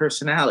split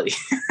personality.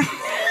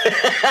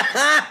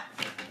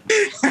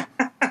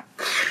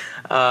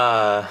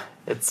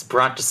 It's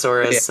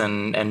Brontosaurus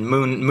and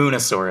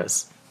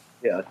Moonosaurus.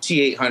 Yeah,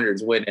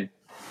 T-800's winning.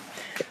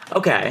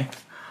 Okay.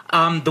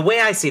 The way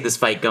I see this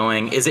fight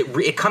going is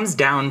it comes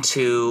down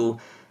to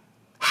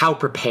how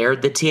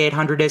prepared the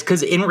T-800 is,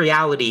 because in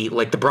reality,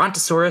 the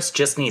Brontosaurus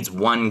just needs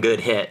one good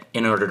hit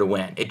in order to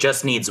win. It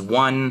just needs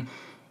one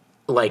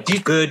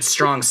good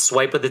strong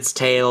swipe with its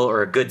tail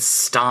or a good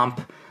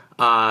stomp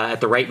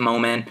at the right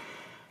moment,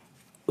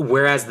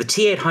 whereas the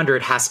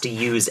T-800 has to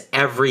use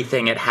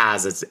everything it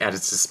has at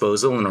its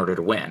disposal in order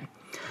to win.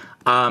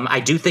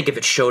 I do think if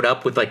it showed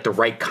up with the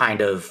right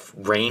kind of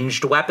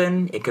ranged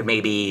weapon, it could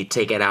maybe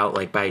take it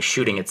out by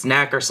shooting its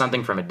neck or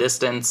something from a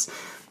distance.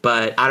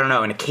 But I don't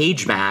know. In a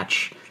cage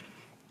match,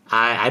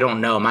 I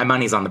don't know. My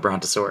money's on the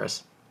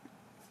Brontosaurus.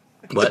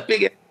 What?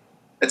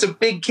 That's a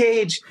big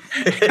cage.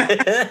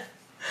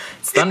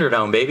 It's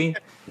Thunderdome, baby.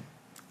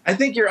 I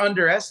think you're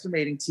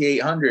underestimating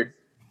T-800.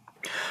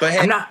 But hey,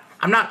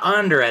 I'm not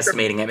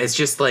underestimating him. It's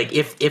just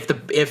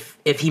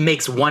if he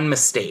makes one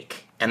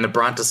mistake and the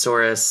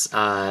Brontosaurus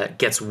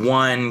gets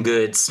one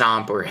good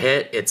stomp or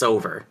hit, it's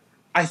over.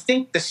 I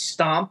think the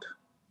stomp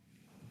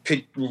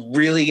could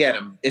really get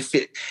him. If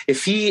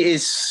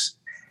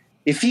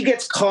he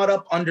gets caught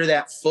up under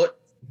that foot,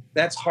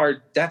 that's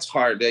hard.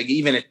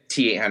 Even a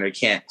T-800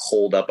 can't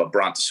hold up a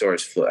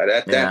Brontosaurus foot.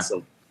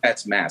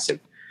 That's massive.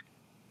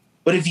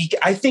 But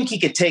I think he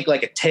could take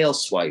a tail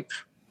swipe.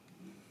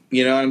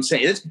 You know what I'm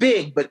saying? It's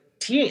big, but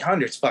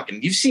T-800's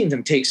fucking. You've seen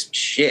him take some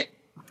shit.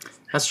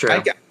 That's true.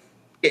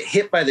 Get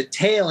hit by the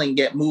tail and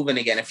get moving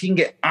again. If he can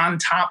get on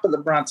top of the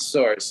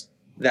Brontosaurus,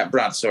 that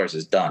Brontosaurus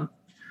is done.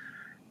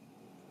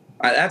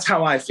 That's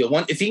how I feel.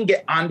 If he can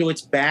get onto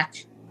its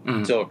back,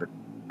 it's over.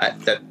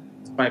 That's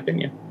my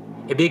opinion.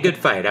 It'd be a good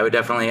fight. I would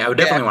definitely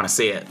want to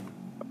see it.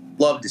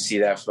 Love to see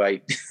that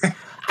fight.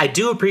 I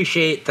do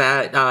appreciate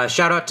that.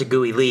 Shout out to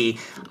Gooey Lee.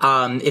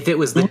 If it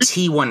was the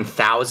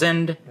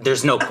T-1000,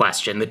 there's no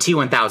question. The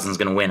T-1000 is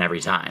going to win every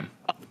time.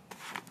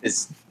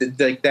 It's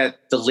like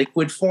that, the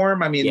liquid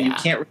form. I mean, you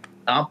can't really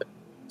stop it.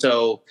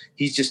 So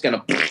he's just going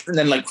to, and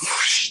then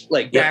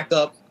back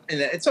up, and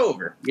then it's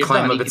over. You're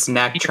climb done. up its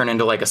neck, turn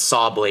into a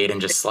saw blade,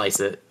 and just slice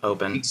it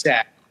open.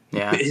 Exactly.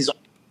 Yeah. His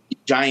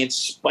giant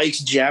spikes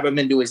jab him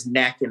into his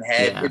neck and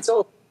head. Yeah. It's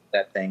over,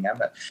 that thing.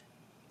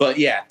 But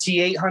yeah,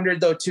 T-800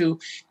 though too.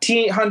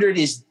 T-800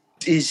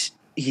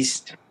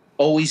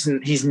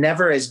 he's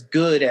never as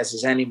good as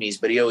his enemies,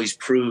 but he always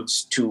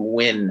proves to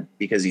win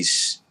because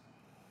he's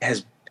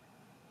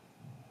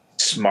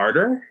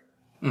smarter,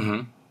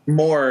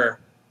 more.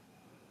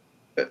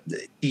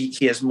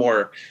 He has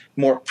more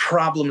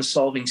problem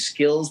solving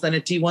skills than a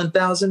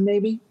T-1000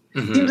 maybe.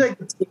 Seems like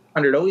the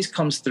T-800 always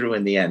comes through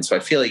in the end, so I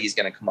feel like he's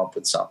going to come up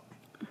with something.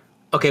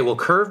 Okay, well,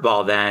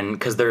 curveball then,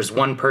 because there's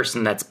one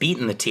person that's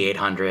beaten the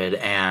T-800,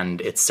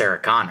 and it's Sarah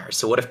Connor.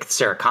 So what if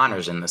Sarah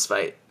Connor's in this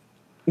fight?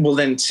 Well,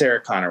 then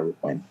Sarah Connor would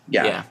win.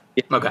 Yeah.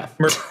 Okay.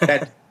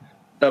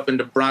 up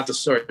into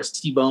Brontosaurus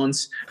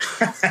T-bones.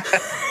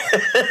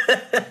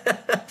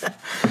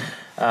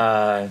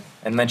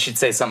 And then she'd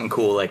say something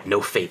cool like,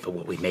 no fate but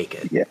what we make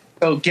it. Yeah.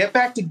 So get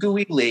back to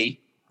Gooey Lee.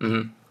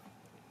 Mm-hmm.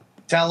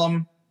 Tell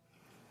him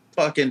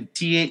fucking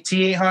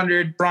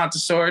T800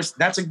 Brontosaurus.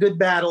 That's a good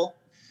battle.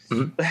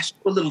 Mm-hmm. But show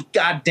a little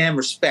goddamn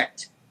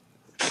respect.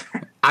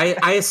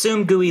 I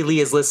assume Gooey Lee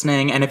is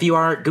listening, and if you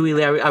aren't, Gooey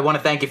Lee, I want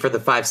to thank you for the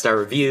 5-star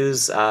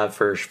reviews,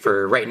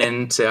 for writing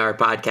into our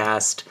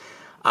podcast.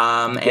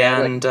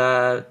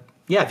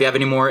 If you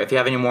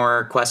have any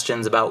more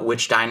questions about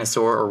which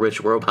dinosaur or which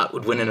robot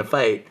would win in a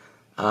fight,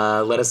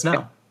 let us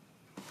know.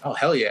 Oh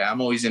hell yeah, I'm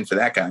always in for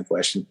that kind of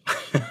question.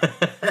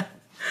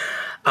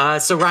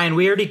 So Ryan,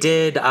 we already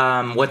did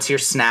What's Your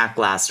Snack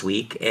last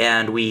week,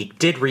 and we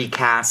did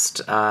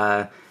recast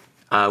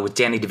with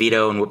Danny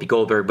DeVito and Whoopi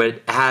Goldberg,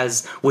 but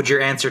would your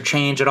answer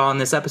change at all in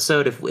this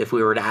episode if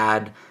we were to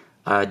add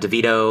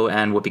DeVito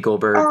and Whoopi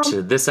Goldberg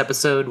to this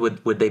episode?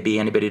 Would they be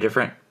anybody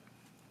different?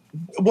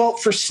 Well,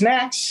 for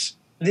snacks,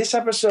 this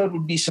episode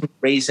would be some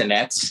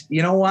Raisinets.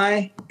 You know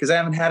why? Because I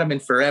haven't had them in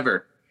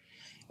forever.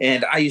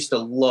 And I used to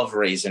love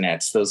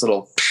Raisinets, those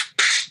little...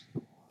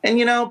 And,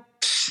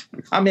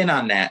 I'm in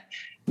on that.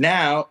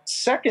 Now,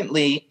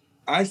 secondly,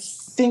 I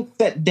think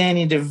that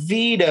Danny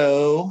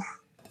DeVito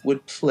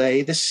would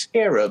play the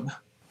Scarab.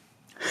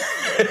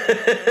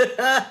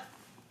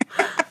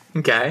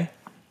 Okay.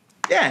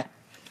 Yeah,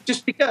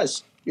 just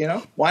because,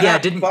 why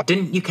not? Yeah,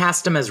 didn't you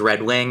cast him as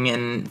Red Wing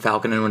in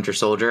Falcon and Winter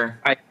Soldier?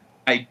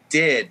 I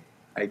did,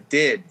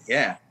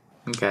 yeah.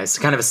 Okay,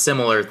 so kind of a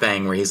similar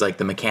thing where he's like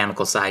the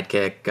mechanical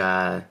sidekick.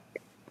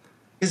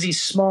 Because he's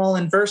small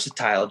and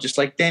versatile, just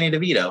like Danny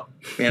DeVito,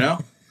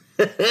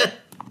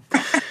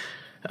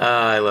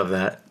 I love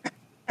that.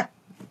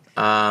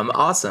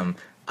 Awesome.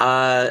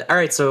 All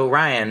right, so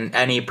Ryan,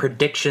 any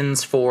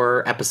predictions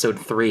for episode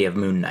 3 of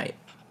Moon Knight?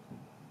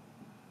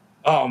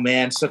 Oh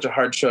man, such a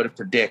hard show to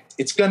predict.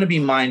 It's going to be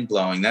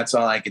mind-blowing. That's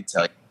all I can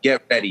tell you.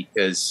 Get ready,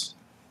 because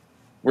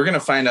we're going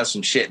to find out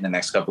some shit in the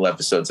next couple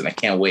episodes, and I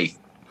can't wait.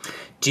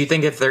 Do you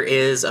think if there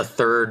is a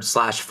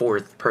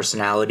 3rd/4th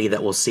personality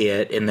that we'll see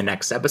it in the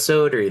next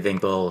episode, or you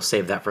think they'll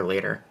save that for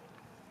later?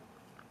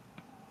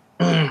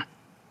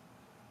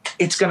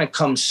 It's going to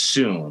come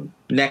soon.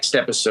 Next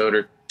episode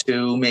or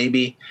 2,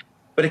 maybe.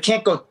 But it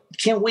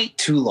can't wait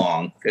too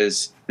long,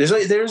 because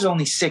there's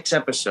only 6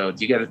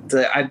 episodes. You got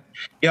to, I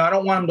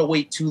don't want them to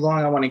wait too long.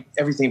 I want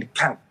everything to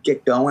kind of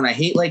get going. I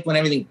hate like when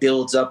everything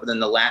builds up and then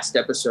the last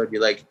episode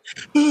you're like,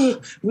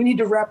 we need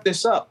to wrap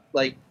this up.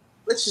 Like,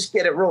 let's just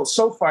get it rolled.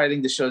 So far, I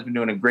think the show's been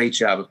doing a great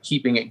job of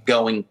keeping it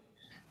going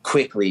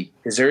quickly,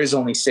 because there is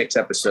only 6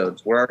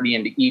 episodes. We're already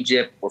into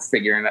Egypt. We're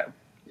figuring out.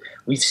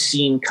 We've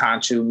seen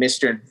Khonshu,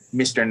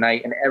 Mr.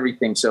 Knight, and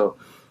everything. So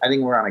I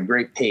think we're on a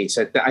great pace.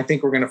 I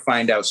think we're going to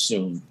find out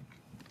soon.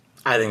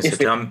 I think so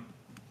too.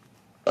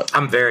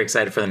 I'm very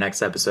excited for the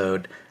next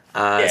episode.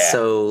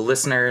 So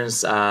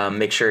listeners,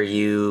 make sure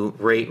you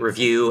rate,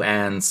 review,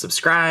 and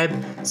subscribe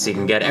so you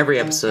can get every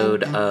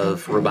episode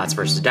of Robots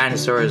vs.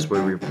 Dinosaurs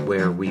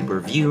where we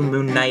review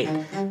Moon Knight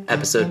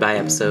episode by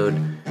episode.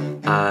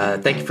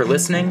 Thank you for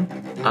listening.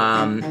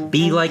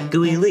 Be like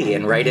Gooey Lee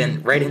and write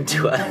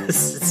into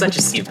us. It's such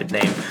a stupid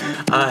name.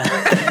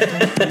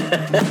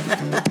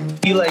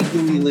 Be like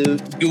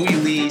Gooey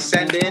Lee.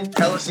 Send in.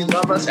 Tell us you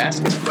love us.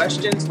 Ask us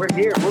questions. We're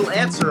here. We'll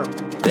answer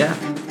them. Yeah.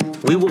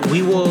 We will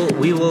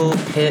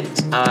pit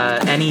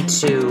any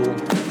 2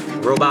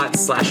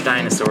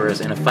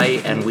 robots/dinosaurs in a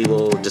fight, and we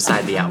will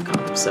decide the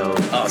outcome. So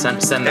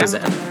send those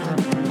in.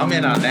 I'm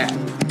in on that.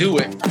 Do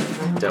it.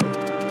 Dope.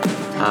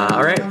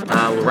 All right.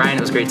 Well, Ryan,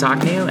 it was great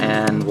talking to you,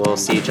 and we'll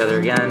see each other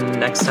again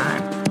next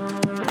time.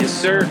 Yes,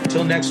 sir.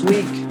 Till next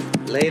week.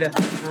 Later.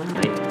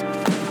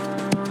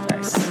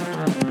 Nice.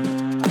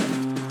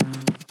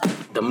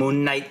 The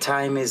Moon Knight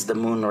time is the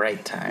Moon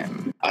Right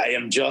time. I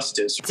am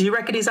justice. Do you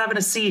reckon he's having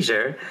a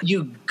seizure?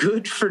 You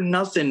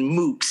good-for-nothing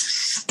mooks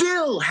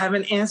still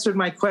haven't answered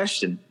my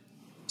question.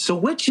 So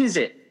which is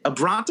it? A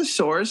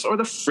Brontosaurus or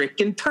the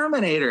frickin'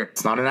 Terminator?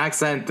 It's not an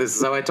accent. This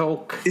is how I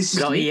talk.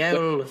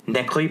 Gabriel,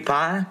 ne crois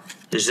pas,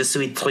 je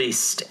suis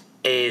triste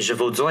et je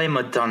voudrais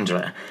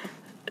m'étendre.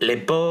 Les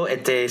beaux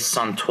étaient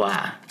sans toi.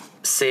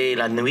 C'est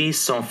la nuit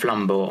sans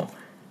flambeau.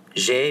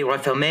 J'ai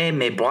refermé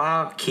mes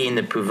bras qui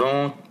ne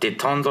pouvaient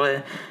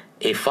détendre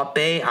et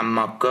frappé à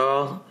mon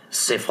corps,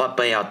 c'est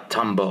frappé à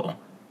tombeau.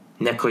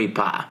 Ne crois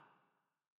pas.